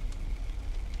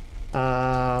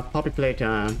 Poppy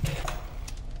Playtime.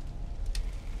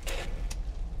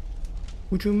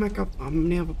 Would you make a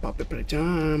thumbnail for puppet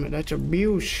playtime? That's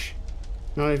abuse.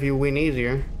 Not if you win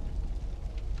easier.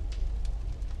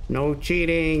 No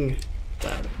cheating.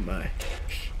 Bye.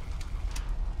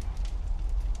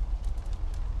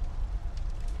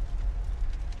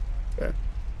 Yeah.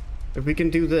 If we can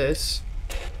do this,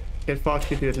 get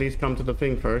Foxy to at least come to the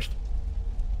thing first.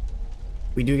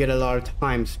 We do get a lot of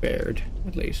time spared,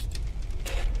 at least.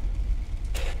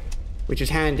 Which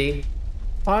is handy.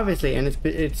 Obviously, and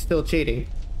it's still cheating.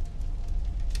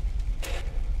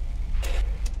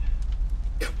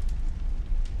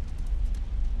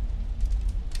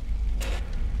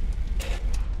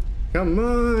 Come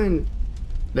on!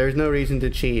 There's no reason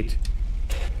to cheat.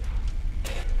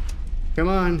 Come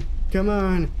on! Come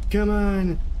on! Come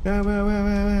on!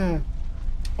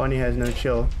 Bonnie has no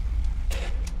chill.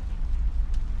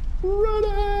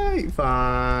 Ready!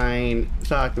 Fine.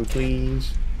 Saku,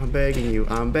 please. I'm begging you.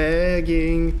 I'm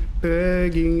begging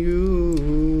you.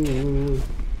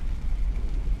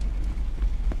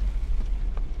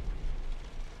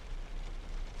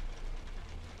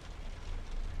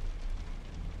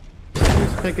 2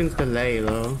 seconds delay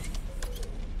though.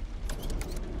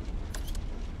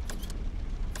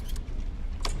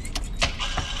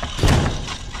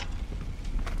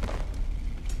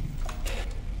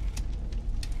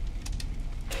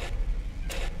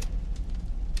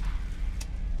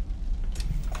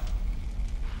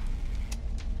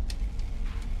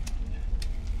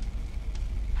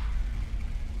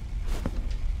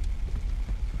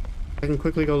 I can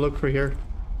quickly go look for here.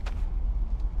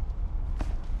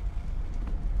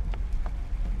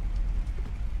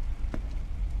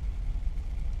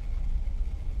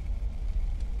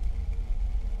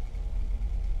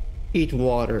 Eat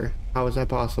water. How is that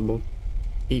possible?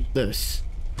 Eat this.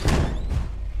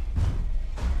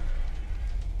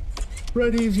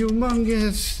 Freddy's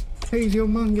humongous. He's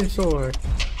humongous sword.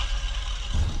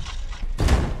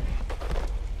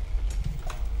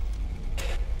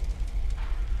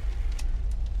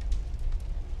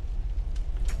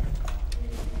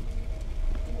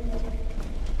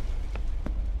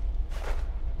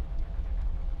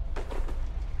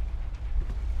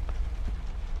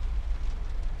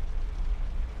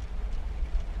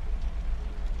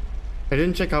 I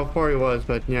didn't check how far he was,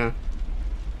 but yeah.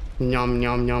 Yum,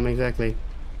 yum, yum, exactly.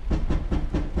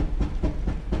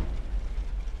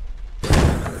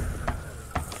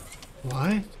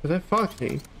 What? Was that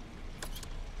Foxy?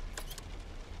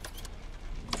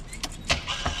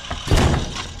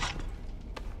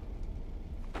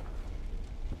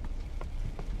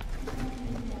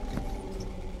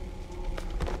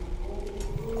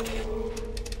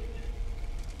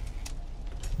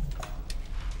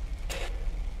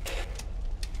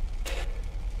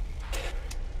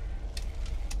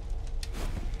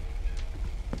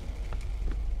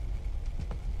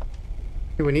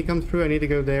 When he comes through, I need to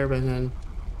go there, but then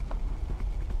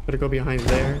gotta go behind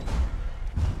there.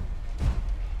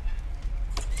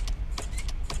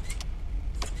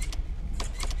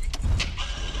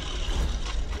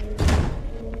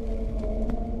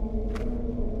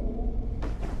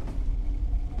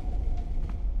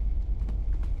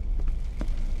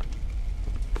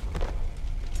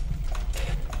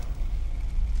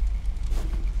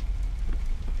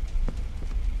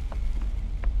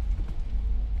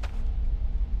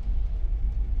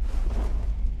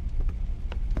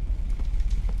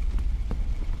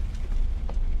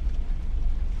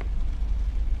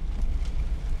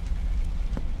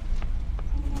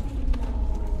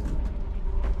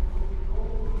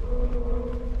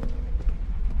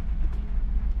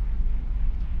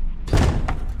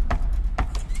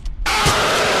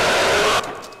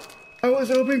 I was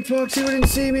hoping Foxy wouldn't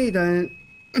see me, darn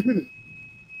it.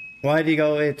 Why'd he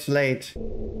go? It's late.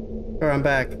 Or I'm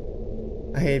back.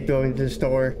 I hate going to the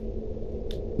store.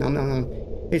 Nom nom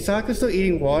nom. Is Saku still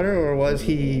eating water, or was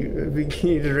he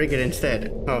beginning to drink it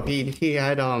instead? Oh, he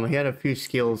had a few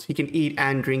skills. He can eat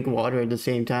and drink water at the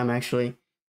same time, actually.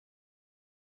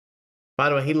 By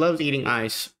the way, he loves eating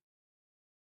ice.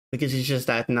 Because he's just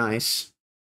that nice.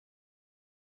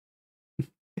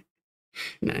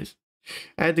 Nice.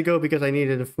 I had to go because I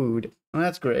needed the food. Well,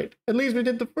 that's great. At least we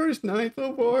did the first night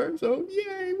so far. So,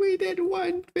 yay, we did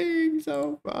one thing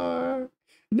so far.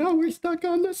 Now we're stuck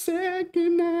on the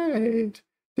second night.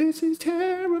 This is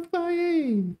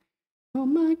terrifying. Oh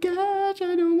my gosh,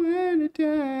 I don't want to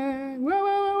die. Whoa,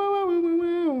 whoa, whoa, whoa,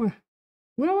 whoa, whoa.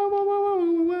 Whoa, whoa, whoa,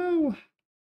 whoa, whoa, whoa.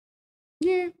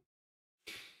 Yeah.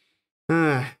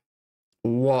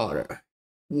 Water.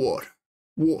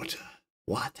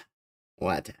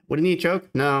 Wouldn't he choke?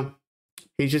 No.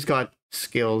 He's just got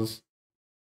skills.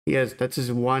 That's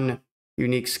his one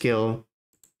unique skill.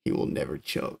 He will never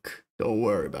choke. Don't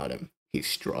worry about him. He's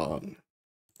strong.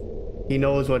 He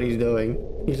knows what he's doing.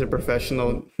 He's a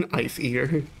professional ice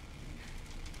eater.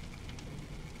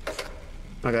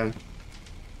 Okay.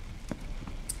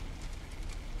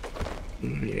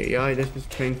 Yeah, this is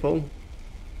painful.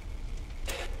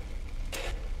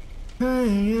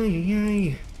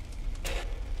 We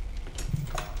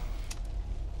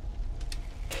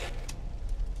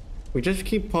just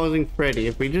keep pausing Freddy.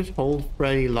 If we just hold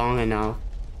Freddy long enough,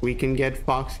 we can get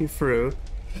Foxy through.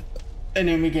 And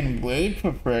then we can wait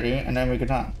for Freddy, and then we can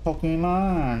talk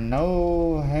Pokemon.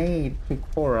 No hate to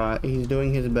Cora. He's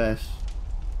doing his best.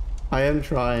 I am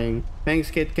trying. Thanks,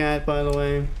 Kit Kat, by the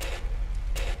way.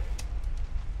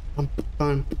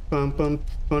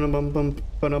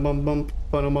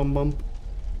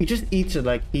 He just eats it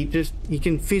like he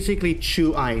can physically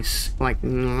chew ice. Like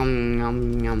nom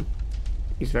nom nom.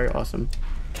 He's very awesome.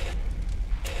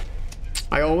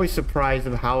 I always surprised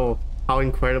of how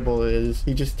incredible it is.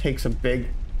 He just takes a big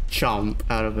chomp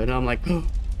out of it, and I'm like, oh,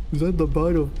 is that the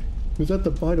bite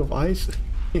of ice?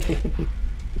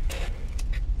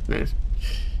 Nice.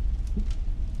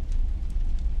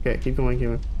 Okay, keep going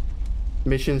here.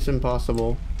 Missions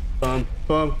impossible. Bum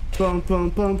bum bum bum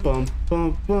bum bum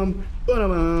bum bum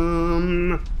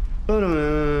ba-dum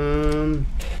ba-dum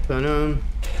ba-dum.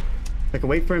 I can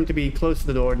wait for him to be close to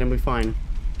the door, and then we fine.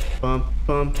 Bum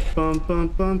bum bum bum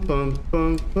bum bum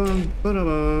bum bum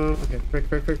ba-dum. Okay, frick.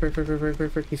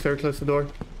 He's very close to the door.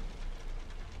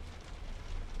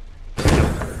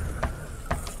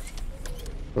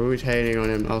 Who's hating on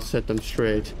him? I'll set them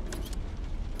straight.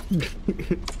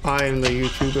 I am the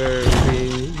YouTuber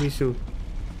Visu.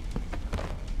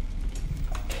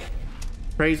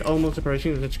 Freddy's almost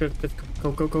approaching. Let's go.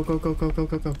 Go.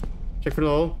 Check for the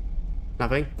hole.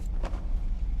 Nothing.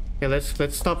 Okay,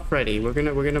 let's stop Freddy. We're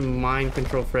gonna mind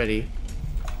control Freddy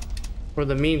for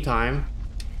the meantime,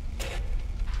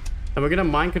 and we're gonna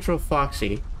mind control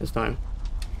Foxy this time.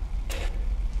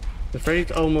 The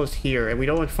Freddy's almost here, and we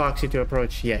don't want Foxy to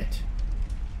approach yet.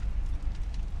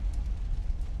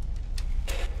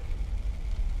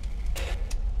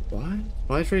 What?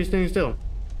 Why is Freddy staying still?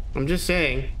 I'm just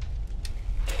saying.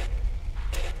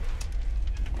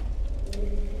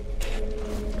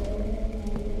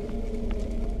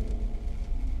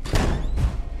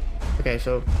 Okay,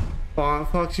 so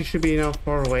Foxy should be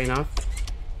far away enough.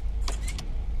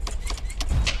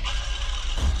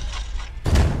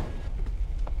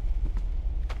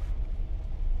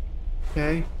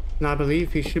 Okay, now I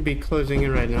believe he should be closing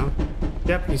in right now.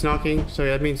 Yep, he's knocking, so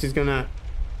that means he's gonna...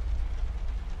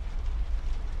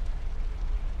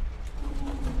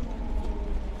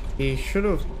 He should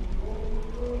have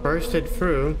bursted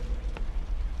through.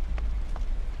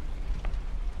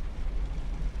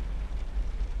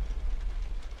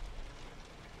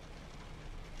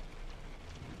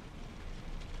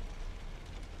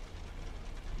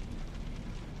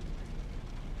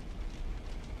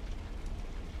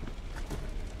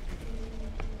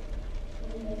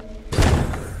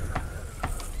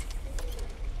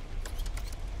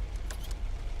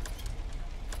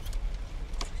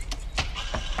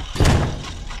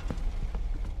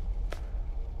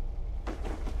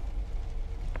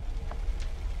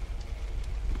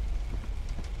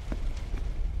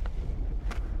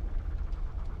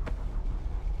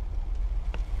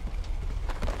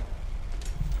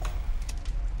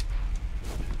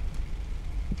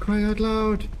 Cry out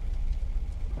loud.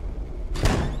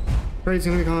 Freddy's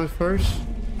gonna come out first,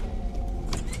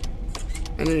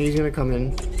 and then he's gonna come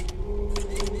in.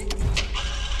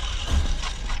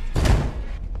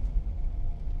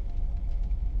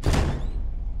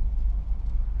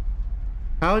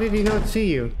 How did he not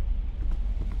see you?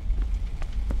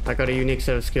 I got a unique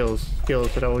set of skills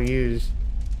that I will use.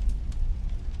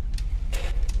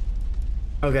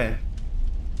 Okay.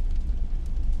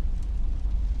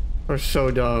 We're so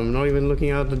dumb, not even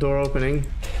looking out the door opening.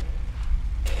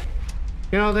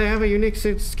 You know, they have a unique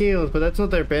set of skills, but that's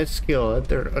not their best skill,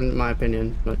 in my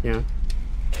opinion, but yeah.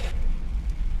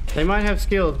 They might have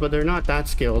skills, but they're not that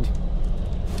skilled.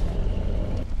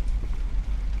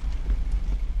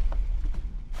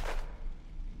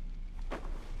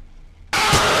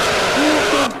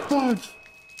 What the fuck?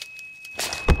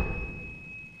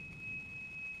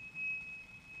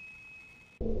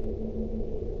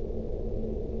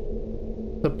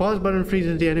 The pause button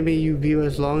freezes the enemy you view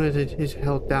as long as it is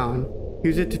held down.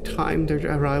 Use it to time their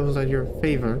arrivals at your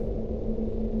favor.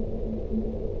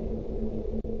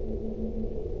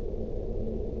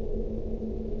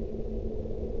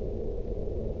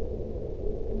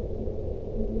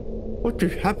 What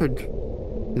just happened?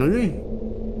 Nothing?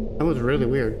 That was really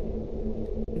weird.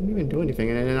 Didn't even do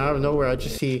anything, and then out of nowhere I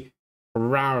just see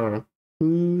rawr.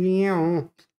 Whatever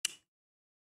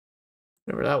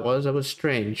that was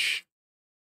strange.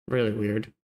 Really weird.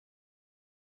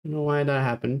 I don't know why that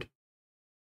happened.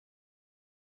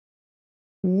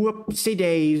 Whoopsie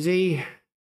daisy.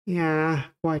 Yeah,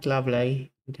 quite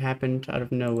lovely. It happened out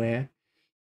of nowhere.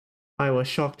 I was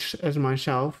shocked as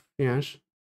myself, yes.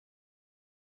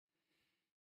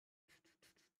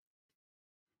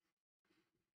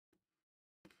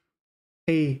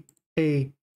 Hey.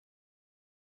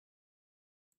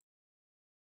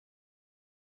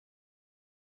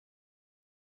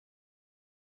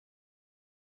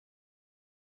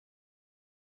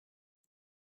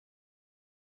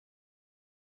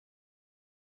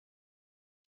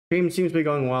 Stream seems to be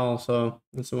going well, so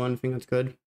that's the one thing that's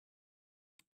good.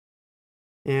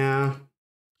 Yeah.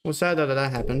 Well, sad that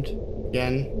happened.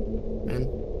 Again. Man.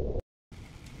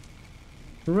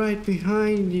 Right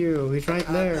behind you. He's right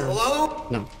there. Hello?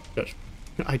 No, just.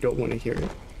 I don't want to hear it.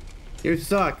 You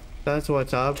suck. That's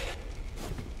what's up.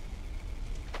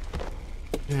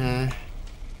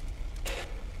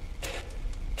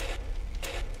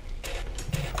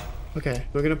 Okay,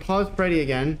 we're gonna pause Freddy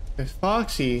again, because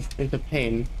Foxy is a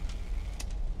pain.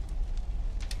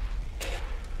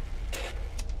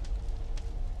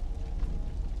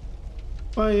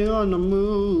 Why are you on the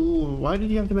move? Why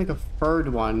did you have to make a third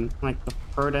one? Like the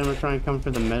third animatronic come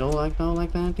through the middle like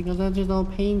that? Because that's just all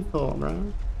painful,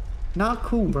 bro. Not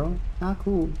cool, bro. Not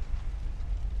cool.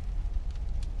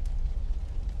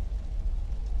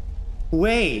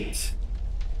 Wait!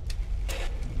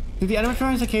 Do the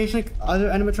animatronics occasionally, other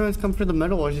animatronics come through the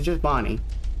middle, or is it just Bonnie?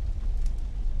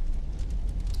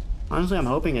 Honestly, I'm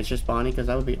hoping it's just Bonnie, because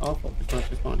that would be awful if it's not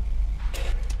just Bonnie.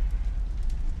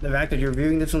 The fact that you're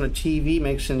viewing this on the TV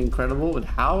makes it incredible, but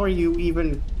how are you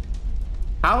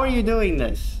doing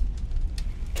this?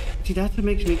 See, that's what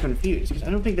makes me confused, because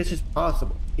I don't think this is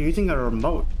possible. You're using a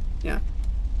remote. Yeah.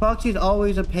 Foxy's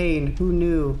always a pain, who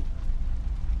knew?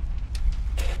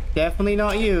 Definitely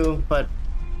not you, but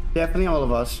definitely all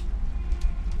of us.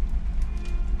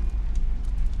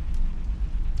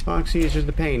 Foxy is just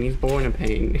a pain. He's born a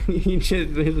pain. He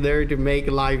just is there to make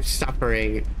life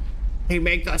suffering. He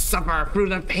makes us suffer through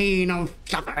the pain of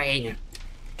suffering.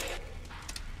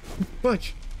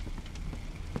 Watch.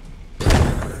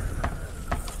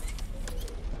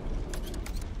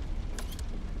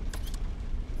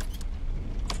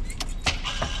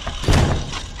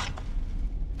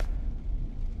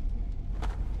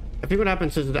 I think what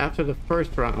happens is that after the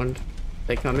first round,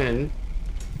 they come in.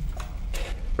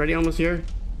 Freddy almost here.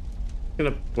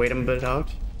 Gonna wait him a bit out.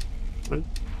 Come on.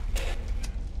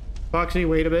 Foxy,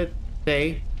 wait a bit.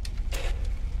 Stay.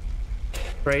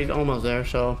 Freddy's almost there,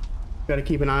 so gotta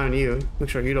keep an eye on you. Make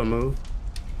sure you don't move.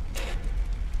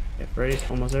 Yeah, Freddy's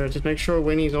almost there. Just make sure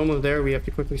when he's almost there, we have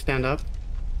to quickly stand up.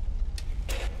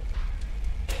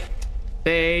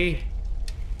 Stay.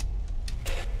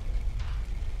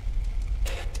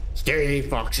 Stay,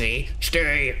 Foxy.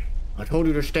 Stay. I told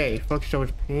you to stay. Foxy so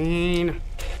much pain.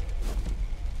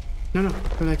 No,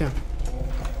 go back down.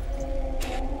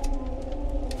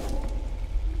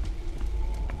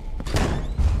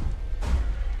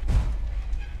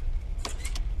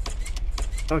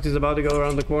 Foxy's about to go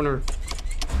around the corner.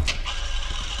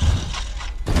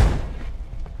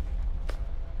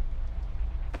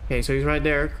 Okay, so he's right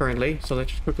there currently. So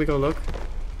let's just quickly go look.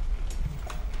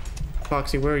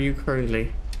 Foxy, where are you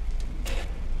currently?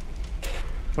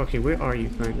 Foxy, where are you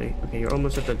currently? Okay, you're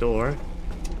almost at the door.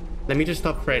 Let me just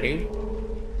stop Freddy.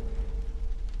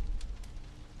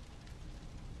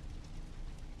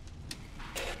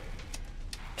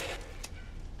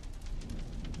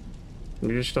 Let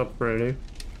me just stop Freddy.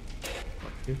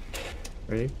 Foxy.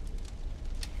 Freddy.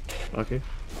 Foxy.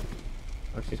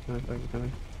 Foxy's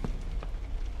coming.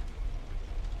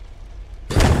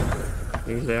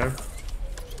 He's there.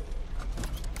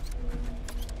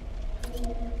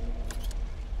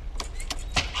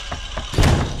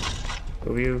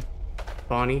 Move you.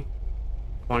 Bonnie.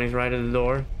 Bonnie's right at the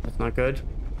door. That's not good.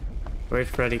 Where's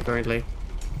Freddy currently?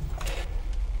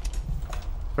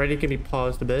 Freddy can be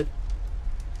paused a bit.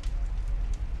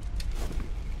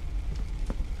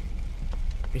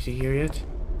 Is he here yet?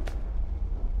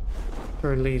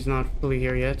 Currently he's not fully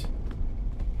here yet.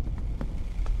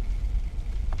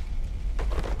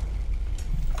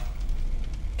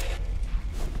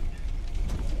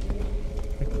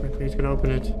 Quickly, he's gonna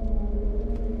open it.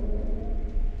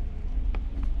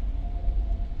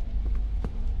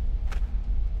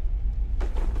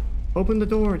 Open the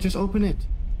door, just open it.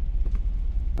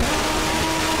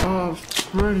 Oh,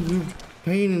 Freddy, you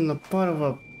pain in the butt of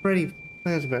a Freddy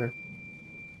Fazbear.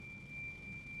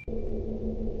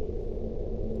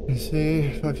 Let's see.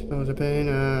 Fuck, that was a pain.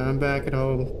 I'm back at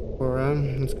home. Cora,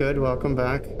 it's good. Welcome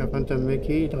back. Have fun to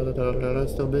Mickey.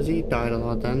 Still busy. Died a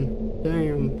lot then.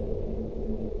 Damn.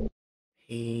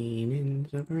 Pain in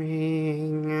the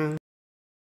brain.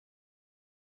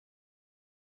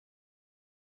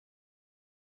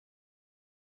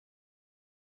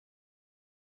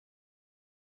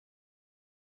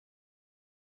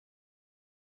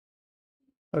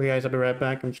 Okay, guys, I'll be right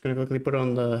back. I'm just gonna quickly put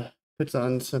on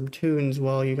some tunes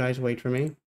while you guys wait for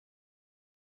me.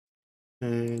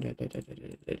 This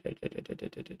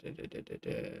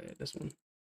one.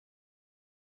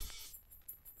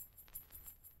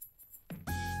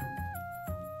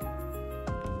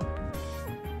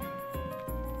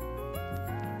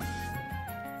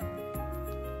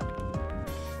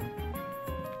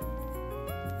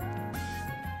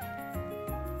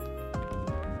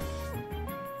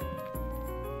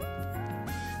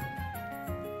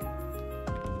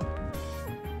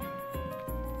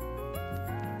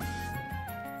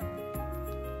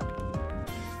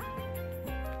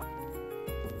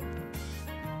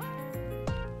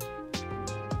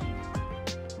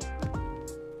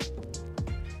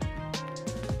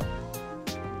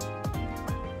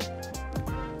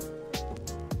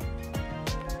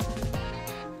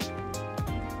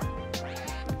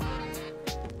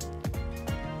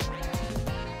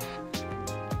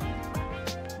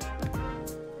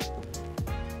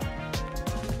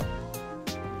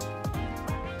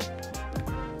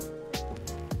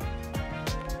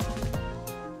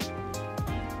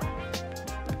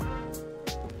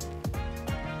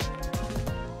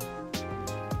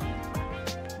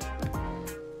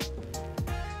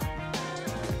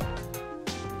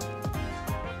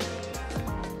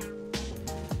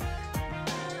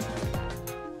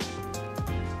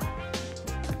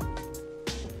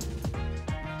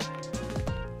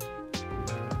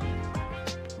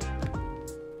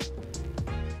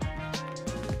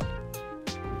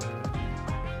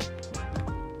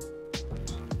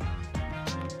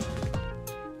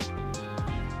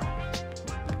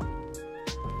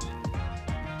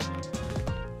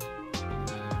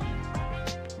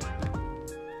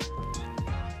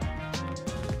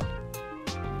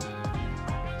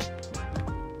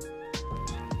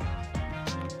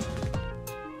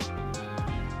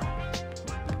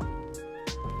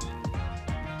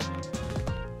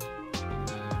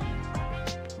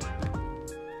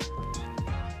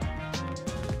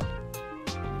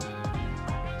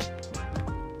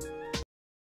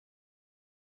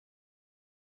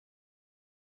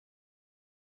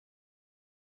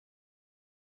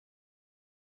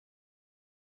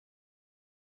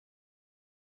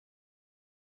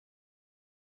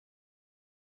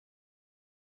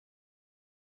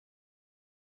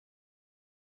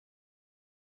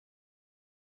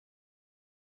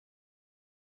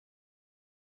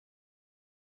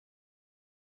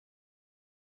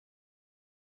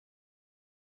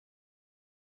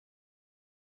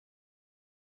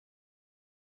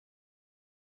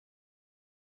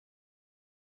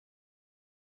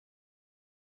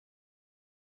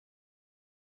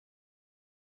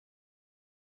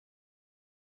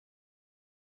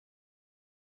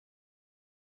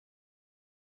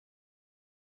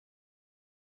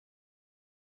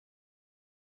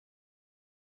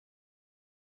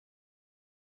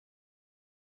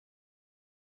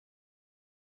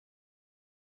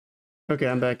 Okay,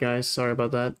 I'm back, guys. Sorry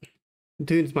about that.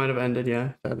 Tunes might have ended,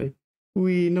 yeah, sadly.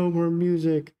 We no more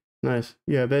music. Nice.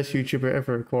 Yeah, best YouTuber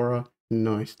ever, Cora.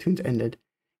 Nice. Tunes ended.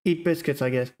 Eat biscuits, I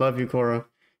guess. Love you, Cora.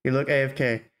 You look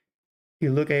AFK.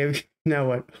 You look AFK. Now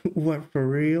what? What, for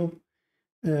real?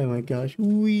 Oh my gosh.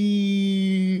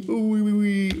 We.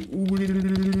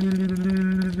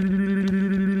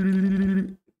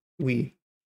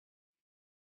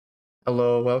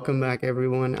 Hello, welcome back,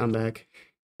 everyone. I'm back.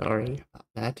 Sorry about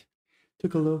that.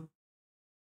 Took a little.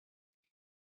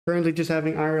 Currently just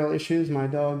having IRL issues. My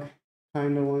dog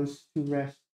kind of wants to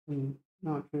rest and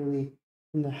not really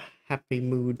in the happy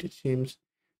mood, it seems.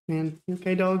 Man, you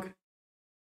okay, dog?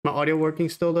 My audio working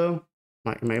still, though?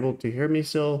 Am I able to hear me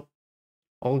still?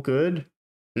 All good?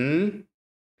 Am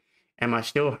I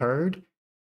still heard?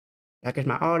 Like, is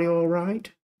my audio all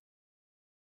right?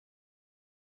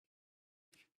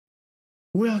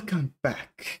 Welcome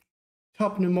back.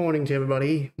 Top in the morning to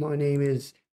everybody. My name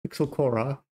is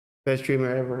PixelCora. Best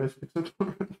streamer ever is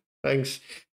PixelCora. Thanks.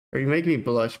 You make me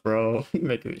blush, bro. You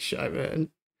making me shy,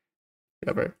 man.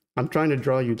 Whatever. I'm trying to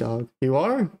draw you, dog. You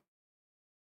are?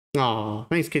 Aw,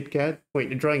 thanks, Kit Kat. Wait,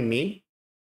 you're drawing me?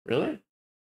 Really?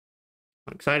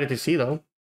 I'm excited to see, though.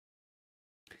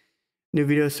 New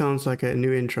video sounds like a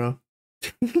new intro.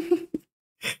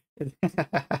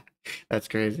 That's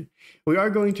crazy. We are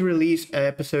going to release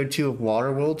episode 2 of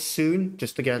Waterworld soon,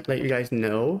 just to let you guys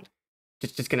know.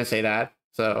 Just gonna say that.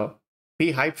 So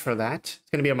be hyped for that.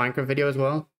 It's gonna be a Minecraft video as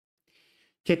well.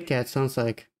 Kit Kat sounds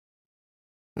like.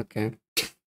 Okay.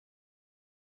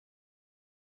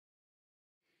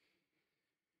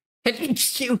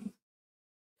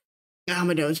 Ow,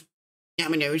 my nose. Ow,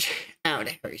 my nose. Ow,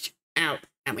 that hurts. Ow.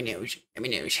 Ow, my nose. Ow, my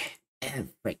nose. Oh,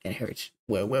 frick, that hurts.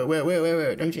 Whoa, whoa, whoa, whoa, whoa,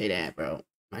 whoa. Don't say that, bro.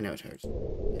 My nose hurts.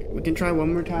 We can try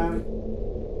one more time.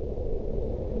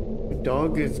 The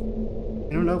dog is...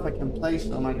 I don't know if I can place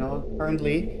on my dog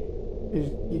currently.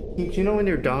 You know when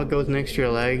your dog goes next to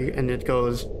your leg and it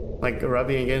goes like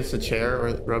rubbing against the chair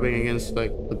or rubbing against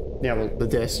like the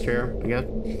desk chair, I guess,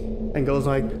 and goes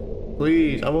like,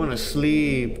 please, I want to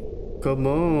sleep. Come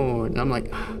on. And I'm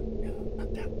like, no,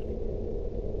 not that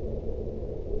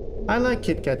one. I like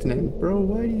Kit Kat's name. Bro,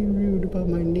 why are you rude about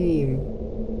my name?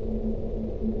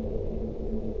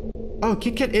 Oh,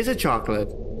 Kit Kat is a chocolate.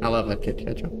 I love that Kit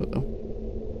Kat chocolate though.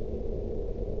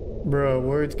 Bro,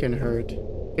 words can hurt.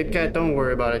 Kit Kat, don't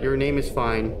worry about it. Your name is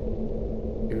fine.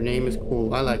 Your name is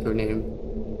cool. I like your name.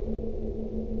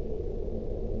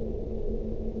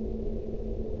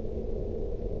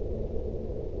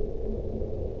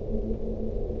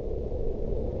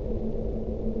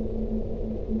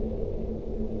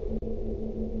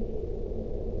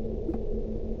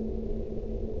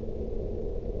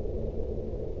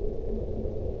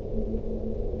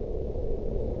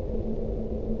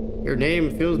 Your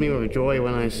name fills me with joy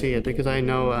when I see it because I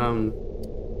know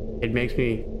it makes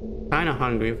me kind of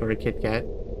hungry for a Kit Kat,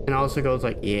 and also goes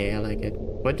like, yeah, I like it.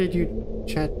 What did you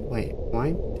chat? Wait,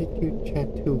 why did you chat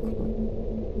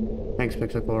too? Thanks,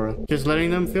 PixelCora. Just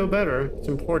letting them feel better. It's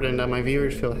important that my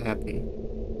viewers feel happy.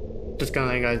 Just gonna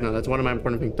let you guys know that's one of my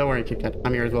important things. Don't worry, Kit Kat.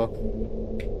 I'm here as well.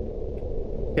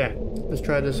 Yeah, let's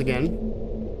try this again.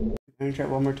 I'm gonna try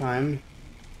it one more time.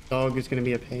 Dog is gonna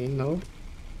be a pain though.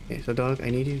 Okay, so dog,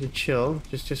 I need you to chill,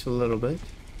 just a little bit.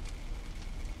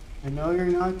 I know you're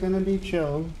not gonna be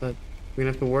chill, but we're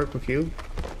gonna have to work with you.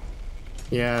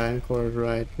 Yeah, Cora's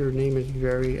right. Your name is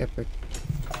very epic.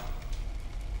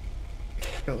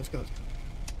 Let's go, let's go, let's go.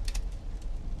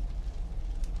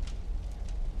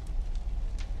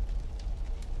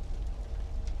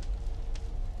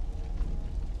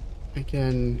 I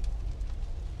can...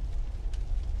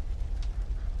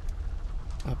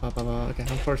 Okay,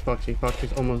 of course, Foxy.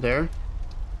 Foxy's almost there.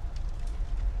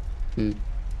 You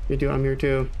do, I'm here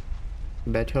too.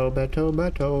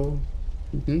 Beto.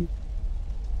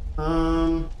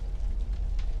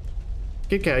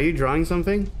 Kit Kat, are you drawing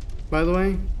something, by the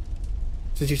way?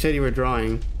 Since you said you were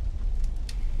drawing.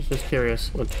 Just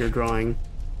curious what you're drawing.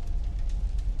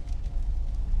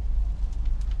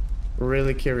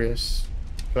 Really curious.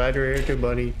 Glad you're here too,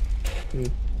 buddy. What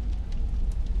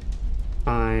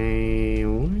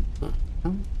the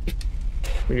hell?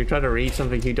 When you try to read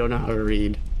something you don't know how to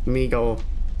read. Me go,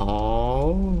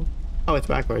 oh, it's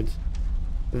backwards.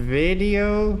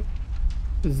 Video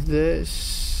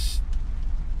this.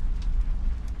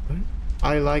 What?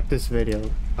 I like this video.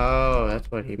 Oh,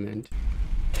 that's what he meant.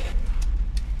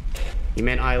 He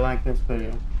meant I like this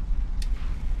video.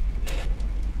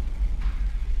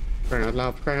 Crying out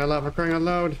loud, crying out loud, crying out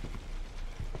loud.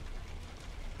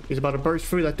 He's about to burst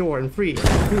through that door in 3, 2,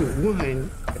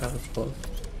 1. That was close.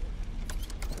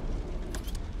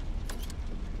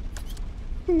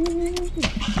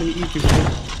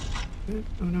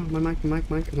 Oh no, my mic.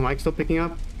 Is the mic still picking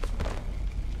up?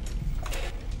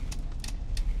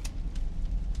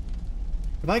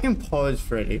 If I can pause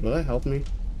Freddy, will that help me?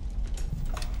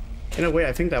 In a way,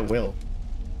 I think that will.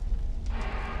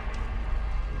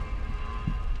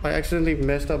 I accidentally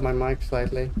messed up my mic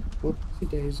slightly. Whoopsie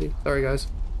daisy. Sorry, guys.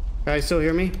 Guys, still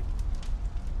hear me?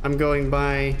 I'm going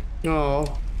by.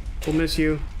 Oh, we'll miss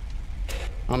you.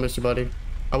 I'll miss you, buddy.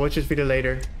 I'll watch this video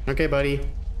later. Okay, buddy.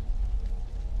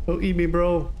 Don't eat me,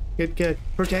 bro. Kit Kat.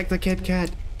 Protect the Kit Kat.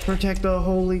 Protect the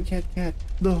holy Kit Kat.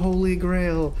 The holy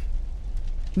grail.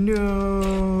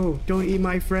 No. Don't eat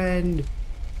my friend.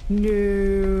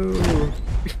 No.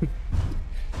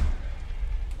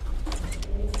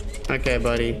 Okay,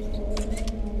 buddy.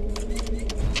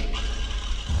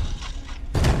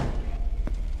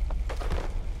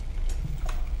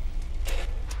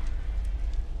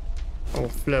 Oh,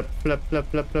 flip.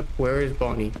 Where is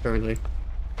Bonnie currently?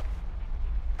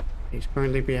 He's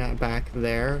currently back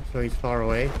there, so he's far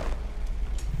away.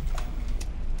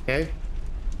 Okay.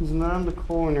 He's not on the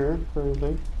corner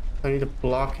currently. I need to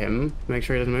block him to make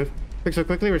sure he doesn't move. Pixel,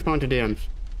 quickly respond to DMs.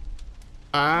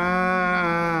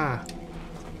 Ah!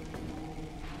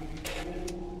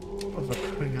 Oh, for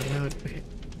crying out loud. Okay.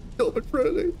 Stop it,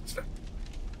 Freddy.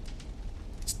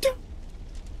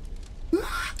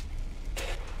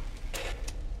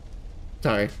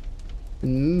 Sorry.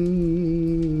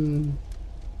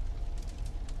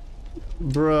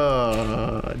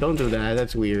 Bruh, don't do that.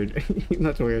 That's weird.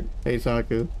 That's weird. Hey,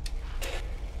 Saku.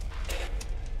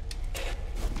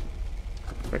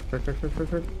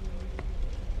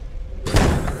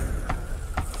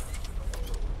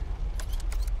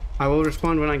 I will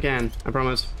respond when I can. I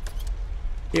promise.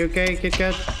 You okay, Kit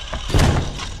Kat?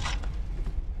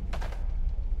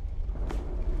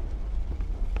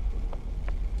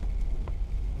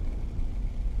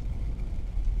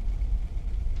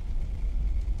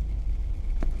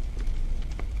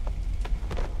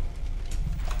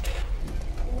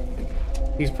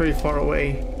 He's pretty far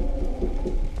away.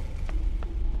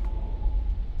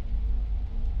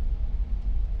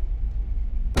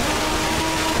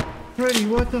 Freddy,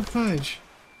 what the fudge?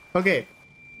 Okay.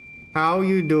 How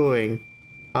you doing?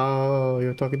 Oh,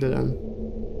 you're talking to them.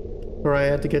 Alright,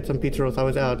 I had to get some pizza rolls. I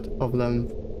was out of them.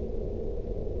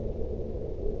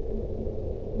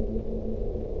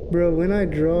 Bro, when I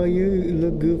draw you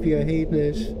look goofy. I hate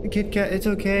this. Kit Kat, it's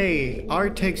okay.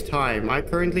 Art takes time. I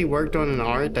currently worked on an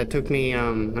art that took me,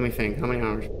 let me think, how many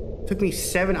hours? It took me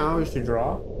 7 hours to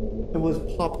draw. It was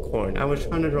popcorn. I was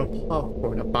trying to draw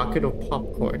popcorn, a bucket of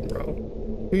popcorn,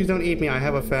 bro. Please don't eat me, I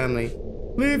have a family.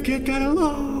 Leave Kit Kat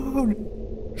alone!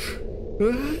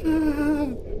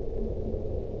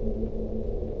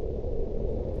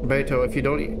 Beto, if you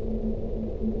don't eat...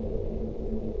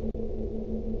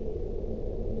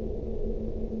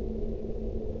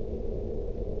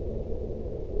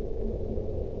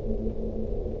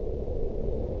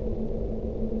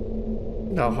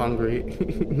 No, hungry.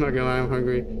 I'm not gonna lie, I'm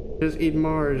hungry. Just eat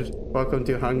Mars. Welcome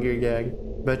to Hungry Gang.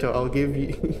 Beto, I'll give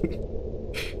you...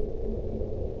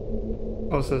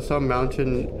 Also, some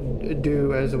Mountain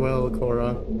Dew as well,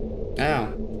 Cora.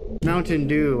 Ah, Mountain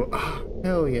Dew. Oh,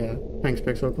 hell yeah. Thanks,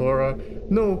 PixelCora.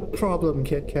 No problem,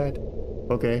 Kit Kat.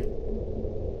 Okay.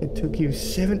 It took you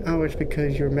 7 hours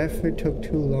because your method took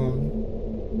too long.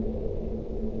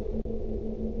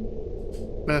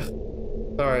 Ugh.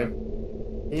 Sorry.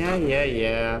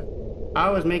 Yeah. I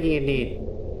was making it neat.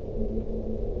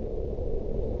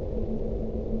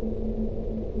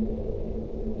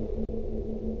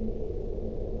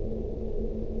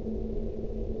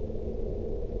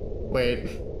 Wait.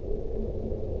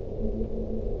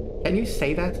 Can you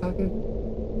say that, Saku?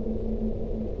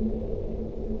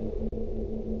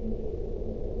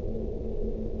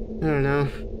 I don't know.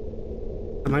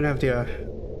 I might have to,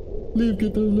 leave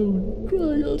Kit alone.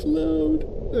 Cry out loud.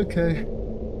 Okay.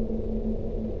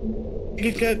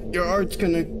 Kit Kat, your art's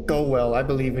gonna go well. I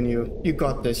believe in you. You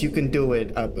got this. You can do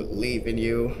it. I believe in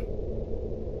you.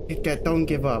 Kit Kat, don't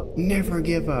give up. Never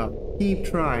give up. Keep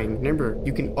trying. Remember,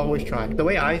 you can always try. The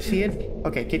way I see it,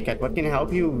 okay, Kit Kat, what can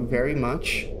help you very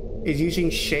much is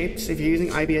using shapes. If you're using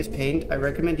IBS Paint, I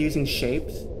recommend using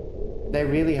shapes. They're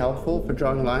really helpful for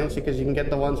drawing lines because you can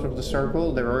get the ones with the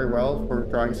circle. They're very well for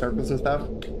drawing circles and stuff.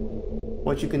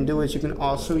 What you can do is you can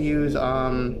also use,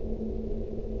 Shotgun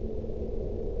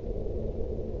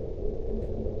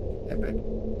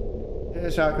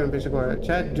PixelCora.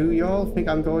 Chat, do y'all think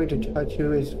I'm going to touch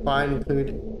you is fine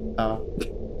include... Oh.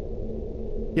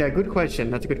 Yeah, good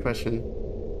question. That's a good question.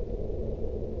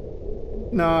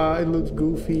 Nah, it looks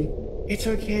goofy. It's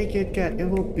okay, Kit Kat. It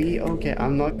will be okay.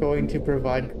 I'm not going to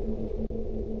provide...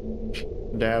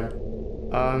 Damn.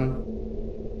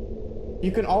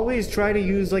 You can always try to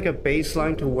use like a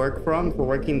baseline to work from for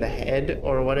working the head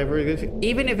or whatever.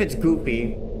 Even if it's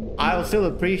goofy, I'll still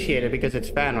appreciate it because it's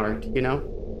fan art, you know?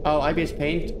 Oh, IBS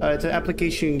Paint? It's an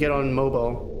application you can get on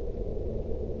mobile.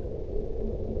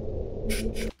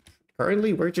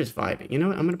 Currently, we're just vibing. You know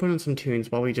what? I'm gonna put on some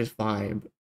tunes while we just vibe.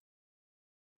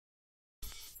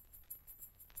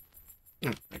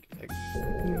 Oh,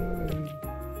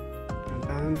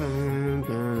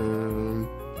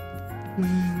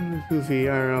 Goofy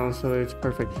IRL, so it's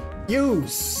perfect. You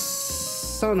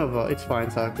son of a... It's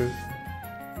fine, Saku.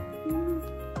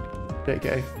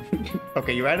 JK.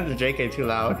 Okay, you added the JK too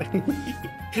loud.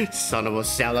 Son of a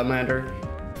salamander.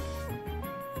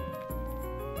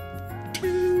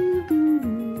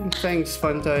 Thanks,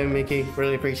 fun time, Mickey.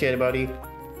 Really appreciate it, buddy.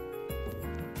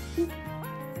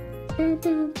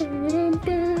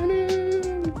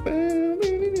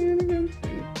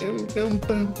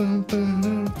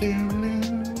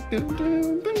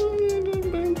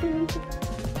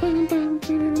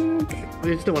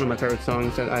 It's still one of my favorite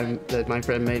songs that my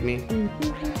friend made me.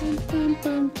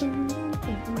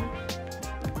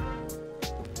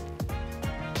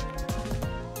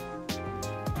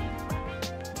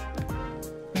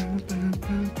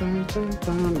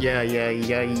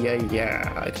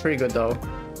 Yeah. It's pretty good though.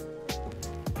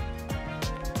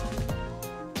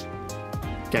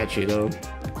 catchy though,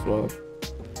 as well.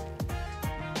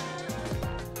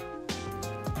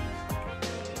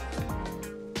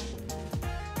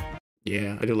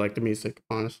 Yeah, I do like the music,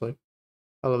 honestly.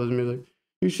 I love his music.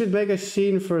 You should make a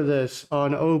scene for this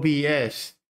on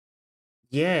OBS.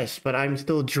 Yes, but I'm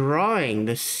still drawing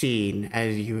the scene,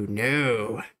 as you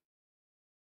know.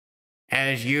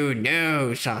 As you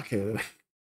know, Saku.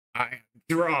 I'm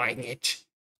drawing it.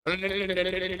 I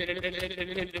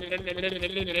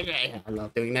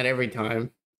love doing that every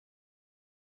time.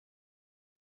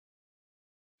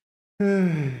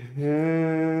 I'm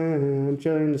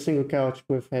chilling in the single couch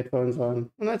with headphones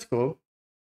on. Well, that's cool.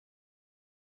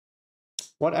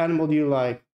 What animal do you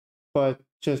like, but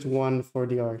just one for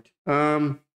the art?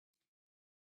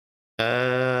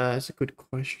 That's a good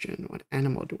question. What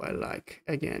animal do I like?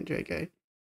 Again, JK.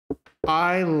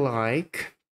 I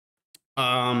like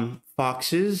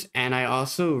foxes, and I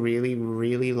also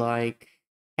really like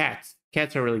cats.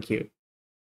 Cats are really cute.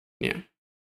 Yeah.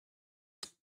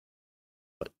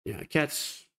 But yeah,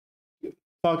 cats,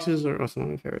 foxes are also one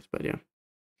of my favorites, but yeah.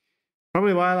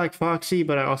 Probably why I like Foxy,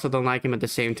 but I also don't like him at the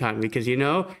same time because, you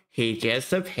know, he's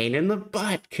just a pain in the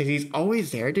butt because he's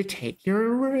always there to take your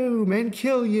room and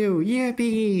kill you.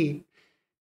 Yippee!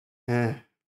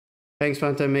 Thanks,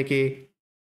 Fanta Mickey.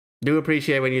 Do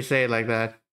appreciate when you say it like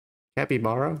that.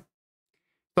 Capybara?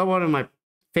 It's not one of my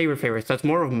favorites. That's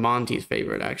more of Monty's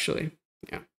favorite, actually.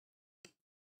 Yeah.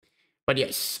 But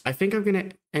yes, I think I'm going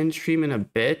to end stream in a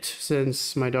bit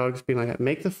since my dog's been like that.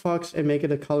 Make the fox and make it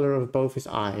the color of both his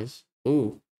eyes.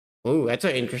 Ooh, that's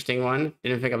an interesting one.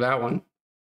 Didn't think of that one.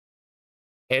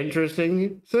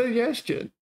 Interesting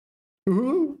suggestion.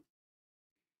 Ooh.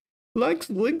 Like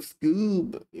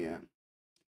Scoob. Yeah.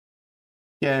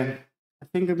 Yeah. I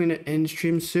think I'm gonna end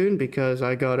stream soon because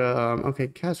I got okay,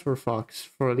 Casper Fox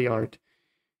for the art.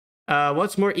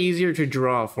 What's more easier to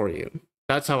draw for you?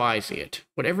 That's how I see it.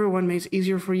 Whatever one makes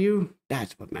easier for you,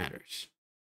 that's what matters.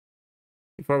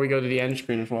 Before we go to the end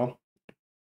screen as well.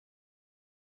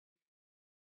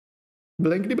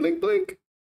 Blinkety blink blink.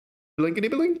 Blinkety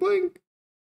blink blink.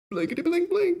 Blinkety blink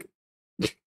blink. Oh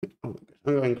my gosh,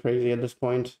 I'm going crazy at this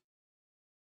point.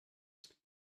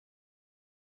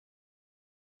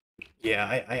 Yeah,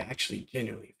 I actually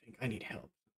genuinely think I need help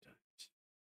sometimes.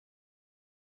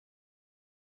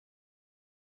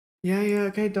 Yeah,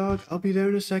 okay, dog. I'll be there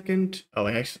in a second. Oh,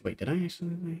 wait, did I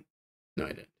actually? No, I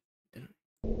didn't. Did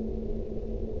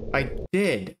I? I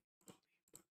did.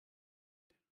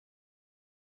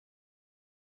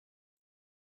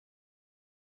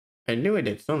 I knew I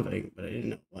did something, but I didn't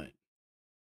know what.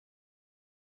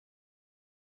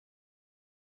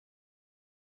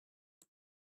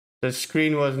 The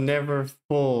screen was never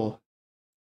full.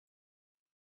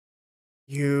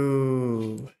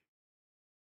 You.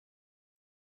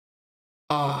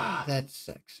 Ah, that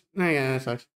sucks. Yeah, that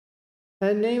sucks.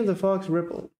 And name the fox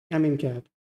Ripple. I mean cat.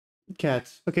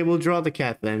 Cats. Okay, we'll draw the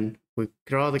cat then. We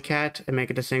draw the cat and make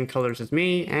it the same colors as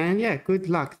me. And yeah, good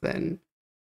luck then.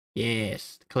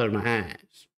 Yes, the color of my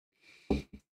eyes.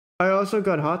 I also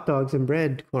got hot dogs and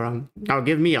bread, Koram. Oh,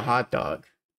 give me a hot dog.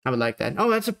 I would like that. Oh,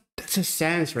 that's a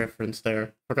Sans reference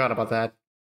there. Forgot about that.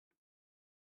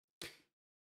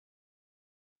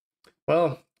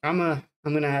 Well, I'm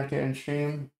gonna have to end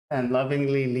stream and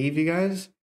lovingly leave you guys.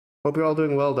 Hope you're all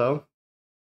doing well though.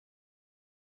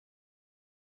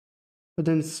 But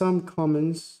then some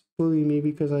comments bully me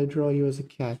because I draw you as a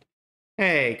cat.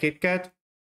 Hey, Kit Kat.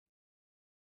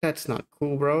 That's not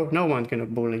cool, bro. No one's gonna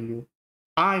bully you.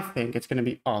 I think it's gonna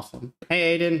be awesome.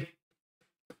 Hey, Aiden.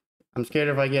 I'm scared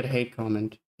if I get a hate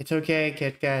comment. It's okay,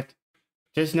 Kit Kat.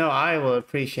 Just know I will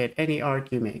appreciate any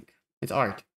art you make. It's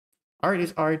art. Art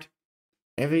is art.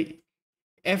 Every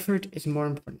effort is more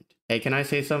important. Hey, can I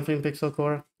say something,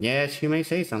 PixelCora? Yes, you may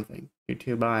say something. You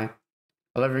too, bye.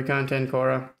 I love your content,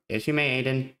 Cora. Yes, you may,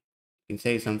 Aiden. You can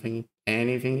say something,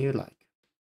 anything you like.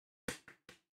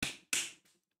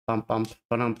 Bump, bump,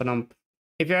 ba-dum, ba-dum.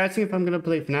 If you're asking if I'm gonna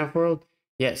play FNaF World,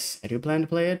 yes, I do plan to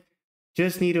play it.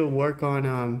 Just need to work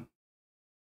on,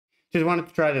 just wanted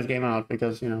to try this game out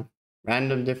because, you know,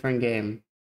 random different game.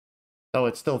 Though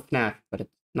it's still FNaF, but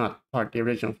it's not part of the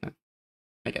original FNaF,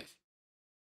 I guess.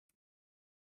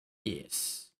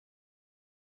 Yes.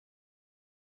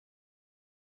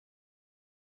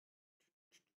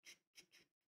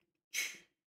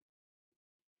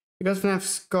 Because FNaF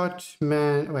Scott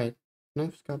Man, wait,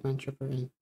 FNaF Scott Man Chipper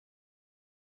in.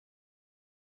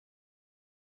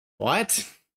 What?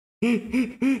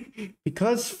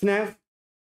 Because FNaF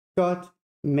Scott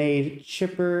made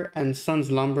Chipper and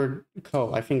Sons Lumber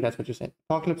Co. I think that's what you said.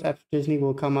 Apocalypse after Disney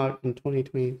will come out in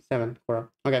 2027. Cora.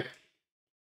 Okay.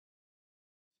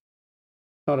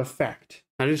 not a fact.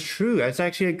 That is true. That's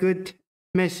actually a good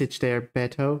message there,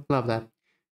 Beto. Love that.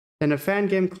 Then a fan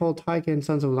game called Taika and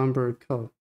Sons of Lumber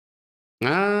Co.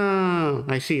 Ah,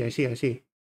 I see. Thanks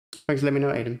for letting me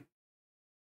know, Aiden.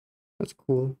 That's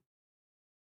cool.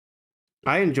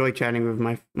 I enjoy chatting with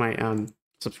my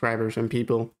subscribers and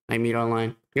people I meet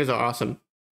online. You guys are awesome.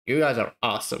 You guys are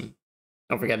awesome.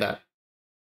 Don't forget that.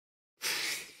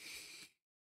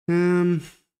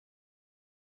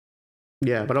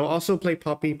 Yeah, but I'll also play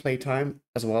Poppy Playtime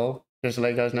as well, just to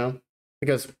let you guys know.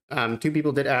 Because 2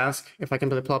 people did ask if I can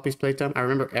play Poppy's Playtime. I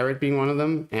remember Eric being one of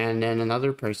them, and then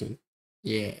another person.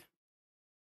 Yeah.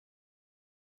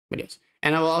 But yes.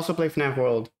 And I will also play FNaF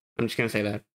World. I'm just gonna say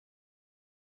that.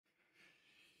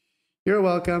 You're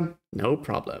welcome. No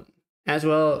problem. As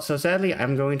well, so sadly,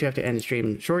 I'm going to have to end the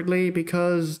stream shortly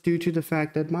because due to the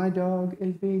fact that my dog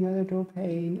is being a little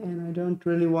pain and I don't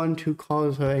really want to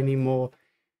cause her any more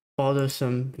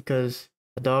bothersome because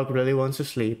the dog really wants to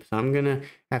sleep. So I'm gonna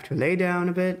have to lay down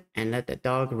a bit and let the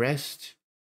dog rest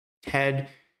its head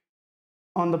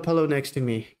on the pillow next to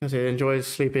me because it enjoys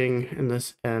sleeping in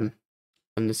this on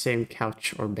the same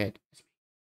couch or bed as me.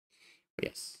 But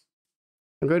yes.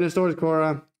 I'm going to the stores,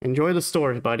 Cora. Enjoy the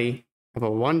stores, buddy. Have a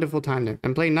wonderful time there.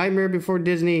 And play Nightmare Before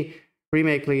Disney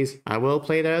remake, please. I will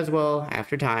play that as well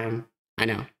after time. I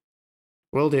know.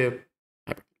 Will do.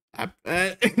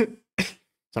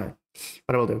 Sorry. But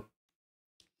I will do.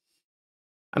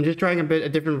 I'm just trying a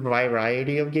different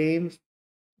variety of games.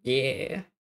 Yeah.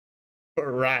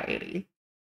 Variety.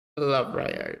 Love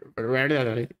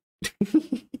variety.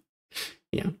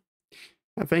 Yeah.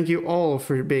 Thank you all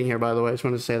for being here, by the way. I just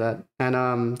wanted to say that.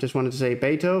 And just wanted to say,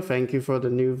 Beto, thank you for the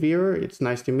new viewer. It's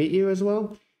nice to meet you as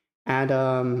well. And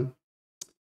let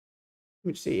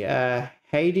me see.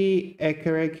 Heidi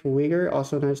Ekerek Wigger,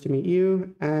 also nice to meet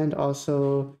you. And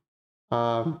also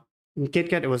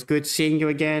KitKat, it was good seeing you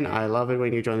again. I love it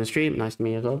when you join the stream. Nice to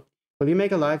meet you as well. Will you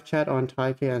make a live chat on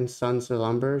Taika and Sons of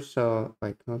Lumber? So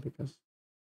like because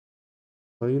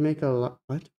will you make a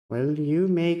what? Will you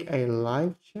make a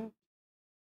live chat?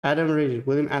 Adam Reed,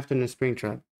 William Afton in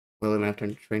Springtrap. William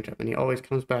Afton in Springtrap. And he always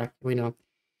comes back. We know.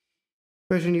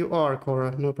 Person you are,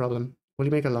 Cora. No problem. Will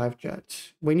you make a live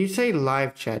chat? When you say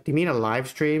live chat, do you mean a live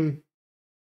stream?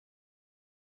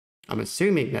 I'm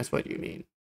assuming that's what you mean.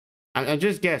 I'm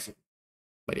just guessing.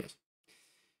 But yes.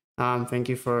 Thank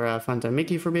you for Fanta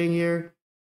Mickey for being here.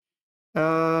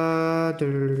 Aiden,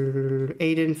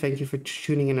 thank you for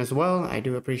tuning in as well. I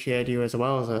do appreciate you as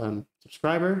well as a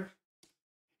subscriber.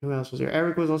 Who else was here?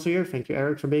 Eric was also here. Thank you,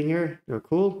 Eric, for being here. You're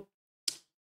cool.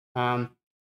 Other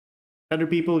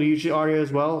people usually are here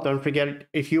as well. Don't forget,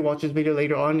 if you watch this video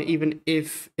later on, even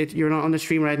if you're not on the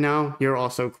stream right now, you're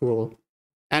also cool.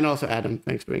 And also Adam,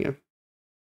 thanks for being here.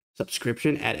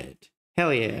 Subscription added.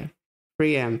 Hell yeah.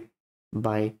 3M.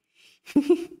 Bye.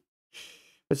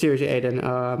 But seriously,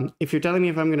 Aiden, if you're telling me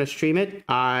if I'm going to stream it,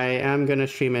 I am going to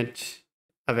stream it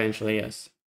eventually,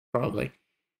 yes. Probably.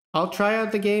 I'll try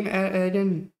out the game,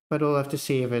 Aiden, but we'll have to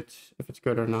see if it's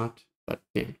good or not. But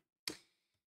yeah,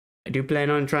 I do plan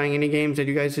on trying any games that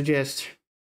you guys suggest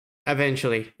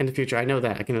eventually in the future. I know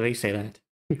that. I can at least say that.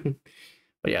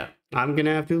 But yeah, I'm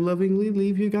gonna have to lovingly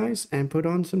leave you guys and put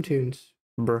on some tunes.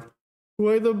 Bruh.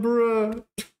 Why the bruh?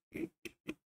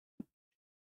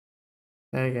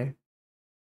 Okay.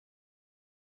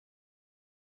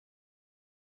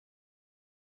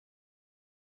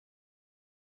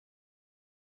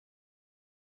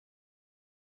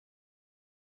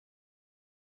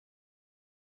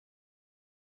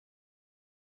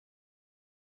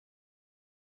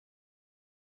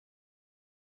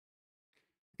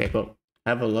 Okay, well,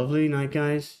 have a lovely night,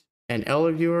 guys. And all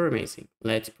of you are amazing.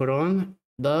 Let's put on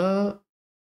the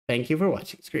thank you for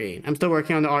watching screen. I'm still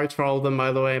working on the arts for all of them,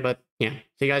 by the way, but yeah.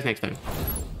 See you guys next time.